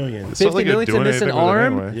 50 million. Sounds 50 like you're million to doing miss an anything with it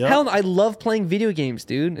arm? anyway. Yep. Hell, no, I love playing video games,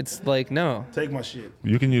 dude. It's like no, Take my shit.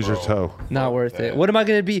 You can use your toe. not worth it. What am I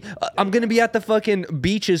gonna be? I'm gonna be at the fucking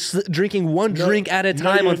beaches drinking one drink at a no,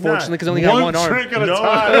 time, you're unfortunately, not. because I only got one arm. drink at a No.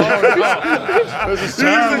 time. Oh, no. This is You're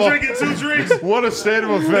terrible. drinking 2 drinks. What a state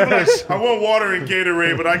of affairs. I want water and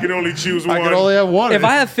Gatorade, but I can only choose one. I can only have one. If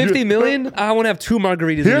I have 50 million, I want to have 2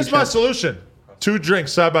 margaritas. Here's in my each solution: 2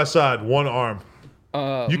 drinks side by side, 1 arm.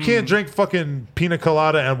 You can't drink fucking pina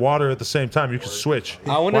colada and water at the same time. You can switch.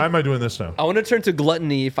 wanna- Why am I doing this now? I want to turn to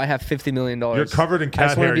gluttony if I have $50 million. You're covered in I just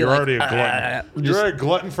cat wanna hair. be You're like, already a glutton. You're just- already a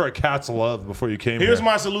glutton for a cat's love before you came Here's here.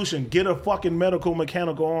 my solution. Get a fucking medical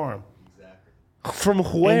mechanical arm. From And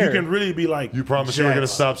where? you can really be like, You promised you were going to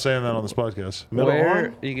Jax. stop saying that on this podcast. Metal Where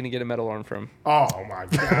arm? are you gonna get a metal arm from? Oh my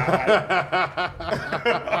god.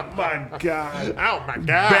 Oh my god. Oh my god.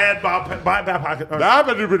 Bad podcast. I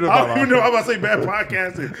don't even know. I'm about to say bad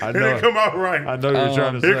podcasting. I It know didn't it. come out right. I know you're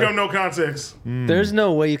trying to Here say. come no context. There's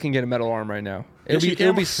no way you can get a metal arm right now. Yes, you It'll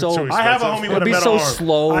can. be so. So I have a homie with It'd a be metal so arm.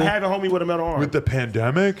 slow. I have a homie with a metal arm. With the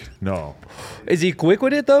pandemic? No. Is he quick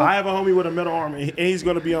with it though? I have a homie with a metal arm, and he's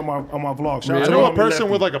gonna be on my vlog. Shout out I to know my a homie person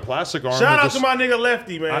Lefty. with like a plastic arm. Shout that out just- to my nigga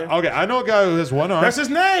Lefty, man. Okay, I know a guy who has one arm. That's his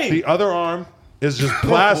name. The other arm is just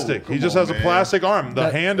plastic. He come just on, has a man. plastic arm. The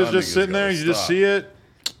hand is Y'all just niggas sitting there. gotta You just stop. see it.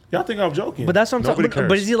 Y'all think I'm joking? but that's what I'm Nobody talking.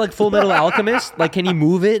 But cares. is he like Full Metal Alchemist? Like, can he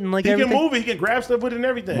move it and like he everything? can move it. He can grab stuff with it and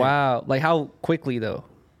everything. Wow. Like how quickly though?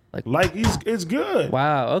 Like it's good.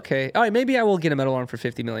 Wow. Okay. All right. Maybe I will get a metal arm for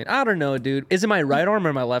 50 million. I don't know, dude. Is it my right arm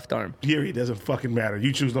or my left arm? Here, it doesn't fucking matter.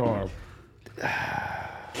 You choose the arm.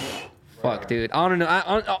 Fuck, dude. I don't know.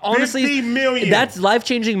 Honestly, 50 million. That's life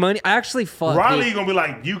changing money. I actually fuck. Riley dude. gonna be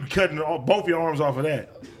like, you cutting both your arms off of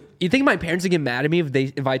that. You think my parents would get mad at me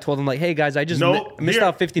if I told them like, hey guys, I just No, missed here,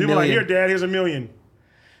 out 50 he be like, million? here, Dad, here's $1 million.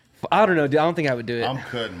 I don't know, dude. I don't think I would do it. I'm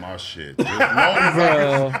cutting my shit.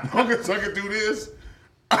 As long as I can do this,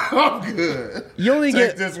 I'm good. You only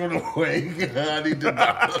Take get, this one away. I need to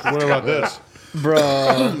die. What about this?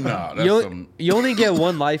 bro. Nah, that's You, some. you only get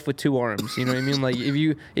one life with 2 arms. You know what I mean? Like if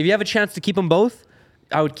you have a chance to keep them both,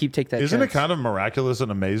 I would take that. Isn't chance. it kind of miraculous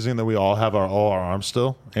and amazing that we all have all our arms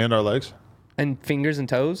still and our legs? And fingers and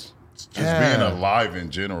toes. Just being alive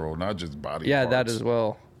in general, not just body Yeah, parts. that as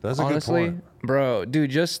well. That's a good honestly, point. bro, dude,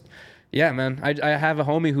 just yeah, man. I have a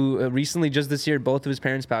homie who recently, just this year, both of his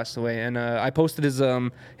parents passed away, and I posted his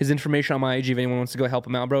information on my IG if anyone wants to go help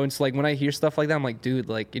him out, bro. It's like when I hear stuff like that, I'm like, dude,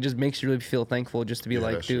 like it just makes you really feel thankful just to be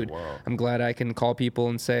like, that shit dude, wild. I'm glad I can call people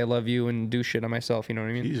and say I love you and do shit on myself. You know what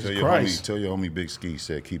I mean? Jesus Tell your, Christ. tell your homie Big Ski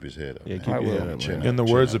said keep his head up. Yeah, I will. In the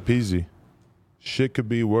words of Peasy, shit could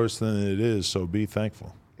be worse than it is, so be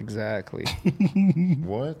thankful. Exactly.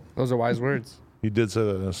 What? Those are wise words. He did say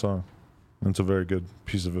that in a song. It's a very good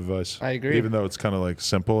piece of advice. I agree. Even though it's kind of like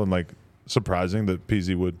simple and like surprising that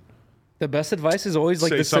Peasy would The best advice is always like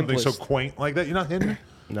say the something simplest. so quaint like that. You're not hitting me?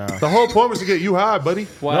 Nah. The whole point was to get you high, buddy.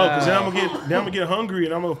 Wow. No, because then I'm gonna get hungry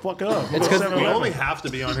and I'm gonna fuck up. It's 'cause We only have to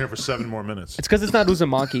be on here for 7 more minutes. It's because it's not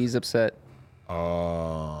Uzumaki. He's upset.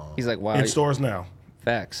 Oh. He's like, wow. in stores now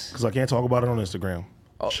Facts. because I can't talk about it on Instagram.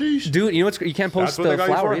 Dude, you know what's you can't post That's what they the got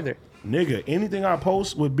you flour for? either. Nigga, anything I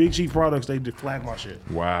post with Big Chief products, they flag my shit.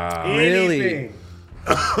 Wow. Really? Anything.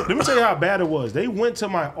 Let me tell you how bad it was. They went to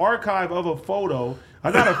my archive of a photo.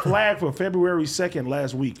 I got a flag for February 2nd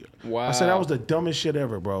last week. Wow. I said that was the dumbest shit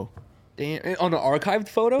ever, bro. Damn, on an archived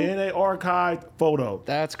photo? In a archived photo.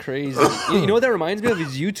 That's crazy. You know what that reminds me of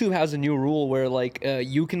is YouTube has a new rule where like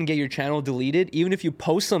you can get your channel deleted even if you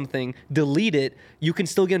post something, delete it. You can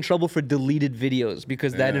still get in trouble for deleted videos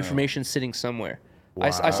because that information's sitting somewhere. I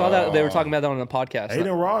saw that they were talking about that on the podcast.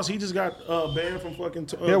 Aiden Ross, he just got banned from fucking.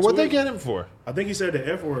 Yeah, what'd they Twitter. get him for? I think he said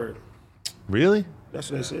the F word. Really? That's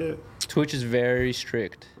what they said. Twitch is very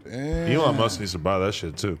strict. Elon Musk needs to buy that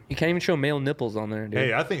shit too. You can't even show male nipples on there, dude.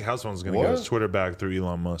 Hey, I think House Phone's gonna get his Twitter back through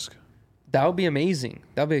Elon Musk. That would be amazing.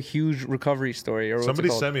 That would be a huge recovery story. Or Somebody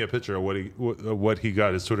sent me a picture of what he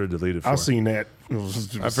got his Twitter deleted for. I seen that.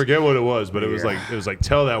 I forget what it was, but it was like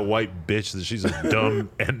tell that white bitch that she's a dumb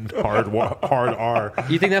and hard R.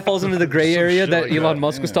 You think that falls into the gray area shit that like Elon that,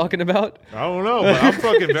 Musk was talking about? I don't know, but I'm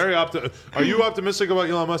fucking very optimistic. Are you optimistic about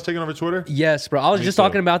Elon Musk taking over Twitter? Yes, bro. I was just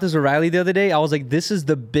talking about this with Riley the other day. I was like, this is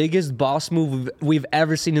the biggest boss move we've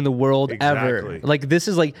ever seen in the world ever. Exactly. Like, this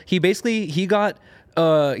is like, he got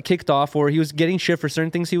kicked off, or he was getting shit for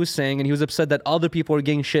certain things he was saying, and he was upset that other people were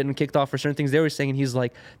getting shit and kicked off for certain things they were saying, and he's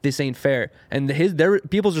like, this ain't fair. And their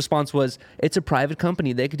people's response was, it's a private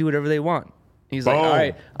company, they could do whatever they want. He's like, all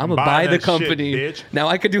right, I'm gonna buy the company. Shit, now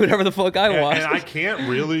I could do whatever the fuck I want. And I can't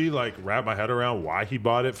really like wrap my head around why he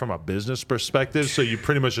bought it from a business perspective. So you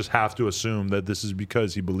pretty much just have to assume that this is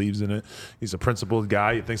because he believes in it. He's a principled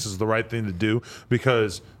guy. He thinks this is the right thing to do.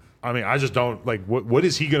 Because I mean, I just don't like what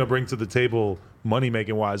is he gonna bring to the table money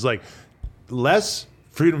making wise? Like less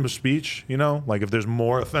freedom of speech, you know? Like if there's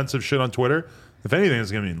more offensive shit on Twitter, if anything,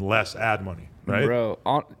 it's gonna mean less ad money. Right? Bro,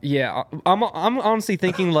 I'm honestly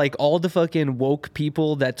thinking like all the fucking woke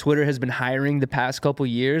people that Twitter has been hiring the past couple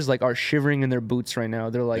years like are shivering in their boots right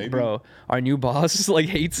now. They're like, bro, our new boss like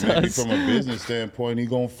hates us. From a business standpoint, he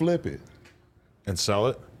gonna flip it And sell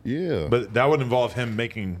it? Yeah. But that would involve him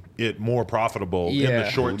making it more profitable in the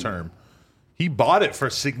short term. He bought it for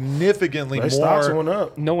significantly more. Stocks went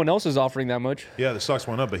up. No one else is offering that much. Yeah, the stocks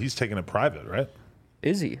went up, but he's taking it private, right?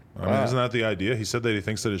 Is he? I mean, isn't that the idea? He said that he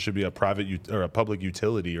thinks that it should be a private or a public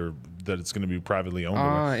utility, or that it's going to be privately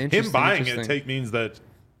owned. Him buying it means that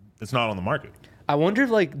it's not on the market. I wonder if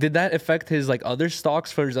like did that affect his like other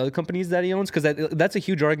stocks for his other companies that he owns? Because that's a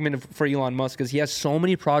huge argument for Elon Musk, because he has so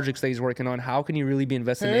many projects that he's working on. How can you really be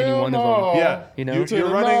invested in any one of them? Yeah, you know, you're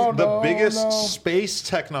running the biggest space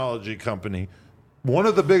technology company, one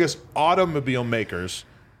of the biggest automobile makers.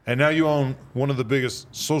 And now you own one of the biggest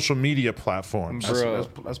social media platforms. Bro.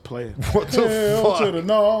 Let's play it. What the fuck?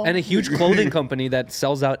 And a huge clothing company that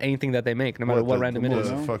sells out anything that they make, no matter what random it is.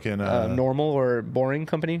 Fucking normal or boring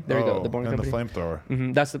company. There you go, the boring and company. And the flamethrower.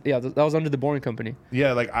 Mm-hmm. That was under the boring company.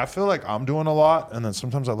 Yeah, like I feel like I'm doing a lot, and then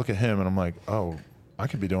sometimes I look at him and I'm like, oh, I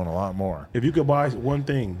could be doing a lot more. If you could buy one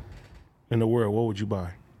thing in the world, what would you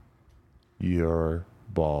buy? Your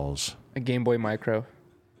balls. A Game Boy Micro.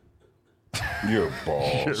 Your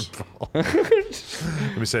balls.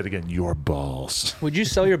 Let me say it again. Your balls. Would you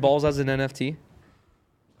sell your balls as an NFT?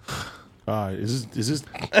 Is this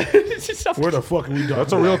where the fuck are we going?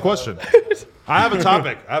 That's a real question. I have a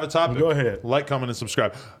topic. Go ahead. Like, comment, and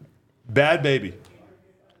subscribe. Bad Baby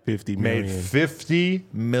 50 made million. $50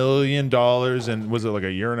 million in, was it like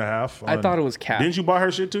a year and a half? I thought it was cap. Didn't you buy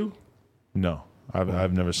her shit too? No,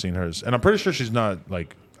 I've never seen hers. And I'm pretty sure she's not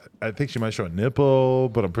like, I think she might show a nipple,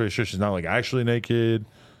 but I'm pretty sure she's not like actually naked.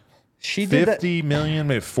 She did 50 million,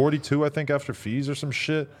 maybe 42, I think, after fees or some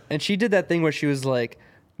shit. And she did that thing where she was like,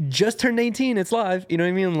 just turned 18, it's live. You know what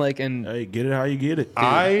I mean? Like, and Hey, get it how you get it.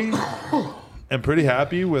 I am pretty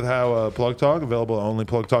happy with how Plug Talk, available at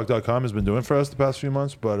onlyplugtalk.com, has been doing for us the past few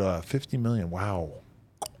months. But 50 million, wow.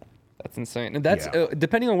 that's insane. And that's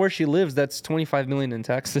depending on where she lives, that's 25 million in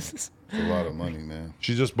taxes. It's a lot of money, man.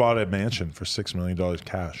 She just bought a mansion for $6 million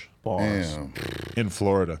cash Damn. in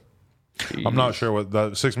Florida. I'm not sure what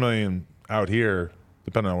the $6 million out here,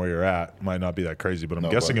 depending on where you're at, might not be that crazy. But I'm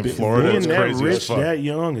guessing in Florida, Being it's that crazy rich, as fuck. that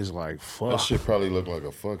young is like fuck. That shit probably look like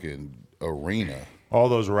a fucking arena. All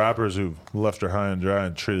those rappers who left her high and dry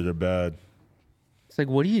and treated her bad. It's like,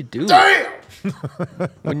 what do you do? Damn!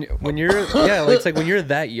 when you're like, it's like when you're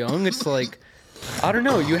that young, it's like, I don't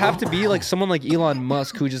know. You have to be like someone like Elon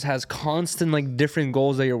Musk, who just has constant like different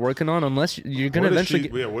goals that you're working on. Unless you're gonna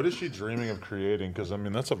eventually. What is she dreaming of creating? Because I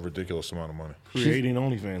mean, that's a ridiculous amount of money. Creating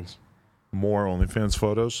OnlyFans. More OnlyFans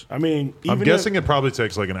photos. I mean, I'm guessing it probably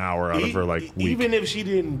takes like an hour out of her like week. Even if she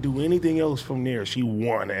didn't do anything else from there, she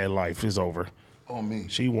won and life is over. On me.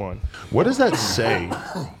 She won. What does that say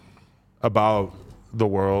about the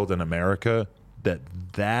world and America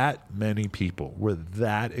that many people were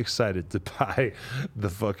that excited to buy the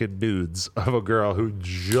fucking nudes of a girl who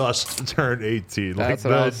just turned 18? That's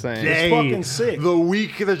like what I the was saying. day, It's fucking sick. The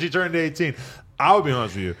week that she turned 18. I'll be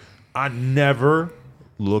honest with you. I never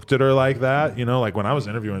looked at her like that. You know, like when I was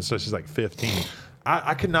interviewing, so she's like 15.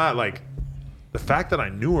 I could not like the fact that I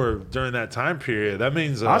knew her during that time period, that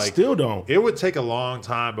means that, I like, still don't. It would take a long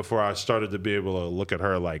time before I started to be able to look at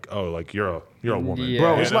her like, oh, like you're a woman, Yeah.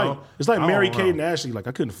 Bro, You it's like I Mary don't Kate know. and Ashley. Like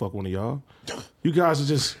I couldn't fuck one of y'all. You guys are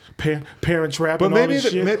just parent trapping. But all maybe, this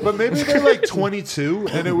shit. but maybe they're like 22,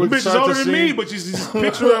 and it would Bitch is start older to than me, seem- but you just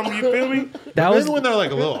picture them. You feel me? That Maybe was when they're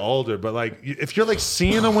like a little older, but like if you're like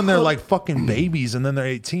seeing them when they're like fucking babies and then they're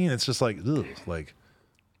 18, it's just like, ugh, like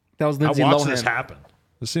Lindsay I watched this Lohan. happen.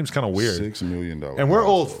 This seems kind of weird. $6 million. And we're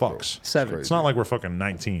old house, bro. fucks. 7. It's not like we're fucking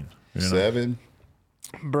 19. You know? 7.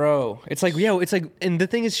 Bro, it's like, it's like, and the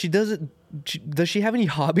thing is, does she have any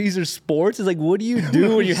hobbies or sports? It's like, what do you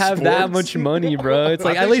do when you have that Sports? much money, bro? It's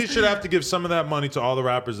like, I at think least she should have to give some of that money to all the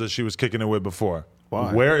rappers that she was kicking it with before.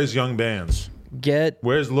 Why? Where is Young Bands? get.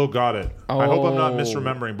 Where's Lil Got It? I hope I'm not Oh,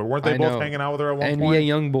 misremembering, but weren't they I both know. hanging out with her at one NBA point?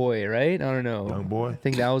 Young Boy, right? I don't know. Young Boy? I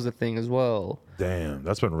think that was the thing as well. Damn,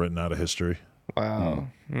 that's been written out of history. Wow.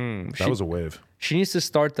 That was a wave. She needs to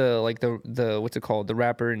start the what's it called, the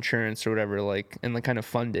rapper insurance or whatever, like, and like kind of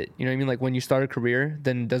fund it. You know what I mean? Like when you start a career,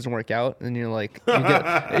 then it doesn't work out, and you're like, you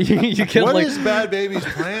get you get What like, is Bad Baby's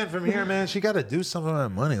plan from here, man? She got to do something with that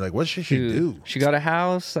money. Like, what should she dude, do? she got a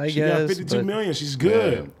house, I She guess. got 52 but- million. She's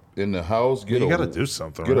good. Man, in the house, get You a got to do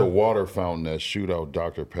something. Get a right? water fountain that shoot out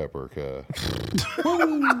Dr. Pepper, cuz.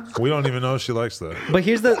 We don't even know if she likes that. But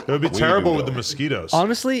here's the It would be do, terrible with though. the mosquitoes.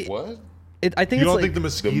 honestly, What? I think You it's don't like think the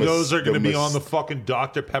mosquitoes are going to be the on mos- the fucking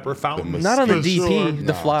Dr. Pepper fountain? not on the For DP, sure.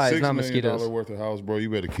 the flies, $6 not million mosquitoes. worth of house, bro. You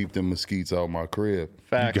better keep them mosquitoes out my crib.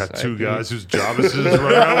 Facts. You got I two agree. guys whose job is to just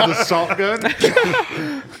run around with a salt gun.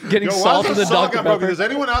 getting Yo, why salt is in there the salt Dr. gun, bro? Pepper. Does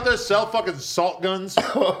anyone out there sell fucking salt guns?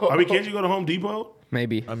 I mean, can't you go to Home Depot?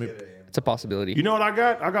 Maybe. I mean, It's a possibility. You know what I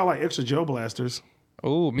got? I got like extra Joe blasters.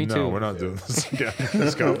 Oh, me too. no, we're not doing this.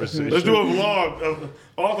 This conversation. Let's do a vlog,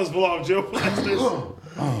 office vlog, Joe blasters.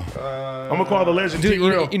 I'm gonna call the legend Dude,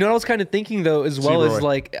 T-Real. you know what I was kind of thinking though, as well, T-Roy. is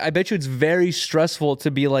like, I bet you it's very stressful to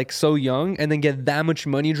be like so young and then get that much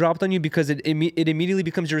money dropped on you, because it immediately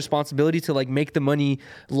becomes your responsibility to like make the money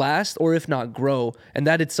last, or if not grow, and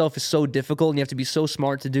that itself is so difficult, and you have to be so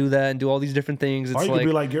smart to do that and do all these different things. It's Or you like, could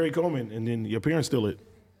be like Gary Coleman, and then your parents steal it.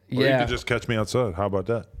 Or you yeah. could just catch me outside. How about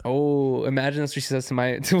that? Oh, imagine that's what she says to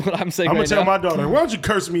what I'm saying I'm right gonna tell now. my daughter, why don't you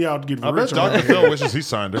curse me out to get I bet rich? Dr. Phil wishes he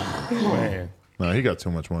signed it. Man. No, he got too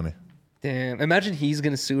much money. Damn. Imagine he's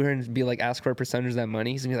gonna sue her and be like, ask for a percentage of that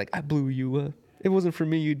money. He's gonna be like, I blew you up. It wasn't for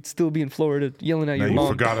me. You'd still be in Florida yelling at Now your you mom.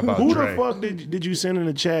 forgot about Who Dre. the fuck did you send in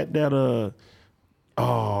the chat that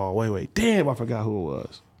oh wait. Damn, I forgot who it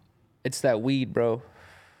was. It's that weed, bro.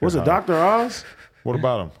 Was it Dr. Oz? What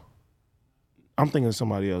about him? I'm thinking of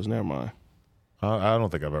somebody else. Never mind. I don't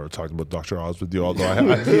think I've ever talked about Dr. Oz with you, although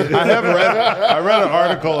I read an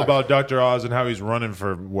article about Dr. Oz and how he's running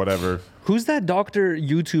for whatever. Who's that doctor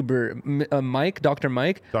YouTuber, Mike? Dr.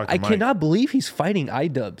 Mike? Dr. I Mike. cannot believe he's fighting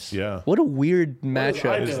iDubbbz. Yeah. What a weird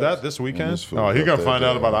matchup. Is that this weekend? this fool Oh, he's got gonna that find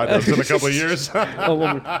out down. about iDubbbz in a couple of years. Oh,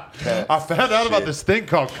 well, I found out about this thing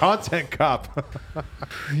called Content Cop.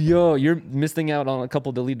 yo, you're missing out on a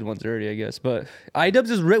couple deleted ones already, I guess. But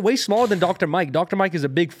iDubbbz is way smaller than Dr. Mike. Dr. Mike is a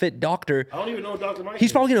big, fit doctor. I don't even know what Dr. Mike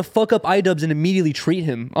He's probably going to fuck up iDubbbz and immediately treat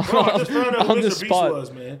him Bro, I just found out who on the Mr. Beast spot.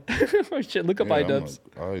 was, man. Oh, shit, look up Yeah, I'm iDubbbz.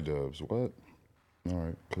 like, iDubbbz, what? All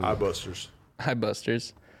right. Cool. Eyebusters. Hi,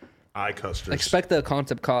 Busters. Eye custers. Expect the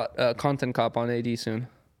content cop on AD soon.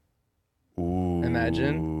 Ooh.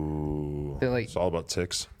 Imagine. They're like, It's all about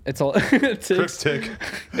ticks. it's all ticks. Cryptic.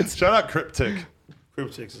 Shout out Cryptic.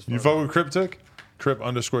 Cryptix is You fun. vote with Cryptic?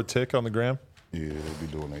 Crip_tick on the gram? Yeah, they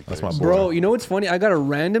be doing that. That's my boy. Bro, you know what's funny? I got a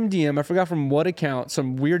random DM. I forgot from what account,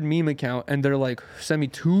 some weird meme account, and they're like, send me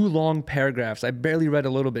 2 long paragraphs. I barely read a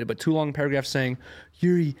little bit, but 2 long paragraphs saying,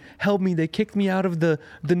 Yuri, help me. They kicked me out of the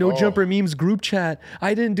No Jumper Memes group chat.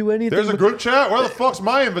 I didn't do anything. There's a but-" group chat? Where the fuck's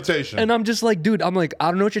my invitation? And I'm just like, dude, I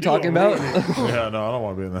don't know what you're talking about. Yeah, no, I don't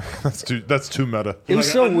want to be in there. That's too meta. It was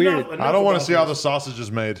so Enough- weird. enough I don't want to about see how this. the sausage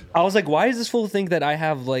is made. I was like, why does this fool think that I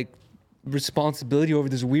have like responsibility over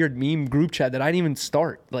this weird meme group chat that I didn't even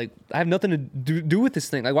start? Like, I have nothing to do with this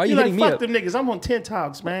thing. Like, why are you You're hitting like, me fuck up? them niggas. I'm on 10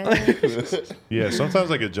 Talks, man. Yeah, sometimes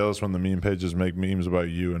I get jealous when the meme pages make memes about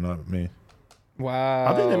you and not me.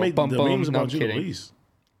 Wow. I think they make Bum, the bum. memes No, I'm about you the kidding. least.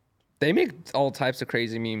 They make all types of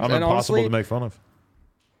crazy memes. I'm and impossible honestly, to make fun of.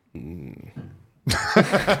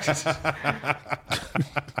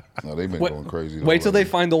 No, they've been going crazy. though wait till they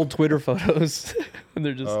lately. find old Twitter photos. And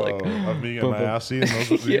they're just like, Of me and Bum, my bum. assy. And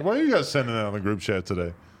those, Yeah. Why are you guys sending that on the group chat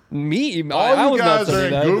today? me? All I you was not guys are saying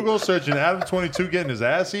in that. Google searching Adam22 getting his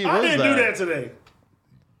assy. I What is didn't do that today.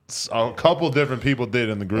 a couple different people did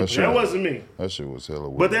in the group That's chat. That wasn't me. That shit was hella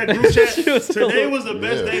weird. But that group chat was today was the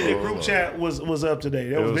best Yeah, day the bro. group chat was up today.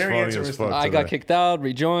 That It was was very funny as interesting. fuck. I got today. kicked out,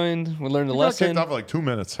 rejoined. We learned a You got lesson. kicked off for like 2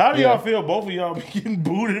 minutes. How do Yeah. y'all feel? Both of y'all be getting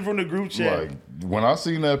booted from the group chat. Like when I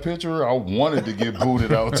seen that picture, I wanted to get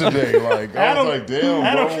booted out today. Like I Adam- was like, damn,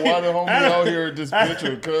 Adam- bro, why the homie Adam- out here at this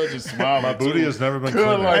picture? Cuz just smiling. My booty too. has never been Cuz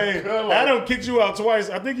cleaner. like, Hey, cuz like, Adam kicked you out twice.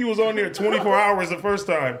 I think he was on there 24 hours the first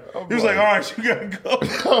time. He was like, all right, you gotta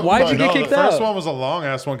go. Why'd you No, get the kicked first out? one was a long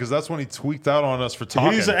ass one because that's when he tweaked out on us for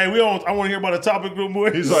talking. He said, hey, I want to hear about the topic real more.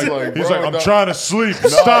 He's like, like, he's bro, like, I'm no. trying to sleep. Nah,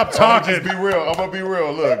 Stop I'm talking. Just be real. I'm gonna be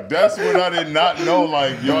real. Look, that's when I did not know.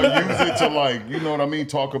 Like y'all use it to like, you know what I mean?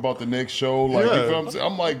 Talk about the next show. Like Yeah. you feel what I'm saying?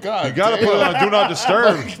 I'm like, God, You gotta damn. put it on Do Not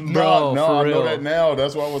Disturb. Bro, no, for I know real. that now.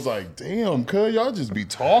 That's why I was like, damn, cuz y'all just be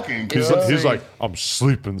talking. He's like, I'm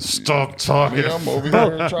sleeping. Stop talking. Yeah, I'm over here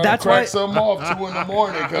trying that's to crack why- something off 2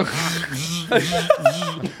 a.m. Cause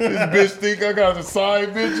this bitch think I got a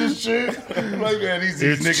side bitch and shit. Like, man, these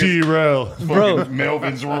It's niggas T-Rail. Bro. fucking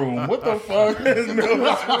Melvin's room. What the fuck?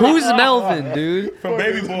 Who's Melvin, dude? From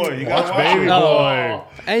Baby Boy. You gotta watch Baby it. boy.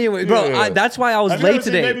 Anyway, bro, Yeah. that's why I was Have you late ever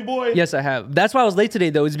seen today. Baby Boy? Yes, I have. That's why I was late today,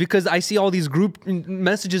 though, is because I see all these group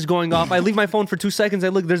messages going off. I leave my phone for 2 seconds. I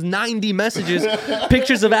look, there's 90 messages,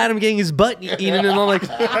 pictures of Adam getting his butt eaten, and I'm like,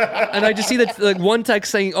 and I just see that like one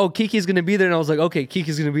text saying, "Oh, Kiki's gonna be there," and I was like, "Okay,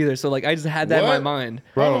 Kiki's gonna be there." So like, I just had that in my What? mind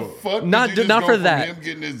How the fuck Not- did you just not go for from that. him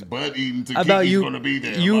getting his butt eaten to about Kiki's you, gonna be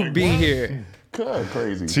there? you Like, being what? here. God,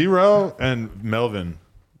 crazy. T-Rail and Melvin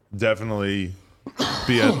definitely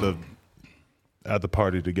be at the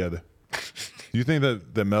party together. Do you think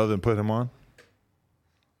that Melvin put him on?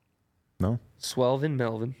 No? Swelvin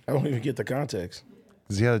Melvin. I don't even get the context.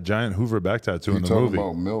 Because he had a giant Hoover back tattoo You in the talking movie.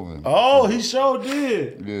 about Melvin? Oh, he sure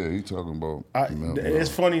did. Yeah, he talking about Melvin. It's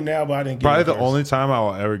funny now, but I didn't get Probably it the first. only time I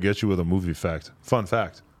will ever get you with a movie fact. Fun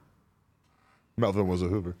fact. Melvin was a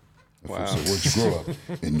Hoover. Wow. So where'd you grow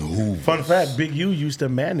up? In the Hoover. Fun fact, Big U used to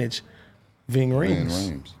manage Ving Man, Rhames.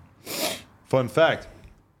 Rames. Fun fact.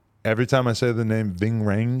 Every time I say the name Ving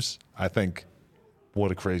Rhames, I think,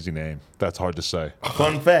 what a crazy name. That's hard to say.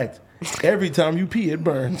 Fun fact, every time you pee, it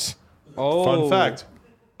burns. Oh, Fun fact.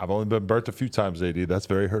 I've only been burnt a few times, AD. That's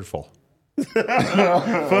very hurtful.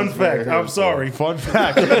 Fun fact, I'm sorry. Fun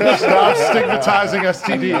fact. Stop stigmatizing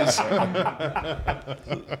STDs.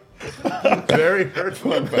 Very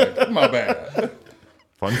hurtful. Fun fact. My bad.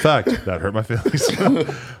 Fun fact. That hurt my feelings.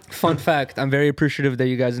 Fun fact. I'm very appreciative that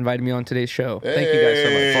you guys invited me on today's show. Thank you guys so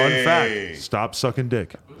much. Fun Hey. fact. Stop sucking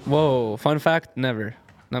dick. Whoa, fun fact? Never.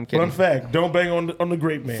 No, I'm kidding. Fun fact, don't bang on the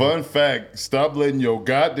grape man. Fun fact, stop letting your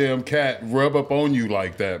goddamn cat rub up on you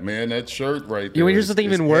like that, man. That shirt right there. You wanna hear something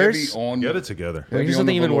is even worse? heavy on Get it together. Here's heavy on something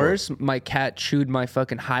the even velour. worse. My cat chewed my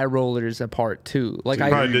fucking high rollers apart too. Like See, I,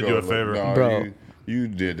 Probably here did you a go. favor. Nah, Bro. You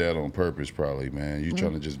did that on purpose, probably, man. You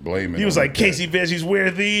trying to just blame it. He was on like, the cat. Casey Veggies, wear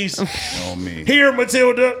these. On me. Here,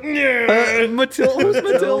 Matilda. Yeah. Matilda. Who's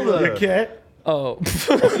Matilda? Your cat. Oh, it's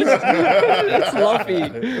Luffy.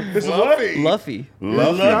 This is what? Luffy.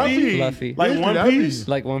 Luffy. Luffy. Like One Piece.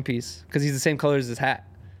 Like One Piece, because he's the same color as his hat.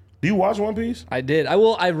 Do you watch One Piece? I did.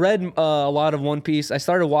 I read a lot of One Piece. I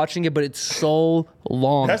started watching it, but it's so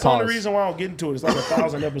long. That's the only Pause. reason why I don't get into it. It's like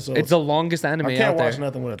 1,000 episodes. It's the longest anime I can't out watch there.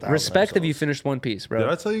 nothing with 1,000 Respect if episodes. you finished One Piece, Did I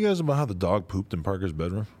bro. tell you guys about how the dog pooped in Parker's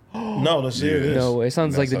bedroom? No, let's hear this. No way. It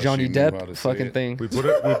sounds like That's the how Johnny she knew how to Depp say fucking it. thing. We put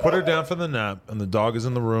her down for the nap, and the dog is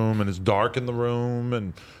in the room, and it's dark in the room,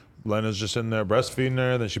 and Lena's just in there breastfeeding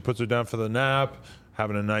her. Then she puts her down for the nap,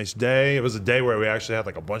 having a nice day. It was a day where we actually had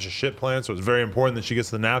like a bunch of shit planned, so it's very important that she gets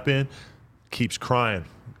the nap in. Keeps crying.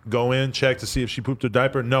 Go in, check to see if she pooped her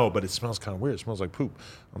diaper. No, but it smells kind of weird. It smells like poop.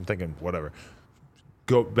 I'm thinking, whatever.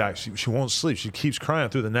 Go back. She won't sleep. She keeps crying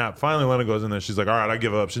through the nap. Finally, Lena goes in there. She's like, all right, I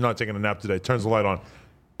give up. She's not taking a nap today. Turns the light on.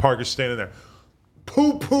 Parker's standing there.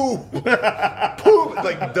 Poo poo. Poo.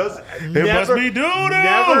 Like, must be doo-doo.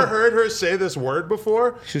 Never heard her say this word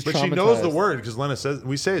before. She's but she knows the traumatized. word because Lena says,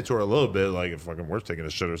 we say it to her a little bit, like if fucking we're taking a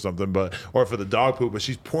shit or something, but or for the dog poop, but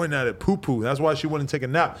she's pointing at it poo poo. That's why she wouldn't take a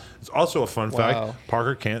nap. It's also a fun Wow. fact.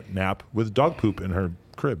 Parker can't nap with dog poop in her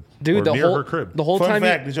crib. Dude, or the near whole her crib. the whole Fun time.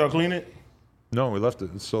 fact, did y'all clean it? No, we left it.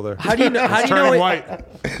 It's still there. How do you know? How do It's you know? turning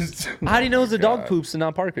It, white. how do you know it's a dog poops and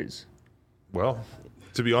not Parker's? Well,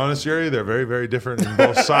 to be honest, Yuri, they're very, very different in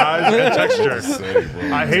both size and texture. Say,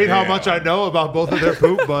 bro. I hate how Damn. much I know about both of their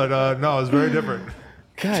poop, but no, it's very different.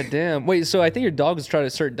 God damn. Wait, so I think your dog is trying to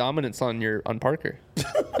assert dominance on Parker.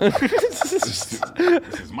 This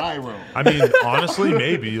is my room. I mean, honestly,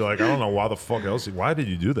 maybe. Like, I don't know why the fuck else. Why did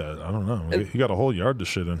you do that? I don't know. He got a whole yard to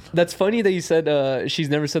shit in. That's funny that you said she's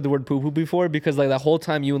never said the word poo poo before, because like that whole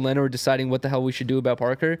time you and Lena were deciding what the hell we should do about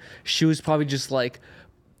Parker, she was probably just like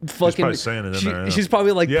fucking. probably saying it in there, yeah. She's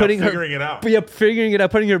probably like Yeah, putting figuring it out. Yeah, figuring it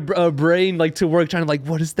out, putting her brain like to work, trying to like,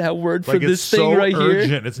 what is that word for Like this it's thing so right urgent.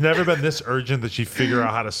 here? It's never been this urgent that she figure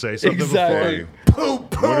out how to say something Exactly. before.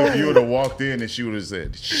 What if you would have walked in and she would have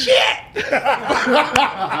said, "Shit"?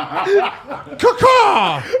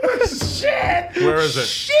 Caw! Shit! Where is it?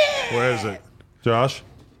 Shit! Where is it? Josh?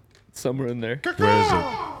 Somewhere in there. Where is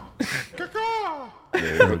it?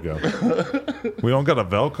 There we go. We don't got a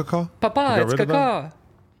Velcro caw? Papa, it's rid of that? caca.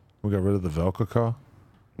 We got rid of the Velcro caw?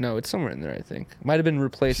 No, it's somewhere in there. I think might have been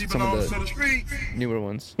replaced with some of the newer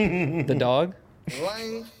ones. The dog.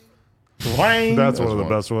 That's one of the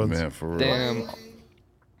best ones. Man, for real. Damn.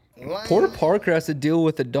 Poor Parker has to deal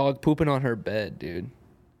with a dog pooping on her bed, dude.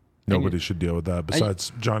 Nobody should deal with that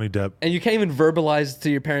besides Johnny Depp. And you can't even verbalize to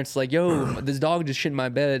your parents like, "Yo, this dog just shit in my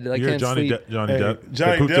bed. I You're can't Johnny sleep." Johnny Hey, Depp.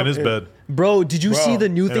 Johnny They pooped Depp in his is- bed. Bro, did you see the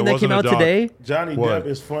new And thing it that wasn't came a out dog. today? Johnny What? Depp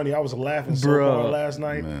is funny. I was laughing so Bro. hard last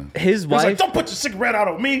night. His He was like, wife. "Don't put your cigarette out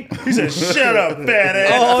on me." He said, "Shut up, fat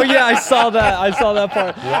ass." Oh yeah, I saw that. I saw that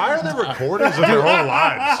part. Why are there recordings of their whole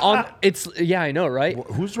lives? Yeah, I know, right?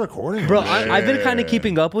 Who's recording? Bro, them? I've been kind of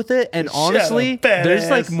keeping up with it, and honestly, up, fat there's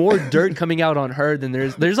like ass. more dirt coming out on her than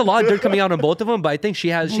there's a lot of dirt coming out on both of them. But I think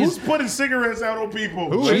Who's she's putting cigarettes out on people?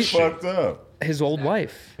 Who is she? Fucked up. his old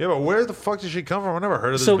wife. Yeah, but where the fuck did she come from? I never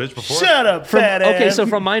heard of this So- bitch before. Shut up, From, fat okay, ass. so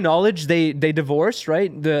from my knowledge, they divorced,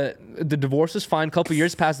 right? The divorce was fine. A couple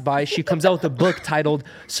years passed by. She comes out with a book titled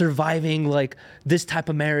 "Surviving Like This Type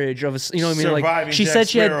of Marriage." Of a, you know what I mean? Like Surviving she Jack said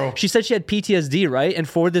Sparrow. she said she had PTSD, right? And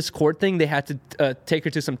for this court thing, they had to take her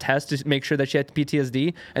to some tests to make sure that she had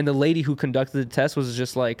PTSD. And the lady who conducted the test was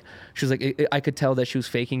just like, she was like, I could tell that she was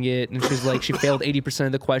faking it, and she was like, she failed 80%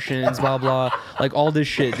 of the questions, blah blah, like all this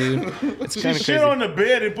shit, dude. It's She kind of shit crazy. on the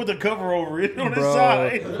bed and put the cover over it on the Bro.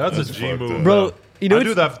 side. That's a G move, Bro, though. you know I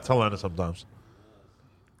do what's- that to Lena sometimes.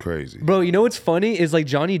 Crazy. Bro, you know what's funny is like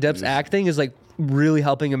Johnny Depp's acting is like really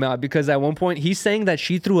helping him out because at one point he's saying that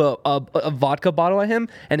she threw a vodka bottle at him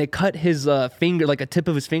and it cut his finger, like a tip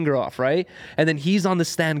of his finger off, right? And then he's on the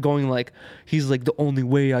stand going like, he's like, the only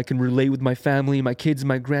way I can relate with my family, my kids, and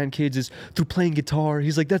my grandkids is through playing guitar.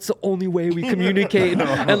 He's like, that's the only way we communicate.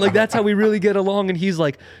 And like, that's how we really get along. And he's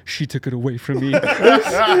like, she took it away from me.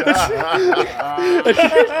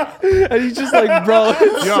 And he's just like, bro.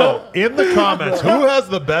 it's Yo, in the comments, who has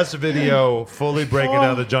the best video fully breaking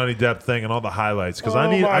down the Johnny Depp thing and all the highlights? Because Oh I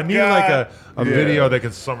need my like a Yeah. video that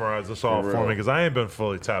can summarize this all For for real. me because I ain't been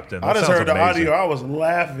fully tapped in. I That just sounds heard the amazing. audio. I was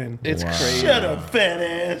laughing. It's crazy. Shut up, fat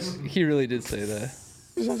ass. He really did say that.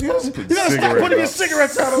 You gotta stop Cigarette putting your out.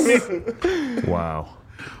 cigarettes out on me. Wow.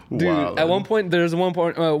 Dude, Wow. at one point, there's one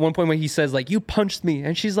point when he says like, "You punched me,"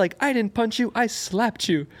 and she's like, "I didn't punch you, I slapped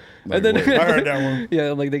you." And then wait. I heard that one.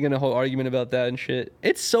 yeah, like they get in a whole argument about that and shit.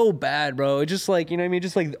 It's so bad, bro. It's just like, you know what I mean?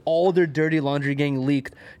 Just like all their dirty laundry getting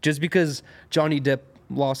leaked just because Johnny Depp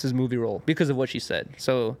lost his movie role because of what she said.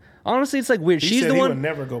 So honestly, it's like weird. He She's said the he one. would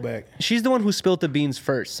never go back. She's the one who spilled the beans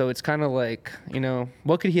first. So it's kind of like, you know,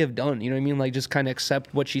 what could he have done? You know what I mean? Like just kind of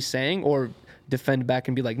accept what she's saying or defend back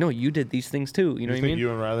and be like, no, you did these things too. You know You what I think mean? you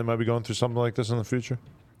and Riley might be going through something like this in the future?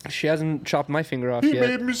 She hasn't chopped my finger off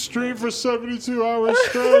yet. me stream for 72 hours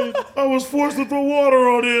straight. I was forced to throw water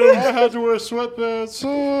on him. had to wear sweatpants.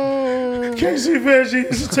 Casey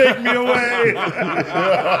Veggies, take me away.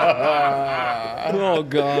 Oh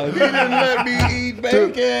God. didn't let me eat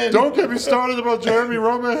bacon. Don't get me started about Jeremy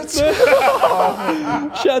Romance.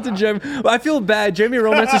 Shout out to Jeremy. I feel bad. Jeremy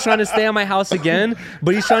Romance is trying to stay at my house again,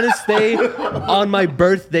 but he's trying to stay on my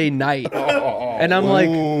birthday night. And I'm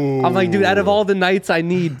like, dude, out of all the nights I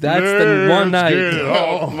need, that's the one night.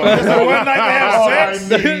 Oh, my That's the one night to have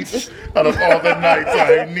sex. Out of all the nights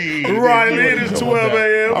I need. Riley, it is 12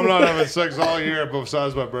 a.m. I'm not having sex all year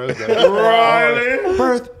besides my birthday. Riley.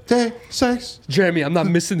 Birthday sex. Jeremy, I'm not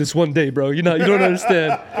missing this one day, bro. You don't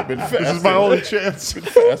understand. I've been fasting. This is my only chance. Been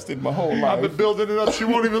fasting my whole I've life. been building it up. She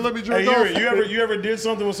won't even let me Hey, drink off. you ever did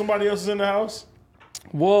something when somebody else is in the house?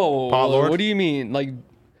 Whoa. Pot Lord? What do you mean? Like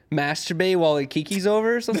masturbate while like Kiki's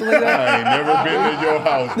over or something like that? I ain't never been to your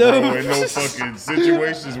house, bro, in no fucking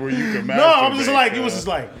situations where you can masturbate. No, I'm just like, it was just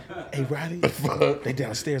like, hey, Riley, they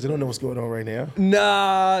downstairs. They don't know what's going on right now.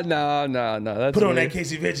 Nah. That's Put on weird. that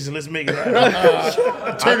Casey Veggies and let's make it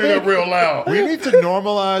happen. Turn it up real loud. We need to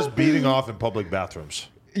normalize beating off in public bathrooms.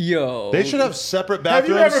 Yo. They should have separate Have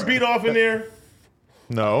you bathrooms. ever beat off in there?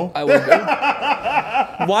 No. I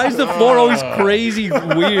would. Why is the floor always crazy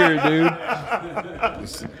weird, dude?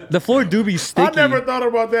 The floor do be sticky. I never thought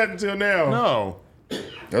about that until now. No.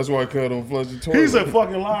 That's why I don't flush the toilet. He's a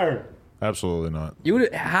fucking liar. Absolutely not. You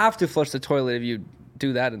would have to flush the toilet if you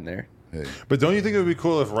do that in there. hey. But don't you think it would be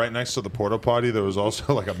cool if right next to the porta potty there was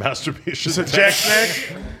also like a masturbation? It's a Jack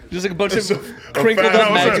Snack. Just like a bunch of crinkled up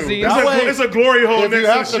No, magazines. it's a glory hole If you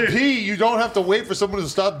next have to to the shit. pee, you don't have to wait for someone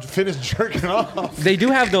to finish jerking off. They do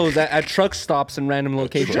have those at truck stops in random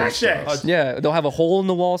locations. Jack Shacks. Yeah, they'll have a hole in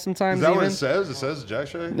the wall sometimes. Is that what even. it says? It says Jack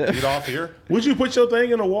Shack. Eat off here. Would you put your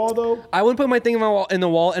thing in the wall though? I wouldn't put my thing in the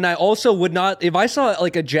wall, and I also would not. If I saw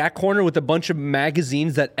like a Jack corner with a bunch of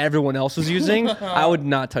magazines that everyone else was using, I would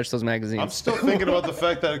not touch those magazines. I'm still thinking about the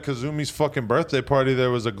fact that at Kazumi's fucking birthday party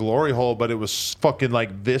there was a glory hole, but it was fucking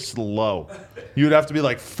like this low. You'd have to be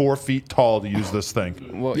like 4 feet tall to use this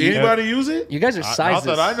thing. Well, Did anybody use it? you guys are Not sizes.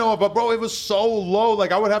 that I know of, but bro, it was so low.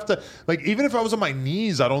 Like I would have to, like even if I was on my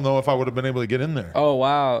knees, I don't know if I would have been able to get in there. Oh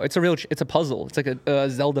wow, it's a puzzle. It's like a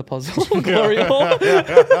Zelda puzzle. Glory hole.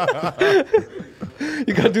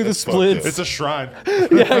 You gotta do the splits. It's a shrine.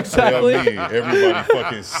 Yeah, exactly. Tell me, everybody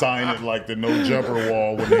fucking sign it like the no jumper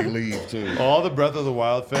wall when they leave too. All the Breath of the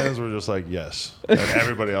Wild fans were just like, yes. And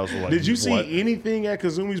everybody else was like, Did you see what? anything at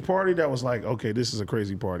Kazumi's party that was like, okay, this is a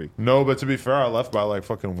crazy party? No, but to be fair, I left by like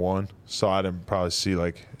fucking 1, so I didn't probably see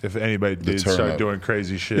like if anybody did turn start up. doing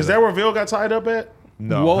crazy shit. Is that where Ville got tied up at?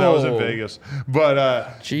 No, that was in Whoa. Vegas. But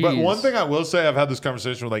Jeez. one thing I will say, I've had this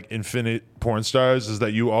conversation with like infinite porn stars, is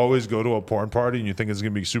that you always go to a porn party and you think it's gonna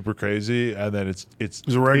be super crazy, and then it's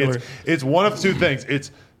regular. It's one of two things.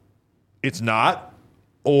 It's not,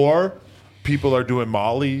 or people are doing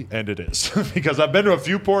Molly, and it is. Because I've been to a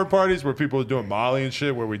few porn parties where people are doing Molly and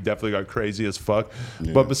shit, where we definitely got crazy as fuck.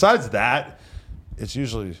 But besides that, it's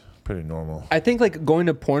usually pretty normal. I think like going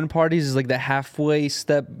to porn parties is like the halfway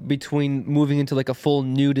step between moving into like a full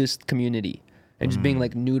nudist community and just being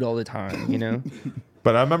like nude all the time, you know?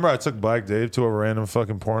 But I remember I took Black Dave to a random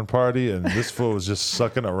fucking porn party, and this fool was just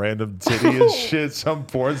sucking a random titty and shit. Some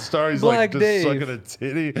porn star, he's Black like just Dave. sucking a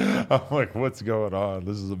titty. I'm like, what's going on?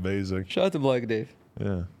 This is amazing. Shout out to Black Dave.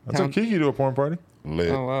 Yeah, I took Kiki to a porn party Lit.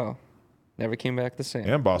 Oh wow. Never came back the same.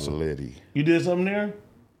 and Boston. Liddy. You did something there?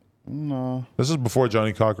 No, This is before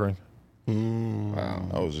Johnny Cochran. Wow.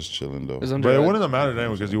 I was just chilling though. It was But under it wouldn't have mattered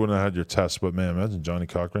anyway because you wouldn't have had your test. But man, imagine Johnny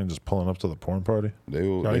Cochran just pulling up to the porn party.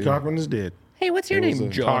 Johnny Cochran is dead. Hey, what's your It was name?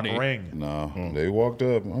 a Johnny. Cochran. No, they walked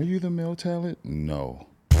up. Are you the male talent? No.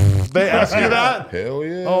 They asked you that? Hell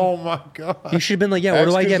yeah. Oh my god. You should have been like, yeah, what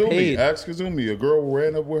do I get paid? Ask Kazumi. A girl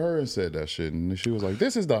ran up with her and said that shit, and she was like,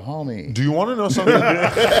 "This is the homie." Do you want to know something?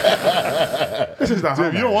 This is the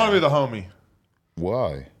Dude, you don't want to be the homie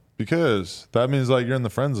Why? because that means like you're in the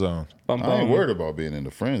friend zone. Bum, I ain't bum. worried about being in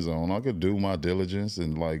the friend zone. I could do my diligence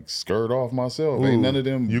and like skirt off myself. Ain't none of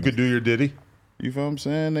them. You could do your ditty. You feel what I'm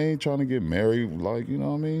saying? They ain't trying to get married. Like, you know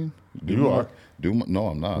what I mean? You are. No,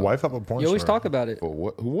 I'm not. Wife up a porn You always star. talk about it. But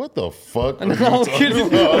what the fuck? Are No, you I'm talking kidding.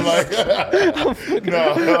 about? Like,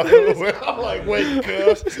 no, I'm like, wait,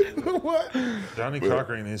 cuz. What? Johnny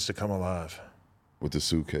Cochran needs to come alive. With the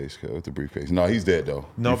suitcase, cuz, with the briefcase. No, he's dead though.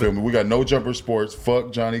 No, You feel but- me? We got no jumper sports.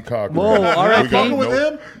 Fuck Johnny Cochran. Whoa, We R.I.P. got Fucking with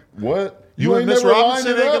him? What? You and Miss never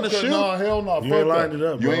Robinson lined it ain't up, gonna cuz. shoot? Nah, hell no. You ain't lined it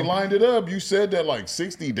up, You bro. ain't lined it up. You said that like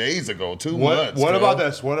 60 days ago, 2 months. What cuz. about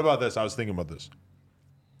this? What about this? I was thinking about this.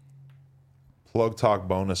 Plug Talk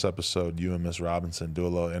bonus episode. You and Miss Robinson do a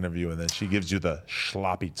little interview, and then she gives you the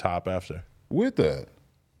sloppy top after. With that?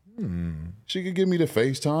 She could give me the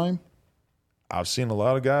FaceTime. I've seen a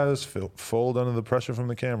lot of guys fold under the pressure from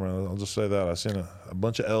the camera. I'll just say that. I've seen a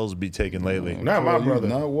bunch of L's be taken lately. Not my Well, brother.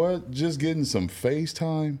 You know what? Just getting some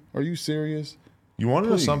FaceTime? Are you serious? You want to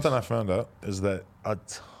know Please. something I found out? Is that a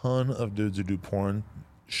ton of dudes who do porn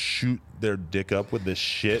shoot their dick up with this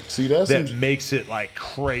shit See, that's that some- makes it like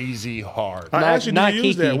crazy hard. I asked you, not did you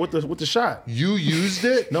use Kiki. that with the shot? You used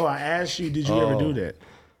it? No, I asked you, did you ever do that?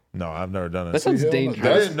 No, I've never done it. That sounds hell no. I dangerous.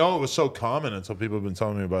 That's- didn't know it was so common until people have been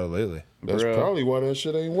telling me about it lately. That's Bruh. probably why that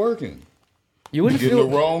shit ain't working. You wouldn't Getting the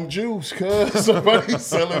feel. wrong juice, cuz somebody's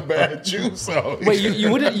selling bad juice out Wait, here.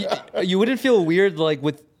 you wouldn't feel weird like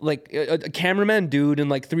with like a cameraman dude and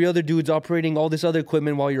like 3 other dudes operating all this other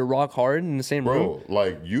equipment while you're rock hard in the same room? Bro,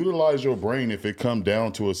 like utilize your brain if it come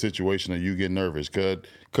down to a situation that you get nervous.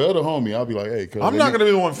 Cut a homie, I'll be like, hey, cuz. I'm not going to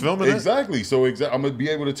be the one filming it. Exactly. So I'm gonna be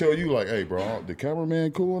able to tell you like, hey, bro, the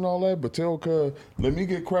cameraman cool and all that, but tell cuz let me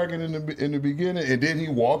get cracking in the beginning, and then he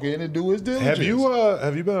walk in and do his diligence.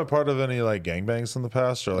 Have you been a part of any like gangbangs in the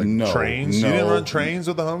past or like No, trains? You didn't no. run trains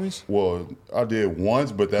with the homies? Well, I did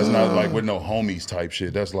once, but that's not like with no homies type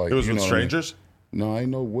shit. That's like It was you with know what I mean? strangers? No, I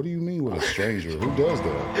know. What do you mean with a stranger? Who does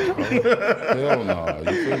that? Hell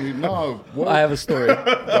no. You feel me? No. What? I have a story.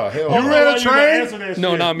 Hell You ran a train?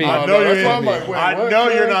 No, not me. I know, that's you why I'm like, wait, I what, know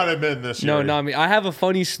man? you're not admitting this. No, Yuri. not me. I have a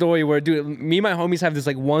funny story where, dude, me and my homies have this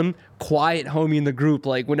like one quiet homie in the group.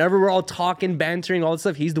 Like whenever we're all talking, bantering, all that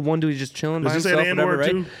stuff, he's the one dude who's just chilling by Does he say himself. the Whatever,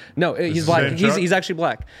 N-word right? too? No, he's his black. name Chuck? He's actually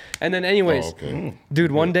black. And then, anyways, Oh, okay.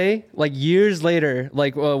 dude, one day, like years later,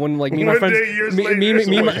 like when like me and my One friends, day, years me, later. me, me,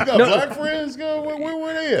 So my- You got no, black friends? Girl?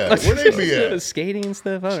 Where they at? Where they be at? skating and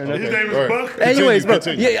stuff. I don't know. His name is All right. Buck. Anyways, bro,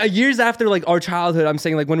 Continue. yeah, years after like our childhood, I'm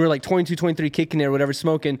saying like when we were like 22, 23, kicking it or whatever,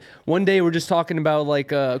 smoking. One day we're just talking about like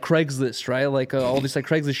Craigslist, right? Like all this like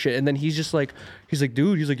Craigslist shit, and then he's like,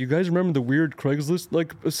 dude, he's like, you guys remember the weird Craigslist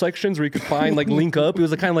like sections where you could find like link up? It was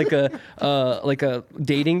like kind of like a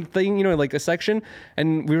dating thing, you know, like a section.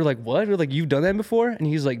 And we were like, what? We were like, you've done that before? And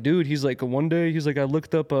he's like, dude, he's like, one day, he's like, I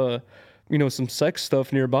looked up you know, some sex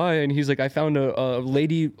stuff nearby, and he's like, I found a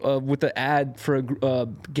lady with an ad for a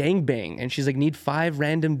gangbang, and she's like, need 5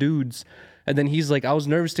 random dudes. And then he's like, I was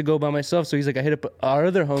nervous to go by myself, so he's like, I hit up our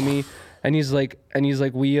other homie, and he's like,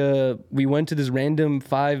 we went to this random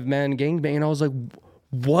 5-man gangbang, and I was like,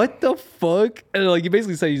 what the fuck? And like, he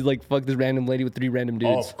basically said he's like, fuck this random lady with 3 random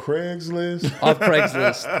dudes. Off Craigslist? Off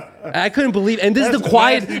Craigslist. And I couldn't believe and this is That's the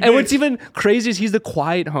quiet nasty and what's bitch. even crazy is he's the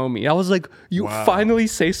quiet homie. I was like, you finally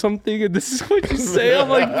say something and this is what you say? I'm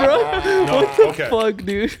like, bro, what the okay. fuck,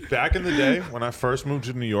 dude? Back in the day when I first moved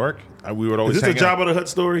to New York, we would always Is this the hang out. Jabba the Hutt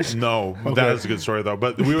stories? No, that is a good story though.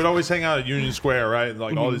 But we would always hang out at Union Square, right?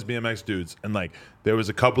 Like all these BMX dudes, and like there was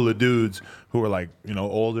a couple of dudes who were like, you know,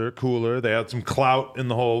 older, cooler. They had some clout in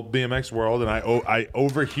the whole BMX world, and I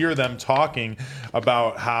overhear them talking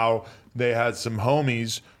about how they had some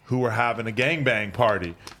homies who were having a gangbang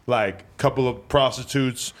party, like a couple of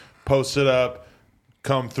prostitutes posted up,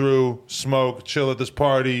 come through, smoke, chill at this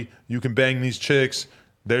party. You can bang these chicks.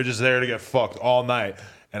 They're just there to get fucked all night.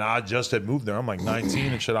 And I just had moved there. I'm like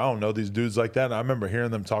 19 and shit. I don't know these dudes like that. And I remember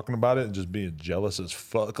hearing them talking about it and just being jealous as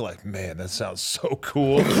fuck. Like, man, that sounds so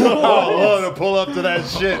cool. I love to pull up to that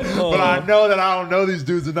shit. But I know that I don't know these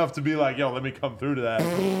dudes enough to be like, yo, let me come through to that.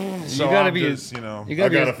 So You gotta I'm be just, you know. You I gotta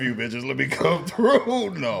be got a few bitches. Let me come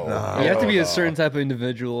through. No. you have to be a certain type of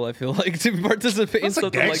individual, I feel like, to participate in It's a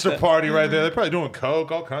something like gangster that. party right there. They're probably doing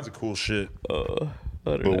coke, all kinds of cool shit. I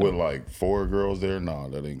don't But know. with like 4 girls there, nah,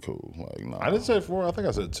 that ain't cool. Like, nah. I didn't say 4. I think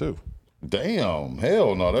I said 2. Damn,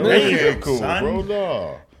 hell no, that really ain't cool, son. bro.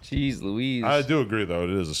 Nah. Jeez Louise. I do agree, though. It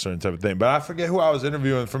is a certain type of thing. But I forget who I was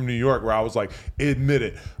interviewing from New York where I was like, admit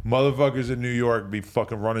it. Motherfuckers in New York be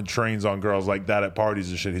fucking running trains on girls like that at parties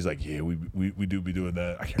and shit. He's like, yeah, we do be doing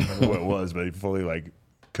that. I can't remember what it was, but he fully like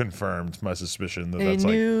confirmed my suspicion that in that's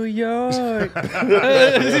like New York.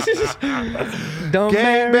 Don't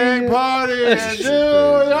marry gangbang you. party in New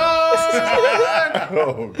York.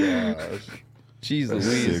 Oh gosh. Jeez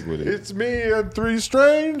Louise. Sick with it. It's me and 3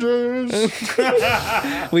 strangers.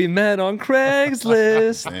 We met on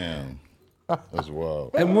Craigslist. Damn. That's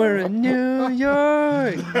wild. And we're in New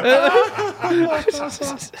York.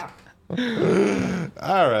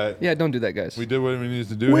 All right. Yeah, don't do that, guys. We did what we needed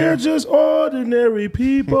to do We're here. just ordinary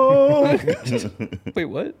people. Wait,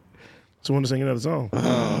 what? Someone to sing another song.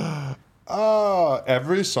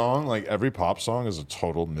 Every song, like every pop song, is a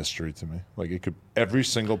total mystery to me. Like every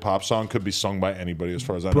single pop song could be sung by anybody, as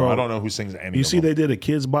far as I know. Bro, I don't know who sings any. You of see, them. they did a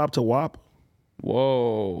Kids Bop to WAP.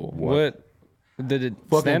 Whoa. What did it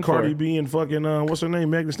Fucking stand Cardi for? B and fucking what's her name,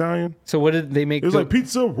 Meg Thee Stallion. So what did they make? It was like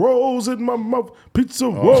pizza rolls in my mouth, pizza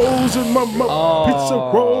rolls in my mouth, pizza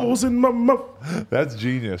rolls in my mouth. That's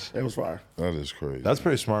genius. That was fire. That is crazy. That's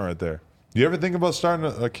pretty smart right there. You ever think about starting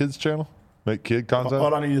a kids channel? Make kid content?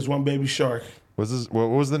 All I need is one baby shark. What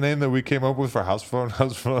was the name that we came up with for House Phone?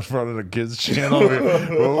 House Phone running a kids channel. What were we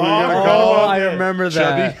gonna call Oh, it? I remember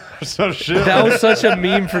that. Chubby or some shit. That was such a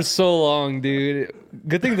meme for so long, dude.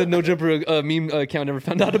 Good thing the No Jumper meme account never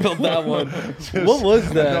found out about that one. What was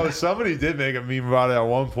that? No, somebody did make a meme about it at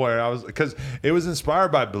one point. I was because it was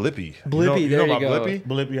inspired by Blippy. Blippy, you there know you about go. Blippy?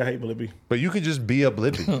 Blippy, I hate Blippy. But you could just be a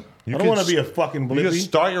Blippy. You I don't want to be a fucking You can Blippy.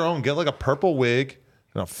 start your own. Get like a purple wig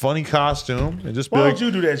and a funny costume, and just be Why like, would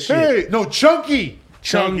you do that shit? Hey, no, Chunky.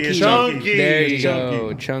 Chunky. Chunky. There you Chunky.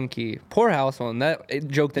 go. Chunky. Poor house one. That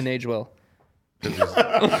joke didn't age well. He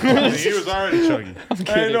was already chunky.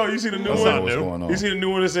 Hey, no, you see the new That's one? not What's new. going on? You see the new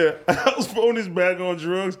one that said, "House phone is back on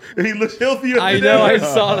drugs," and he looks healthier. I than know. I ever.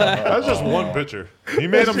 saw that. That's just one picture. He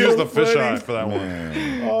made him shit use the was fish funny. eye for that one.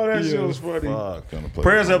 Man, Oh, that shit was funny. Fuck. gonna play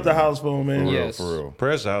Prayers with up the house phone, man. For real, Yes. for real.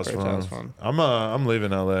 Prayers to house Prayers to phone. house phone. I'm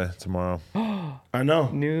leaving LA tomorrow. I know.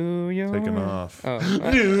 New York. Taking off. Oh.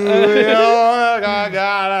 New York, I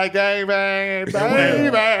got a gangbang,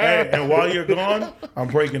 baby. Hey, and while you're gone, I'm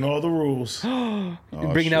breaking all the rules. You're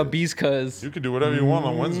bringing out bees, cuz. You can do whatever you want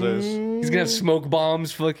on Wednesdays. He's gonna have smoke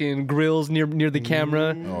bombs, fucking grills near the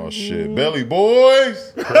camera, Oh shit, Belly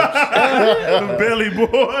Boys. Belly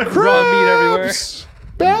boy. raw meat everywhere.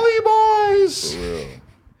 Belly boys. For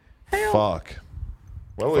real. Fuck.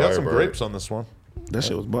 Well, we have some Firebird. grapes on this one. That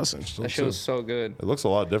shit was busting. That shit was so good. It looks a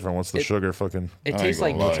lot different once the sugar fucking It I tastes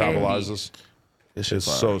ain't like gonna lie. candy. metabolizes. This It's shit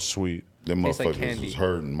so sweet. Them Tastes like motherfuckers candy. was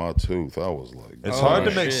hurting my tooth. I was like, It's Oh, hard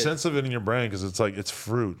to make shit. sense of it in your brain because it's like it's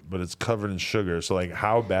fruit, but it's covered in sugar. So like,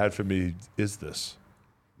 how bad for me is this?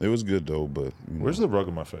 it was good though, but you know, Where's the rug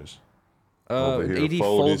on my face? Over here, AD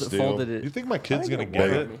folded still. folded You it. think my kid's gonna get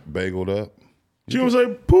it? bageled up? She was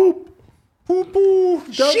like, poop. Poo poo.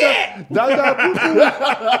 Shit. Poo poo.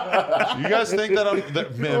 You guys think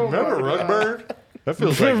that man? Remember Rugburn? That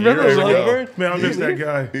feels like Remember years ago. Rugburn? Man, I miss that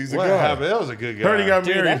guy. He's the What guy. happened? That was a good guy. Heard he got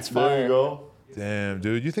Dude, married. that's fire. go. Damn,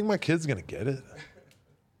 dude. You think my kid's gonna get it?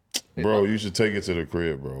 Bro, you should take it to the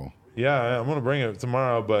crib, bro. Yeah, I'm gonna bring it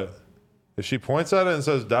tomorrow. But if she points at it and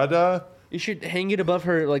says "Dada," You should hang it above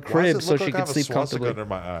her like why does crib it so look she like I can have a sleep swastika comfortably. under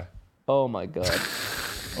my eye? Oh my god.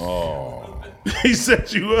 He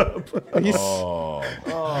set you up. Oh,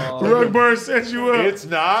 Rugburn set you up. It's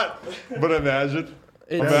not. But imagine.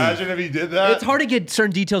 It's- Imagine if he did that. It's hard to get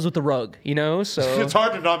certain details with the rug, you know. So It's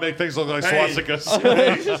hard to not make things look like Hey.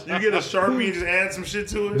 swastikas. You get a Sharpie and just add some shit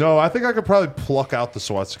to it. No, I think I could probably pluck out the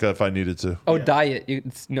swastika if I needed to. dye it.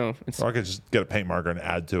 It's Or I could just get a paint marker and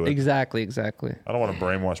add to it. exactly. I don't want to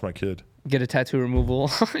brainwash my kid. Get a tattoo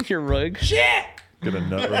removal on your rug. Shit. Get a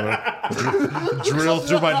nut remover. Drill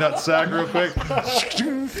through my nut sack real quick.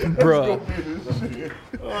 Bro.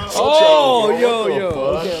 Oh,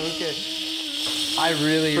 yo. Okay. I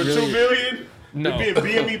really, For really. $2 million? No. Be a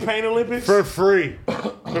BME Paint Olympics? For free.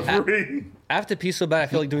 For free. I have to pee so bad. I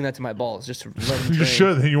feel like doing that to my balls just to let them You drain.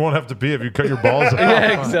 should. Then you won't have to pee if you cut your balls off.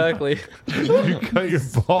 Yeah, exactly. You cut your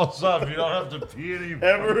balls off. You don't have to pee anymore.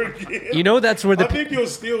 Ever again. You know that's where I the think you'll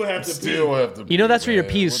still have to still have to. you know that's where your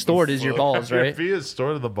man. pee is What the stored is your fuck? balls, Your right? pee is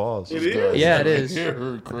stored in the balls. It is? Yeah, it is.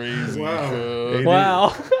 You're crazy. Wow. cuz.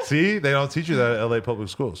 Wow. See, they don't teach you that at LA public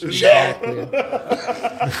schools. Exactly.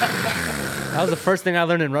 That was the first thing I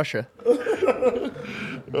learned in Russia.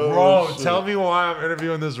 Bro, tell me why I'm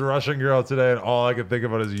interviewing this Russian girl today, and all I can think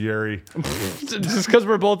about is Yuri. Just because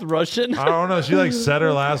we're both Russian. I don't know. She like said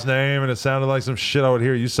her last name, and it sounded like some shit I would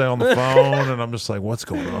hear you say on the phone, and I'm just like, what's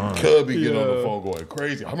going on? Cubby get on the phone going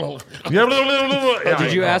crazy. I'm like, Yeah,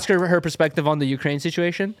 Did you I know. ask her perspective on the Ukraine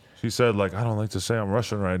situation? She said, like, I don't like to say I'm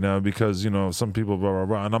Russian right now because, you know, some people, blah, blah,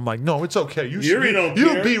 blah. And I'm like, no, it's okay. Yuri don't you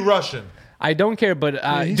care. be Russian. I don't care, but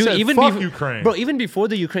he dude, said, even "Fuck befo- Ukraine." bro, even before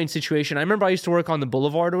the Ukraine situation, I remember I used to work on the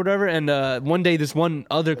Boulevard or whatever, and one day this one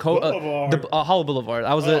other Boulevard? the Hollow Boulevard,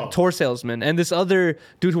 I was a tour salesman, and this other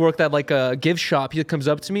dude who worked at like a gift shop, he comes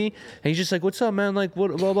up to me and he's just like, "What's up, man? Like, what,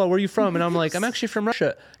 blah, blah, where are you from?" And I'm like, "I'm actually from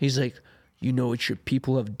Russia." He's like, "You know what your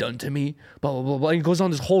people have done to me?" Blah blah blah blah. And he goes on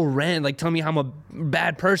this whole rant, like telling me how I'm a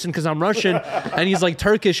bad person because I'm Russian, and he's like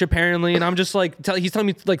Turkish apparently. And I'm just like, he's telling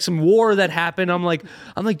me like some war that happened. I'm like,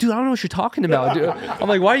 dude, I don't know what you're talking about, dude. I'm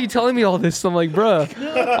like, why are you telling me all this? I'm like, bruh,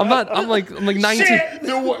 I'm like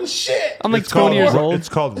 19. Shit. I'm like It's 20 years old. It's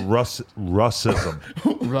called Russism.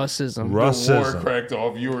 Racism. war Russism. cracked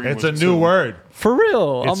off. Yuri It's was a new too. word. For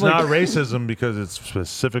real. It's I'm like, not racism because it's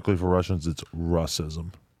specifically for Russians. It's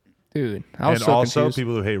Russism. dude. I was And so also, confused.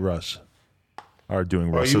 people who hate Russ are doing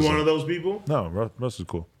Are Russism. you one of those people? No, Russ is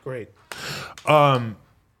cool. Great.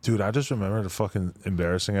 Dude, I just remembered a fucking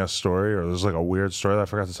embarrassing ass story, or there's like a weird story that I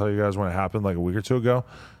forgot to tell you guys when it happened like a week or two ago.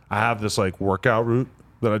 I have this like workout route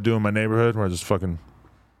that I do in my neighborhood where I just fucking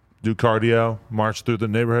do cardio, march through the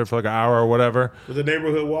neighborhood for like an hour or whatever. Was the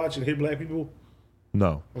neighborhood watch and hit black people?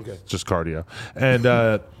 No. Okay. It's just cardio. And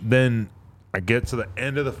then I get to the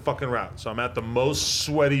end of the fucking route. So I'm at the most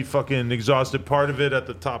sweaty, fucking exhausted part of it at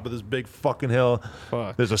the top of this big fucking hill.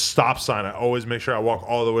 Fuck. There's a stop sign. I always make sure I walk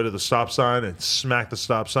all the way to the stop sign and smack the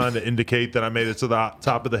stop sign to indicate that I made it to the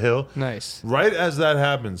top of the hill. Nice. Right as that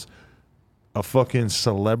happens, a fucking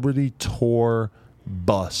celebrity tour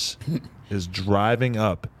bus is driving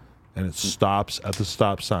up and it stops at the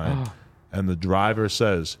stop sign. And the driver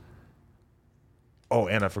says, oh,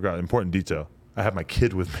 and I forgot, important detail. I have my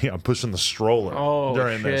kid with me. I'm pushing the stroller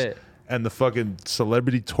during this. shit. And the fucking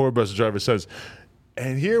celebrity tour bus driver says,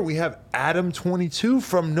 and here we have Adam 22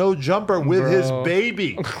 from No Jumper with his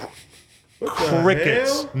baby.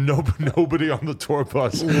 Crickets. Nobody on the tour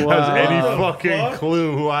bus has any fucking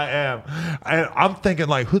clue who I am. And I'm thinking,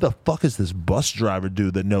 like, who the fuck is this bus driver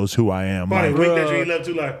dude that knows who I am? Funny, Like, wink that you left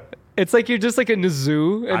too like. It's like you're just like in the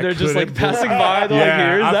zoo and I they're just like couldn't- passing by. They're like, yeah,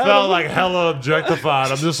 here's I that. felt like hella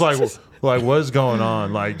objectified. I'm just like, what's going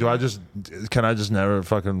on? Like, can I just never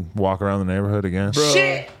fucking walk around the neighborhood again?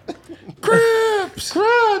 Shit! Cribs!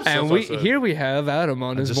 And here we have Adam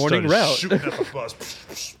on his Just morning started route. shooting at the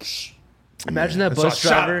bus. Imagine that So I bus shot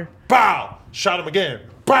driver. him. Bow! Shot him again.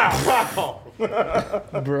 Bow! Bow!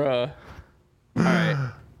 Bruh. All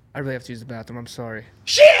right. I really have to use the bathroom. I'm sorry.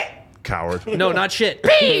 Coward. No, not shit.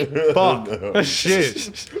 Pee! Fuck.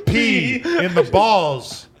 Shit. Pee in the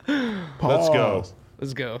balls. Let's go.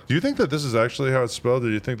 Let's go. Do you think that this is actually how it's spelled, or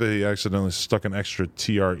do you think that he accidentally stuck an extra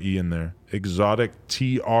TRE in there? Exotic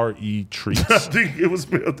TRE treats. I think it was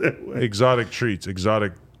spelled that way. Exotic treats.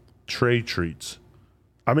 Exotic tray treats.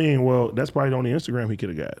 I mean, well, that's probably the only Instagram he could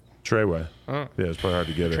have got. Treyway. Yeah, it's probably hard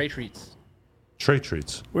to get Tray it. treats. Tray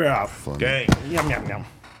treats. We're out. Gang. Yum, yum, yum.